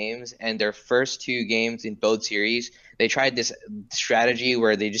 5 games and their first 2 games in both series, they tried this strategy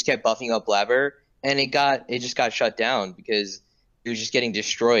where they just kept buffing up Blabber, and it just got shut down because it was just getting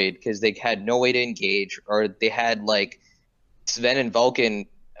destroyed because they had no way to engage, or they had Sven and Vulcan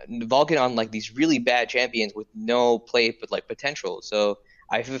on these really bad champions with no play but potential. So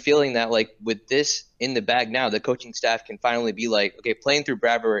I have a feeling that with this in the bag now, the coaching staff can finally be okay, playing through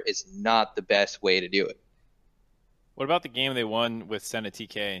Blabber is not the best way to do it. What about the game they won with Senna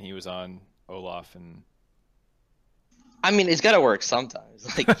TK and he was on Olaf and? I mean, it's got to work sometimes.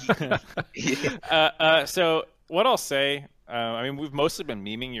 So what I'll say. We've mostly been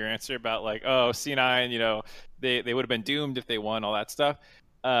memeing your answer about C9, they would have been doomed if they won, all that stuff.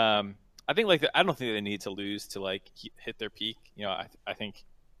 I think I don't think they need to lose to hit their peak. I think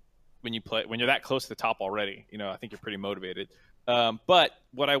when you're that close to the top already, I think you're pretty motivated. But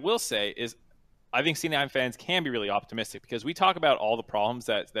what I will say is I think C9 fans can be really optimistic because we talk about all the problems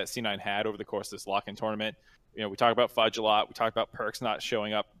that C9 had over the course of this lock-in tournament. You know, we talk about Fudge a lot. We talk about Perkz not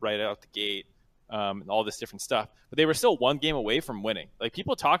showing up right out the gate, and all this different stuff. But they were still one game away from winning. Like,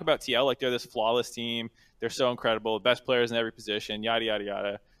 people talk about TL like they're this flawless team. They're so incredible, the best players in every position, yada, yada,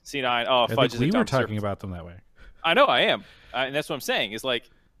 yada. C9, Fudge is a we dumb were talking surface. about them that way. I know, I am. And that's what I'm saying is, like,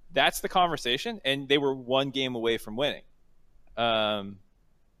 that's the conversation, and they were one game away from winning. So,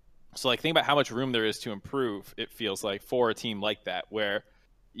 like, think about how much room there is to improve, it feels like, for a team like that, where,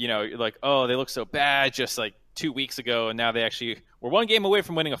 you know, you're like, oh, they look so bad just, like, 2 weeks ago, and now they actually were one game away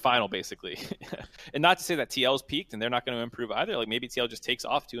from winning a final, basically. And not to say that TL's peaked and they're not going to improve either. Like, maybe TL just takes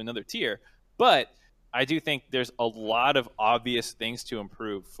off to another tier. But I do think there's a lot of obvious things to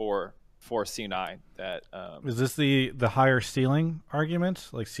improve for C9 that Is this the higher ceiling argument?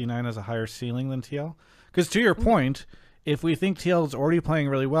 Like C9 has a higher ceiling than TL? Because to your point, if we think TL is already playing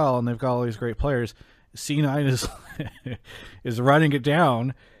really well and they've got all these great players, C9 is is running it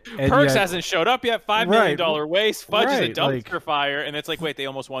down. And Perkz yet, hasn't showed up yet. $5 million waste. Fudge is a dumpster fire, and it's like, wait, they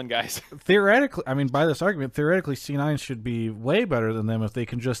almost won, guys. Theoretically, I mean, by this argument, theoretically, C9 should be way better than them if they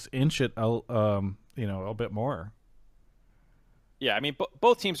can just inch it, a bit more. Yeah, I mean,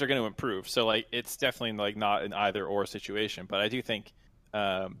 both teams are going to improve, so like it's definitely like not an either or situation. But I do think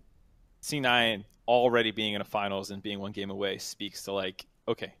C9 already being in a finals and being one game away speaks to like,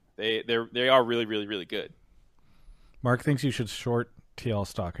 okay, they are really, really, really good. Mark thinks you should short TL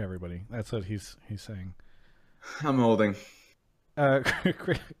stock, everybody. That's what he's saying. I'm holding.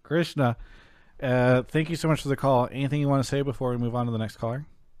 Krishna, thank you so much for the call. Anything you want to say before we move on to the next caller?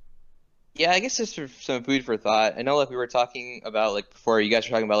 Yeah, I guess just for some food for thought. I know like we were talking about like before, you guys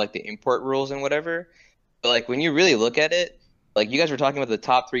were talking about like the import rules and whatever. But like when you really look at it, like you guys were talking about the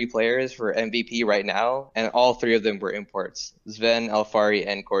top 3 players for MVP right now, and all 3 of them were imports: Sven, Alfari,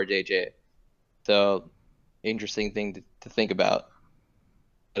 and CoreJJ. So interesting thing to think about.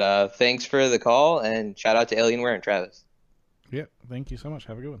 But thanks for the call, and shout out to Alienware and Travis. Yeah, thank you so much.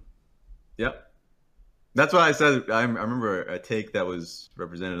 Have a good one. Yep. That's why I said I remember a take that was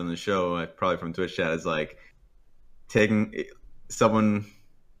represented on the show, probably from Twitch chat, is like someone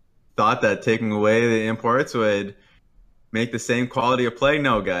thought that taking away the imports would make the same quality of play.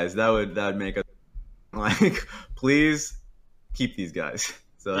 No, guys, that would make us like, please keep these guys.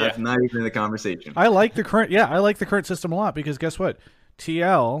 So that's not even the conversation. I like the current system a lot because guess what?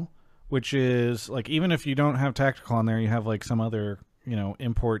 TL, which is like, even if you don't have tactical on there, you have like some other,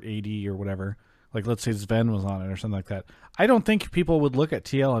 import AD or whatever. Like, let's say Sven was on it or something like that. I don't think people would look at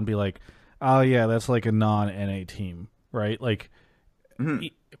TL and be like, oh, yeah, that's like a non-NA team, right? Like,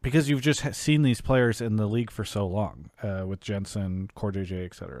 because you've just seen these players in the league for so long with Jensen, CoreJJ,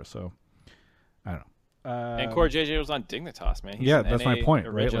 etc. So, I don't know. And CoreJJ was on Dignitas, man. He's that's my point,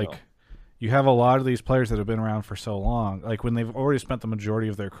 original. right? Like, you have a lot of these players that have been around for so long. Like, when they've already spent the majority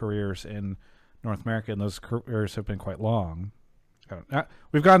of their careers in North America, and those careers have been quite long.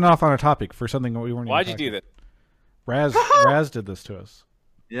 We've gotten off on a topic for something that we weren't. Why'd you do that? Raz did this to us.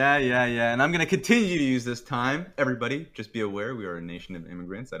 Yeah. And I'm going to continue to use this time. Everybody, just be aware we are a nation of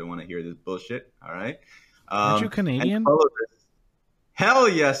immigrants. I don't want to hear this bullshit. All right. Aren't you Canadian? Hell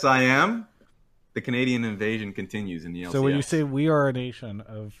yes, I am. The Canadian invasion continues in the LCS. So when you say we are a nation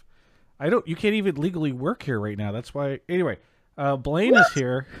of, you can't even legally work here right now. That's why. Anyway, Blaine is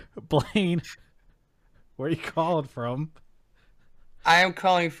here. Blaine, where are you calling from? I am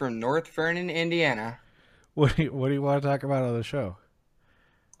calling from North Vernon, Indiana. What do you want to talk about on the show?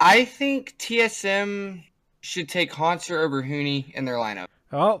 I think TSM should take Haunter over Huni in their lineup.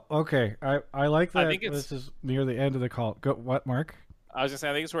 Oh, okay. I like that. I think this is near the end of the call. Go, what, Mark? I was going to say,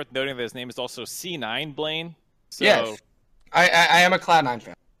 I think it's worth noting that his name is also C9 Blaine. So... Yes. I am a Cloud9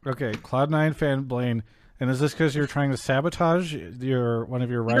 fan. Okay, Cloud9 fan Blaine. And is this because you're trying to sabotage one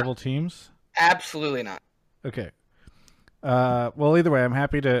of your rival teams? Absolutely not. Okay. Well, either way, I'm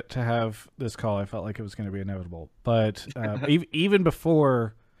happy to have this call. I felt like it was going to be inevitable. But even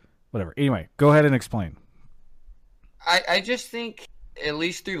before, whatever. Anyway, go ahead and explain. I just think, at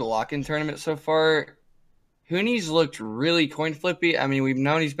least through the lock-in tournament so far, Huni's looked really coin flippy. I mean, we've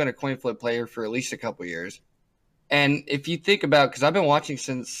known he's been a coin flip player for at least a couple years. And if you think about, because I've been watching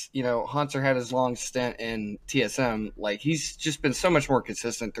since, Haunter had his long stint in TSM, like, he's just been so much more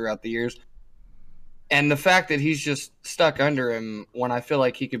consistent throughout the years. And the fact that he's just stuck under him when I feel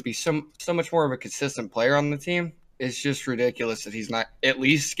like he could be so much more of a consistent player on the team is just ridiculous that he's not at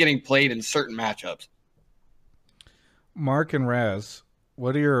least getting played in certain matchups. Mark and Raz,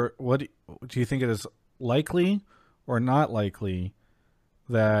 what do you think it is likely or not likely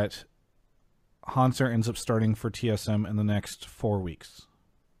that Haunter ends up starting for TSM in the next 4 weeks?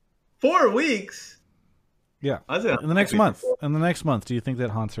 4 weeks. Yeah, I'd say in the next unlikely month. for- In the next month, do you think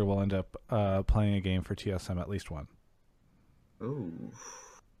that Hanser will end up playing a game for TSM, at least one? Ooh.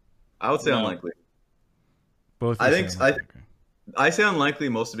 I would say No. unlikely. Both. I you think say unlikely. Okay. I say unlikely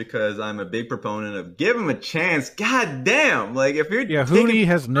mostly because I'm a big proponent of give him a chance. God damn! Like if you're Yeah, taking- Hootie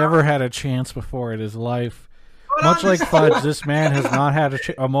has never had a chance before in his life. But Much I'm like just- Fudge, this man has not had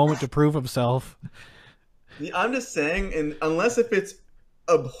a moment to prove himself. I'm just saying, and unless if it's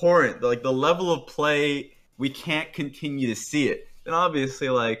abhorrent, like the level of play, we can't continue to see it. Then obviously,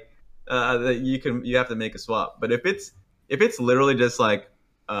 like you have to make a swap. But if it's literally just like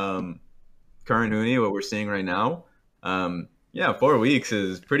current Huni, what we're seeing right now, yeah, 4 weeks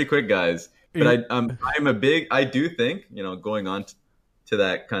is pretty quick, guys. But I do think, going on to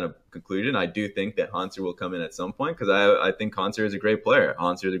that kind of conclusion, I do think that Hanser will come in at some point because I think Hanser is a great player.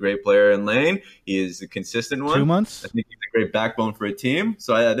 Hanser is a great player in lane. He is a consistent one. 2 months? I think he's a great backbone for a team.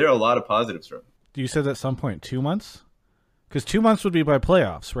 So there are a lot of positives for him. You said at some point 2 months? Because 2 months would be by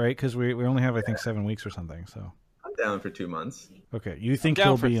playoffs, right? Because we only have, I think, 7 weeks or something. So I'm down for 2 months. okay, you think Down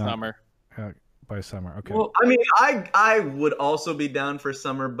he'll for be on summer. by summer? Okay. Well, I mean, I would also be down for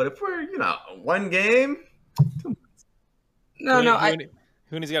summer, but if we're one game, no,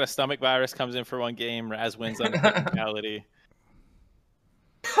 Huni's got a stomach virus, comes in for one game. Raz wins on technicality.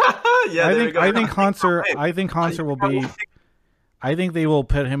 yeah, I there we think go. I think Hanser will be. I think they will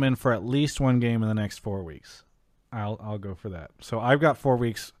put him in for at least one game in the next 4 weeks. I'll go for that. So I've got 4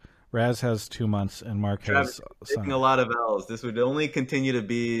 weeks. Raz has 2 months, and Mark Travis has is taking summer. a lot of L's. This would only continue to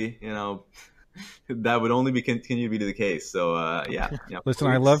be, that would only continue to be the case. So yeah. Listen,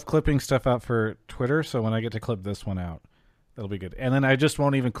 I love clipping stuff out for Twitter, so when I get to clip this one out, that'll be good. And then I just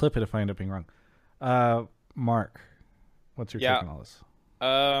won't even clip it if I end up being wrong. Mark, what's your take on all this?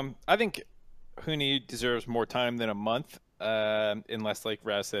 I think Huni deserves more time than a month, unless, like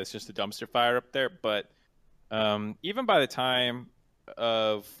Raz says, it's just a dumpster fire up there. But even by the time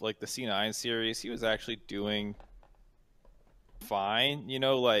of like the C9 series, he was actually doing fine.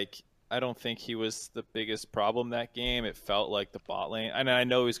 I don't think he was the biggest problem that game. It felt like the bot lane, and I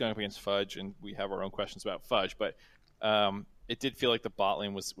know he's going up against Fudge, and we have our own questions about Fudge, but it did feel like the bot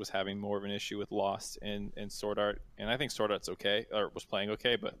lane was having more of an issue with Lost and Sword Art, and I think Sword Art's okay, or was playing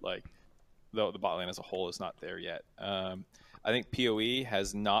okay, but like the bot lane as a whole is not there yet. I think PoE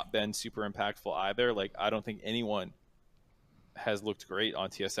has not been super impactful either. Like, I don't think anyone has looked great on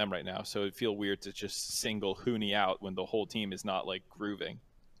TSM right now, so it'd feel weird to just single Huni out when the whole team is not like grooving.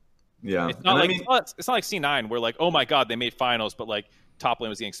 Yeah. It's not it's not like C9 where like, oh my god, they made finals, but like top lane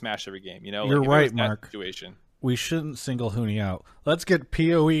was getting smashed every game. You're like, right, that Mark. Situation. We shouldn't single Huni out. Let's get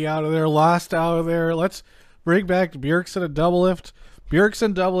PoE out of there, Lost out of there. Let's bring back Bjergsen and Doublelift.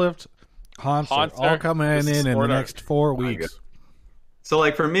 Bjergsen, Doublelift, Hanser all coming in the next 4 weeks. So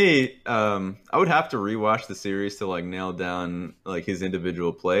like for me, I would have to rewatch the series to like nail down like his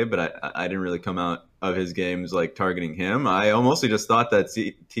individual play, but I didn't really come out of his games like targeting him. I mostly just thought that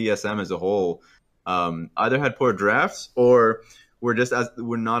TSM as a whole either had poor drafts or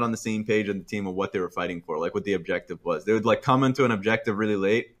we're not on the same page of the team of what they were fighting for, like what the objective was. They would like come into an objective really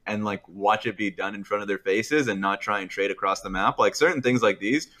late and like watch it be done in front of their faces and not try and trade across the map, like certain things like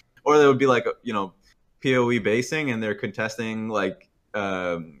these. Or they would be like PoE basing and they're contesting like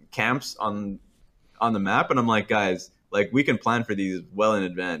camps on the map, and I'm like, guys, like we can plan for these well in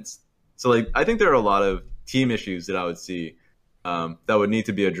advance. So like I think there are a lot of team issues that I would see that would need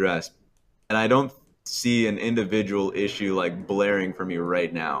to be addressed, and I don't see an individual issue like blaring for me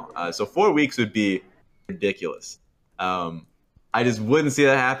right now. So 4 weeks would be ridiculous. I just wouldn't see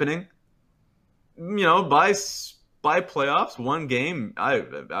that happening. By playoffs, one game, I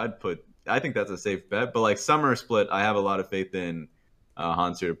think that's a safe bet. But like summer split, I have a lot of faith in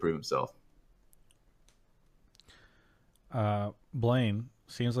Hanser to prove himself. Blaine,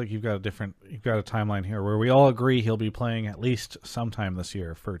 seems like you've got a timeline here where we all agree he'll be playing at least sometime this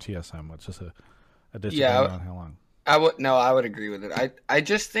year for TSM. It's just a disagreement on how long. I would agree with it. I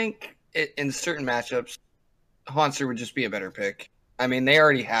just think in certain matchups, Hanser would just be a better pick. I mean, they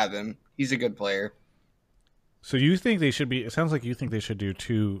already have him. He's a good player. So you think they should be? It sounds like you think they should do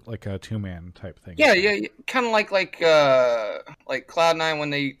a two-man type thing. Yeah, kind of like Cloud9 when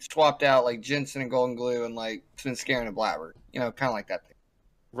they swapped out like Jensen and Golden Glue and like Svenskeren and Blabber. Kind of like that thing.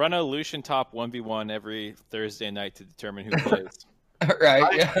 Run a Lucian top 1v1 every Thursday night to determine who plays.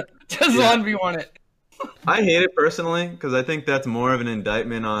 Right? Yeah, just 1v1 it. I hate it personally because I think that's more of an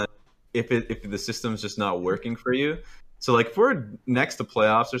indictment on if the system's just not working for you. So like if we're next to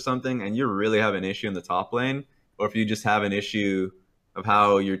playoffs or something and you really have an issue in the top lane, or if you just have an issue of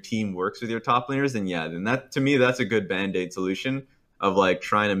how your team works with your top laners, then that to me that's a good band-aid solution. of like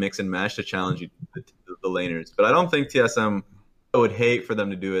trying to mix and match to challenge the laners. But I don't think TSM would hate for them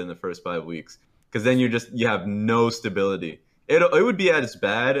to do it in the first 5 weeks, because then you have no stability. It would be as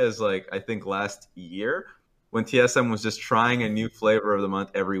bad as like I think last year when TSM was just trying a new flavor of the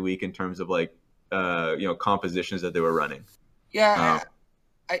month every week in terms of like compositions that they were running. Yeah,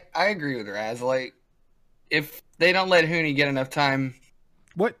 I agree with Raz. Like, if they don't let Huni get enough time,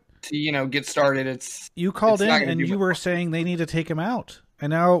 to get started, you called in and you were saying they need to take him out, and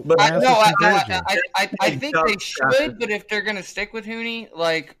now I think they should, but if they're gonna stick with Huni,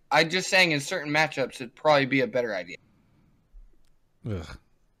 like I'm just saying, in certain matchups, it'd probably be a better idea.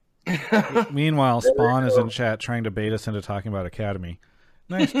 Meanwhile, Spawn is in chat trying to bait us into talking about Academy.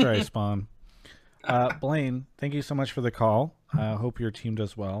 Nice try, Spawn. Blaine, thank you so much for the call. Hope your team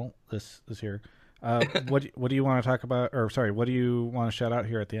does well this year. What do you want to talk about? Or sorry, what do you want to shout out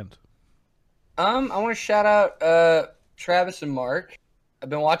here at the end? I want to shout out Travis and Mark. I've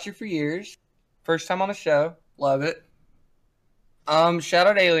been watching for years. First time on the show, love it. Shout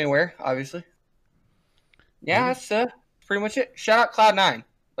out Alienware, obviously. Yeah, that's pretty much it. Shout out Cloud9.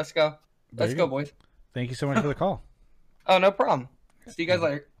 Let's go. Let's go, boys. Thank you so much for the call. Oh, no problem. See you guys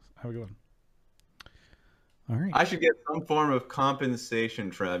later. Have a good one. All right. I should get some form of compensation,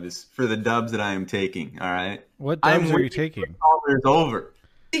 Travis, for the dubs that I am taking. All right. What dubs are you taking? Over.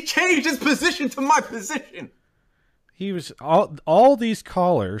 He changed his position to my position. He was all these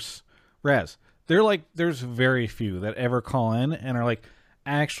callers, Raz. They're like, there's very few that ever call in and are like,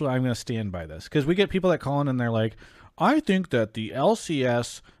 actually, I'm going to stand by this, because we get people that call in and they're like, I think that the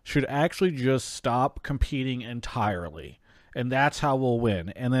LCS should actually just stop competing entirely, and that's how we'll win.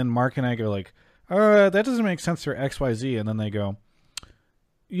 And then Mark and I go like, that doesn't make sense for XYZ. And then they go,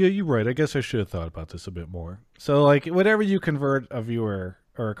 yeah, you're right. I guess I should have thought about this a bit more. So like, whatever you convert a viewer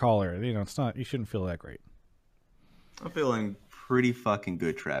or a caller, it's not, you shouldn't feel that great. I'm feeling pretty fucking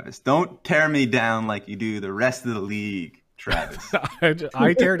good, Travis. Don't tear me down like you do the rest of the league, Travis.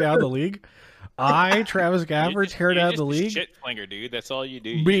 I tear down the league? Travis Gaffer, tear down the league? Shit flinger, dude. That's all you do.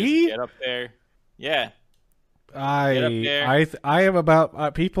 You Me? Just get up there. Yeah. I am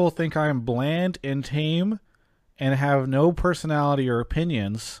about people think I am bland and tame and have no personality or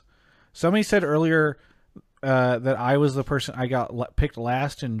opinions. Somebody said earlier that I was the person I got picked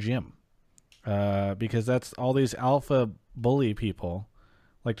last in gym because that's all these alpha bully people.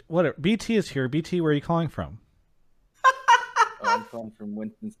 Like, what? BT is here. BT, where are you calling from? I'm calling from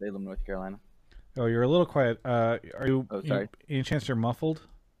Winston-Salem, North Carolina. Oh, you're a little quiet. Are you? Oh, sorry. Any chance you're muffled?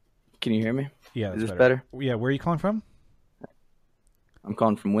 Can you hear me? Yeah. Is this better? Yeah. Where are you calling from? I'm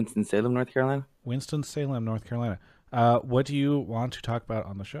calling from Winston-Salem, North Carolina. Winston-Salem, North Carolina. What do you want to talk about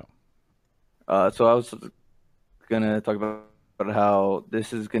on the show? So I was going to talk about how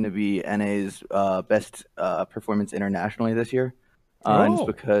this is going to be NA's best performance internationally this year. And it's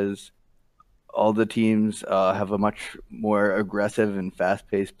because all the teams have a much more aggressive and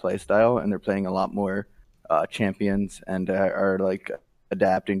fast-paced play style, and they're playing a lot more champions and are like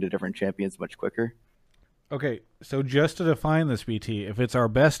adapting to different champions much quicker. Okay, so just to define this, BT, if it's our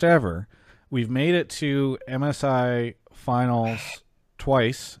best ever, we've made it to MSI finals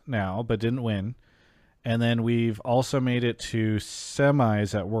twice now, but didn't win. And then we've also made it to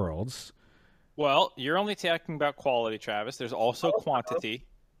semis at Worlds. Well, you're only talking about quality, Travis. There's also quantity.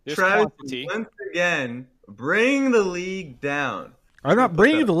 There's Travis, quantity. once again, bring the league down. I'm not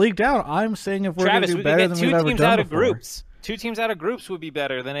bringing the league down. I'm saying if we're going to do better than we've ever done before. Two teams out of groups. 2 teams out of groups would be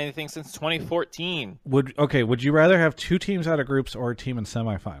better than anything since 2014. Would you rather have 2 teams out of groups or a team in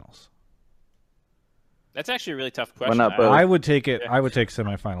semifinals? That's actually a really tough question. Why not both? I would take it. I would take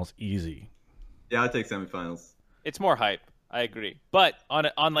semifinals easy. Yeah, I'd take semifinals. It's more hype. I agree. But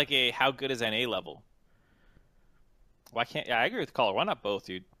on like a how good is NA level? Why can't? Yeah, I agree with Caller. Why not both,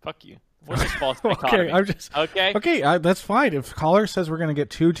 dude? Fuck you. What's this false dichotomy? Okay, that's fine. If Caller says we're going to get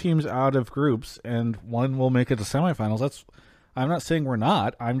 2 teams out of groups and one will make it to semifinals, I'm not saying we're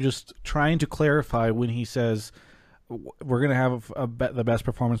not. I'm just trying to clarify when he says we're going to have the best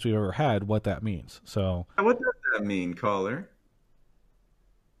performance we've ever had, what that means. So what does that mean, Caller?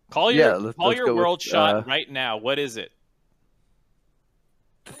 Call your world shot right now. What is it?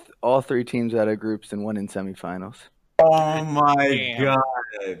 All 3 teams out of groups and 1 in semifinals. Oh my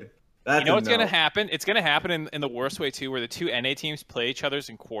god. You know what's going to happen? It's going to happen in the worst way, too, where the 2 NA teams play each other's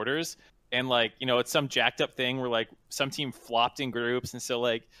in quarters. And, like, it's some jacked up thing where, like, some team flopped in groups. And so,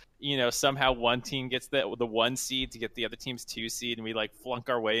 like, somehow one team gets the 1 seed to get the other team's 2 seed. And we, like, flunk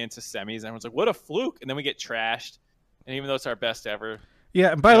our way into semis. And everyone's like, what a fluke. And then we get trashed. And even though it's our best ever.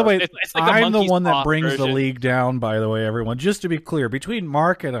 Yeah, and by the way, it's like I'm the one that brings version. the league down, by the way, everyone. Just to be clear, between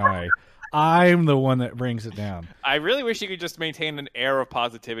Mark and I'm the one that brings it down. I really wish you could just maintain an air of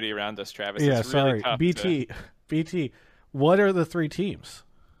positivity around us, Travis. Yeah, it's really sorry. tough BT, what are the 3 teams?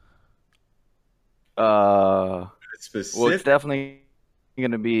 Well, it's definitely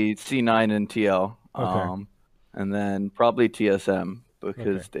going to be C9 and TL. Okay. And then probably TSM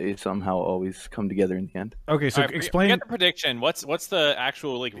because they somehow always come together in the end. Okay, so explain. Forget the prediction. What's the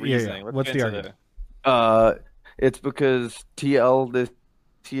actual reasoning? Yeah. What's the argument? It's because TL this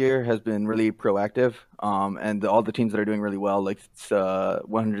year has been really proactive, and all the teams that are doing really well, like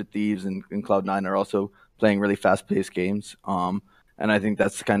 100 Thieves and Cloud9, are also playing really fast-paced games. And I think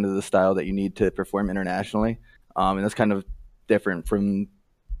that's kind of the style that you need to perform internationally, and that's kind of different from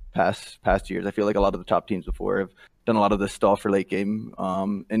past years. I feel like a lot of the top teams before have done a lot of the stall for late game,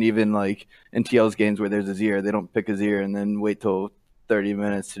 and even like in TL's games where there's a Azir, they don't pick a Azir and then wait till 30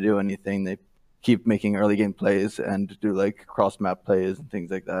 minutes to do anything. They keep making early game plays and do like cross map plays and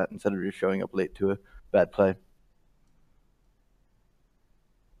things like that instead of just showing up late to a bad play.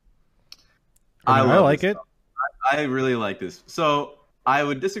 I like it. I really like this. So I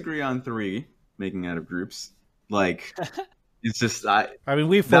would disagree on 3 making out of groups. Like, it's just I mean,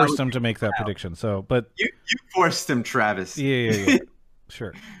 we forced them to make that prediction. So, but you forced him, Travis. Yeah.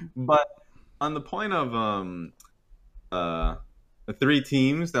 Sure. But on the point of the 3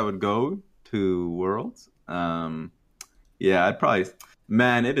 teams that would go to Worlds, I'd probably,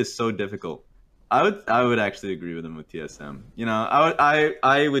 man, it is so difficult. I would actually agree with him with TSM. You know,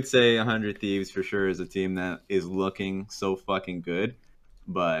 I would say 100 Thieves for sure is a team that is looking so fucking good,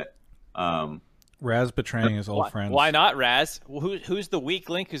 but Raz betraying his old friends. Why not, Raz? Who's the weak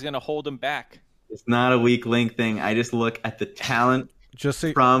link who's going to hold him back? It's not a weak link thing. I just look at the talent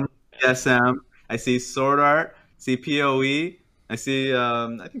from TSM. I see Sword Art, see PoE. I see.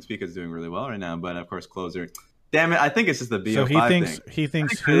 I think Spica's doing really well right now, but of course, Closer. Damn it! I think it's just the BO5 So he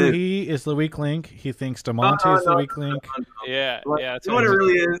thinks Huhi is the weak link. He thinks Damonte is the weak link. Yeah. That's what it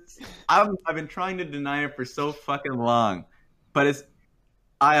really is. I've been trying to deny it for so fucking long, but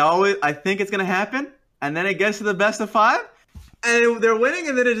I think it's gonna happen, and then it gets to the best of 5, and they're winning,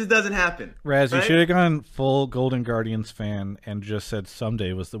 and then it just doesn't happen. Raz, you should have gone full Golden Guardians fan and just said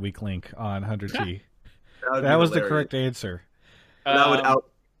someday was the weak link on 100T. That was the correct answer. That would out.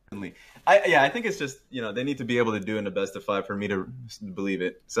 I think it's just, they need to be able to do in the best of 5 for me to believe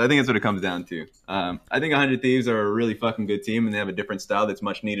it. So I think that's what it comes down to. I think 100 Thieves are a really fucking good team, and they have a different style that's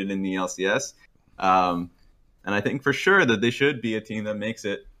much needed in the LCS. And I think for sure that they should be a team that makes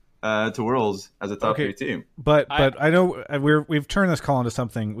it to Worlds as a top 3 team. But I know we've turned this call into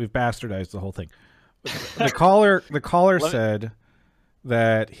something. We've bastardized the whole thing. The caller said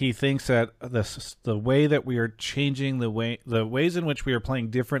that he thinks that the way that we are changing the ways in which we are playing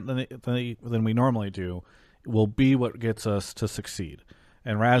different than we normally do will be what gets us to succeed.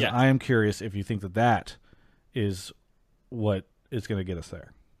 And Raz, I am curious if you think that is what is going to get us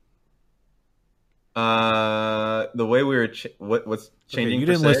there. The way we were what's changing. Okay, you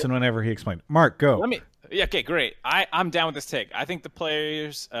didn't listen whenever he explained. Mark, go. Okay, great. I'm down with this take. I think the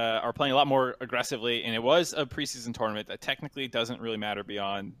players are playing a lot more aggressively, and it was a preseason tournament that technically doesn't really matter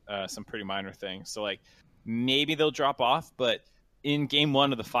beyond some pretty minor things. So, like, maybe they'll drop off, but in game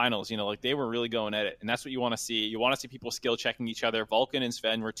 1 of the finals, they were really going at it, and that's what you want to see. You want to see people skill checking each other. Vulcan and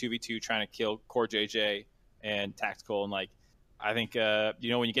Sven were 2v2 trying to kill Core JJ and Tactical, and I think when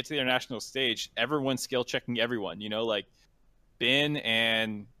you get to the international stage, everyone's skill checking everyone. Bin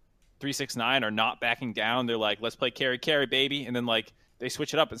and 369 are not backing down. They're like, let's play carry, baby. And then they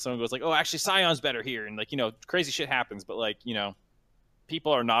switch it up and someone goes like, oh, actually Sion's better here. And crazy shit happens. But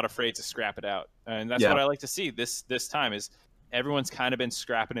people are not afraid to scrap it out. And that's what I like to see this time is everyone's kind of been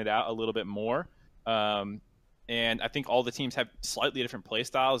scrapping it out a little bit more. And I think all the teams have slightly different play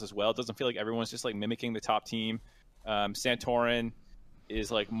styles as well. It doesn't feel like everyone's just mimicking the top team. Santorin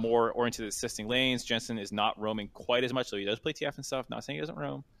is more oriented at assisting lanes. Jensen is not roaming quite as much, so he does play TF and stuff. Not saying he doesn't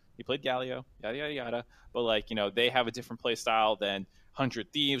roam. He played Galio, yada, yada, yada. But, they have a different play style than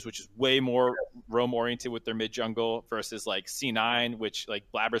 100 Thieves, which is way more roam-oriented with their mid-jungle versus, C9, which,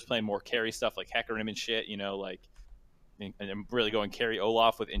 Blabber's playing more carry stuff, Hecarim and shit, and I'm really going carry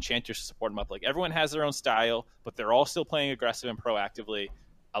Olaf with Enchanters to support him up. Everyone has their own style, but they're all still playing aggressive and proactively.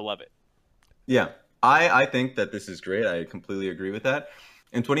 I love it. Yeah, I think that this is great. I completely agree with that.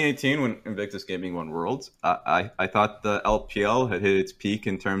 In 2018, when Invictus Gaming won Worlds, I thought the LPL had hit its peak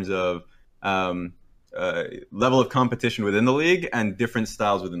in terms of level of competition within the league and different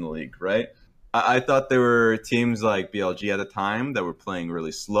styles within the league, right? I thought there were teams like BLG at the time that were playing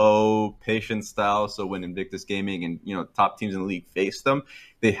really slow, patient style. So when Invictus Gaming and top teams in the league faced them,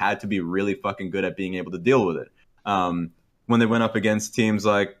 they had to be really fucking good at being able to deal with it. When they went up against teams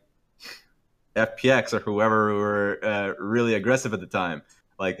like FPX or whoever were really aggressive at the time.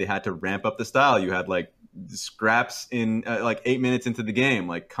 Like they had to ramp up the style. You had like scraps in like 8 minutes into the game,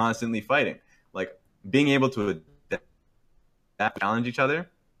 like constantly fighting, like being able to adapt, challenge each other.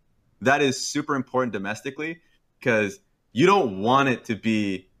 That is super important domestically because you don't want it to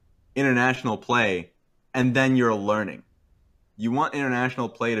be international play and then you're learning. You want international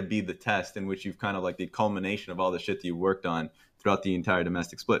play to be the test in which you've kind of like the culmination of all the shit that you worked on throughout the entire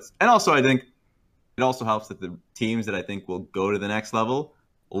domestic splits. And also, I think it also helps that the teams that I think will go to the next level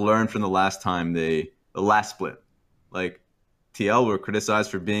learn from the last time the last split. Like TL were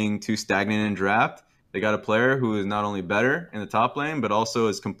criticized for being too stagnant in draft. They got a player who is not only better in the top lane, but also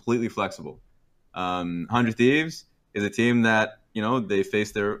is completely flexible. 100 Thieves is a team that, you know, they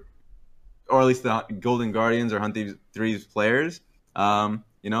face their, or at least the Golden Guardians or 100 Thieves players.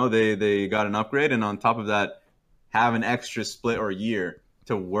 You know, they got an upgrade, and on top of that, have an extra split or year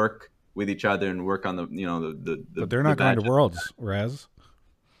to work with each other and work on the, you know, the But they're not going to Worlds, Raz.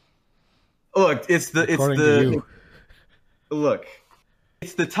 Look, it's the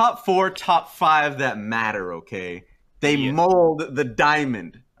top 4, top 5 that matter. Okay, they mold the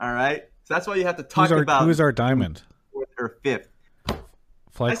diamond. All right, so that's why you have to talk about who's our diamond, 4th or 5th.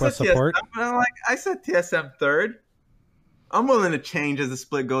 FlyQuest support. I said TSM 3rd. I'm willing to change as the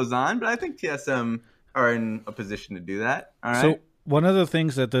split goes on, but I think TSM are in a position to do that. All right. So one of the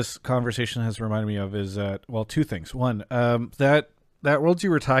things that this conversation has reminded me of is that, well, two things. One, that Worlds you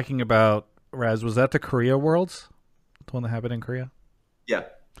were talking about, Raz, was that the Korea Worlds? The one that happened in Korea? Yeah.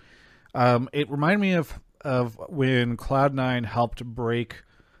 It reminded me of when Cloud9 helped break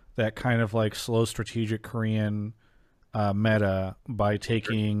that kind of like slow strategic Korean meta by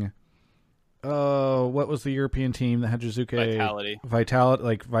taking what was the European team that had Jizuke?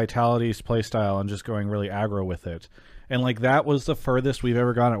 Vitality's playstyle and just going really aggro with it. And like that was the furthest we've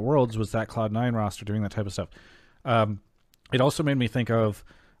ever gone at Worlds, was that Cloud9 roster doing that type of stuff. It also made me think of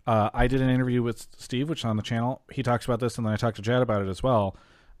I did an interview with Steve, which is on the channel. He talks about this, and then I talked to Jad about it as well.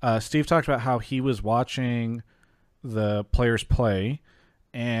 Steve talked about how he was watching the players play,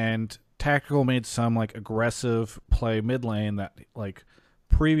 and Tactical made some like aggressive play mid lane that like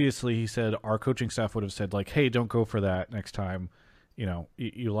previously he said our coaching staff would have said like, hey, don't go for that next time. You know,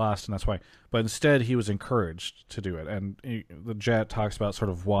 you lost, and that's why. But instead, he was encouraged to do it, and the Jet talks about sort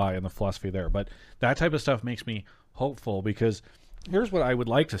of why and the philosophy there. But that type of stuff makes me hopeful, because here's what I would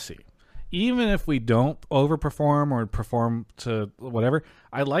like to see. Even if we don't overperform or perform to whatever,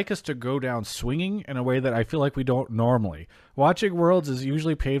 I'd like us to go down swinging in a way that I feel like we don't normally. Watching Worlds is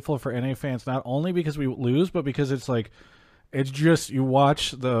usually painful for NA fans, not only because we lose, but because it's like, it's just, you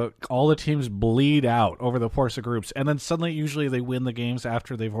watch all the teams bleed out over the course of groups, and then suddenly usually they win the games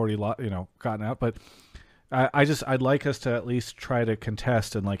after they've already gotten out. But I'd like us to at least try to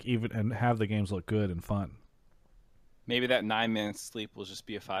contest and like and have the games look good and fun. Maybe that 9-man sleep will just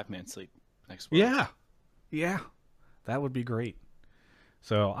be a 5-man sleep next week. Yeah, that would be great.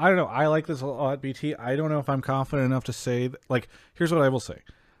 So I don't know. I like this a lot, BT. I don't know if I'm confident enough to say like, here's what I will say.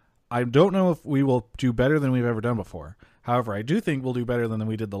 I don't know if we will do better than we've ever done before. However, I do think we'll do better than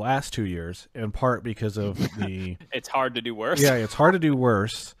we did the last 2 years, in part because of the. It's hard to do worse. Yeah, it's hard to do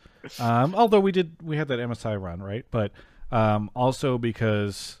worse. Although we had that MSI run, right? But also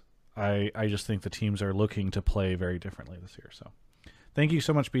because I just think the teams are looking to play very differently this year. So, thank you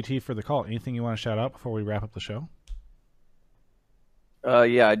so much, BT, for the call. Anything you want to shout out before we wrap up the show?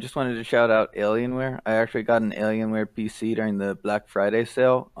 Yeah, I just wanted to shout out Alienware. I actually got an Alienware PC during the Black Friday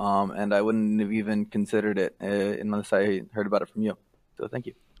sale, and I wouldn't have even considered it unless I heard about it from you. So thank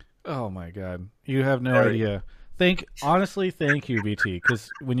you. Oh my God, you have no idea. Honestly, thank you, BT, because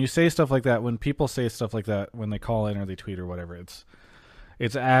when you say stuff like that, when people say stuff like that, when they call in or they tweet or whatever, it's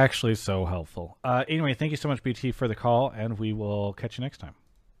actually so helpful. Anyway, thank you so much, BT, for the call, and we will catch you next time.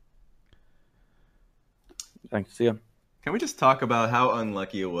 Thanks. See you. Can we just talk about how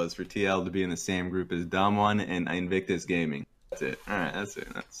unlucky it was for TL to be in the same group as Damwon and Invictus Gaming? That's it. All right, that's it.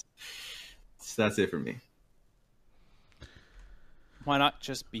 That's it for me. Why not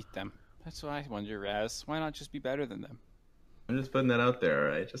just beat them? That's what I wonder, Raz. Why not just be better than them? I'm just putting that out there,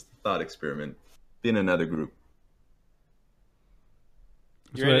 all right? Just a thought experiment. Be in another group.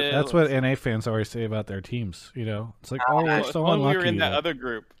 That's what NA fans always say about their teams. You know, it's like, we're so unlucky. We were in that other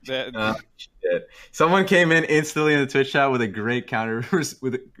group. Shit. Someone came in instantly in the Twitch chat with a great counter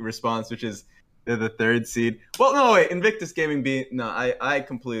with a response, which is they're the 3rd seed. Well, no, wait, Invictus Gaming I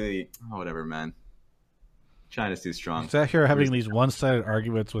completely, whatever, man. China's too strong. Sat here having these one-sided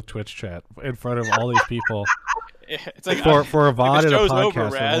arguments with Twitch chat in front of all these people. It's like for a VOD and a podcast,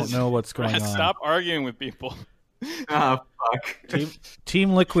 over, I don't know what's going on. Stop arguing with people. Oh fuck.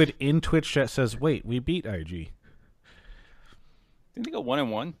 Team Liquid in Twitch chat says, "Wait, we beat IG." Didn't they go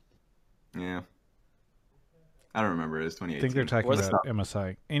 1-1? Yeah. I don't remember. It was 2018. I think they're talking about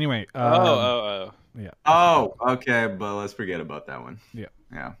MSI. Anyway. Yeah. Oh, okay, but let's forget about that one. Yeah.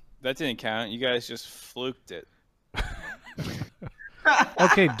 Yeah. That didn't count. You guys just fluked it.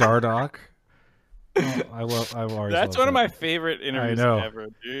 Okay, Dardoch. I've always That's one of my favorite interviews ever,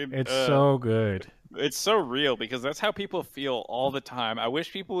 dude. It's so good. It's so real because that's how people feel all the time. I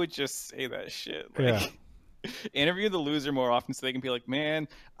wish people would just say that shit. Like, interview the loser more often so they can be like, man,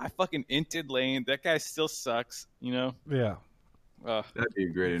 I fucking inted lane. That guy still sucks, you know? Yeah. That'd be a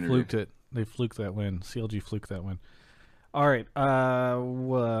great interview. Fluked it. They fluked that win. CLG fluked that win. All right.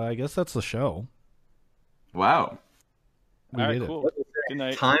 Well, I guess that's the show. Wow. We did cool. it. Good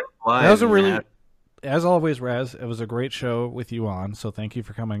night. Time flies. That was a really, as always, Raz, it was a great show with you on, so thank you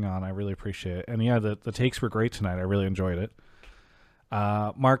for coming on. I really appreciate it. And yeah, the takes were great tonight. I really enjoyed it.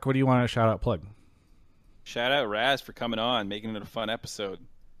 Mark, what do you want to shout out, plug? Shout out Raz for coming on, making it a fun episode.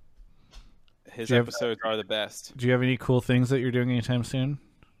 His episodes are the best. Do you have any cool things that you're doing anytime soon?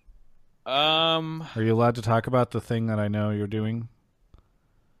 Are you allowed to talk about the thing that I know you're doing?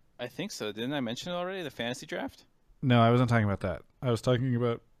 I think so. Didn't I mention it already? The fantasy draft? No, I wasn't talking about that. I was talking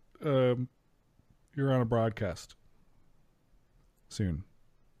about you're on a broadcast soon.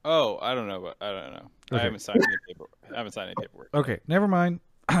 Oh, I don't know. I don't know. Okay. I haven't signed any paperwork. Okay, never mind.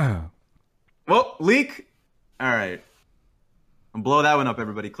 Well, leak. All right. I'll blow that one up,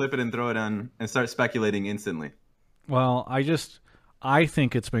 everybody. Clip it and throw it on and start speculating instantly. Well, I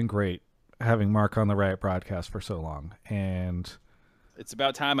think it's been great having Mark on the Riot broadcast for so long, and it's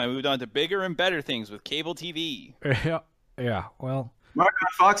about time I moved on to bigger and better things with cable TV. Yeah. Well, Mark on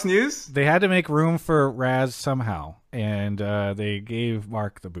Fox News. They had to make room for Raz somehow, and they gave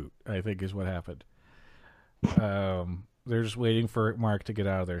Mark the boot, I think is what happened. They're just waiting for Mark to get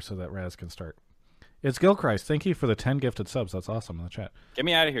out of there so that Raz can start. It's Gilchrist. Thank you for the 10 gifted subs. That's awesome in the chat. Get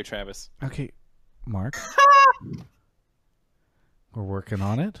me out of here, Travis. Okay, Mark. We're working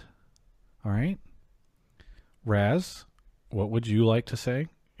on it. All right. Raz, what would you like to say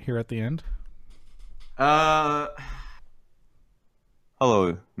here at the end? Hello,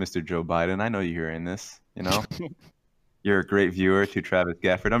 Mr. Joe Biden. I know you're hearing this, you know. You're a great viewer to Travis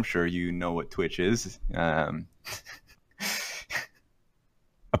Gafford. I'm sure you know what Twitch is.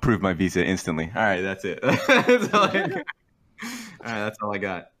 Approve my visa instantly. All right, that's it. That's all all right, that's all I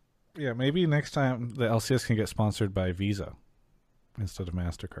got. Yeah, maybe next time the LCS can get sponsored by Visa instead of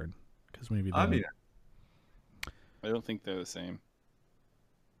MasterCard. Because maybe I don't think they're the same.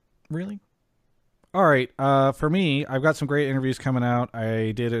 Really? All right. For me, I've got some great interviews coming out.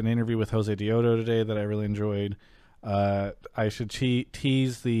 I did an interview with Jose Dioto today that I really enjoyed. I should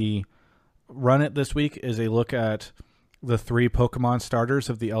tease the Run It this week is a look at the 3 Pokemon starters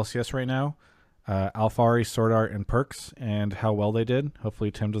of the LCS right now. Alfari, Sword Art, and Perks, and how well they did. Hopefully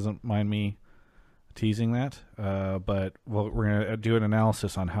Tim doesn't mind me teasing that. But we're going to do an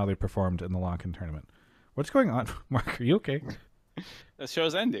analysis on how they performed in the lock-in tournament. What's going on? Mark, are you okay? The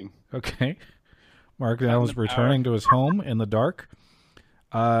show's ending. Okay. Mark now is returning to his home in the dark.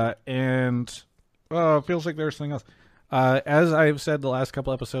 And it feels like there's something else. As I've said the last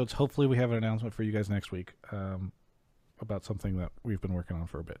couple episodes, hopefully we have an announcement for you guys next week about something that we've been working on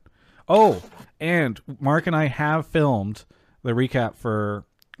for a bit. Oh, and Mark and I have filmed the recap for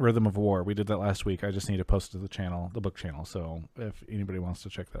Rhythm of War. We did that last week. I just need to post it to the channel, the book channel. So if anybody wants to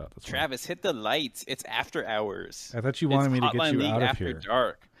check that out, that's Travis, hit the lights. It's after hours. I thought you wanted me to get you out of after here.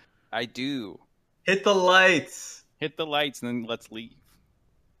 Dark. I do. Hit the lights. Hit the lights, and then let's leave.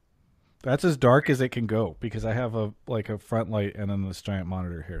 That's as dark as it can go because I have a front light and then this giant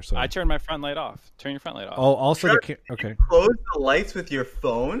monitor here. So I turned my front light off. Turn your front light off. Oh, also okay. Close the lights with your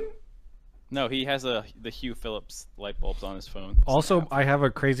phone? No, he has the Hue Phillips light bulbs on his phone. Also, I have a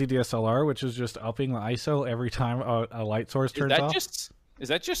crazy DSLR, which is just upping the ISO every time a light source turns off. Is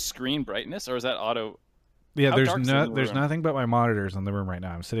that just screen brightness or is that auto? Yeah, there's nothing but my monitors in the room right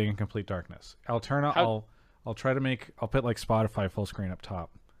now. I'm sitting in complete darkness. I'll turn off. I'll try to I'll put like Spotify full screen up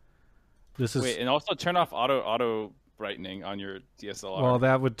top. Wait, and also turn off auto brightening on your DSLR. Well,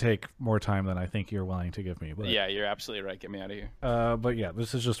 that would take more time than I think you're willing to give me. But yeah, you're absolutely right. Get me out of here. But yeah,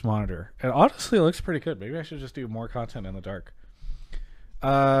 this is just monitor, and honestly, it looks pretty good. Maybe I should just do more content in the dark.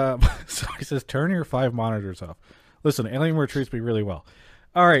 So he says, turn your 5 monitors off. Listen, Alienware treats me really well.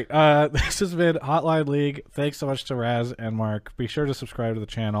 All right, this has been Hotline League. Thanks so much to Raz and Mark. Be sure to subscribe to the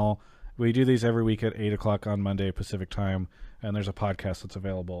channel. We do these every week at 8 o'clock on Monday Pacific time, and there's a podcast that's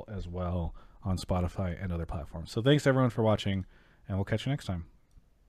available as well on Spotify and other platforms. So thanks everyone for watching, and we'll catch you next time.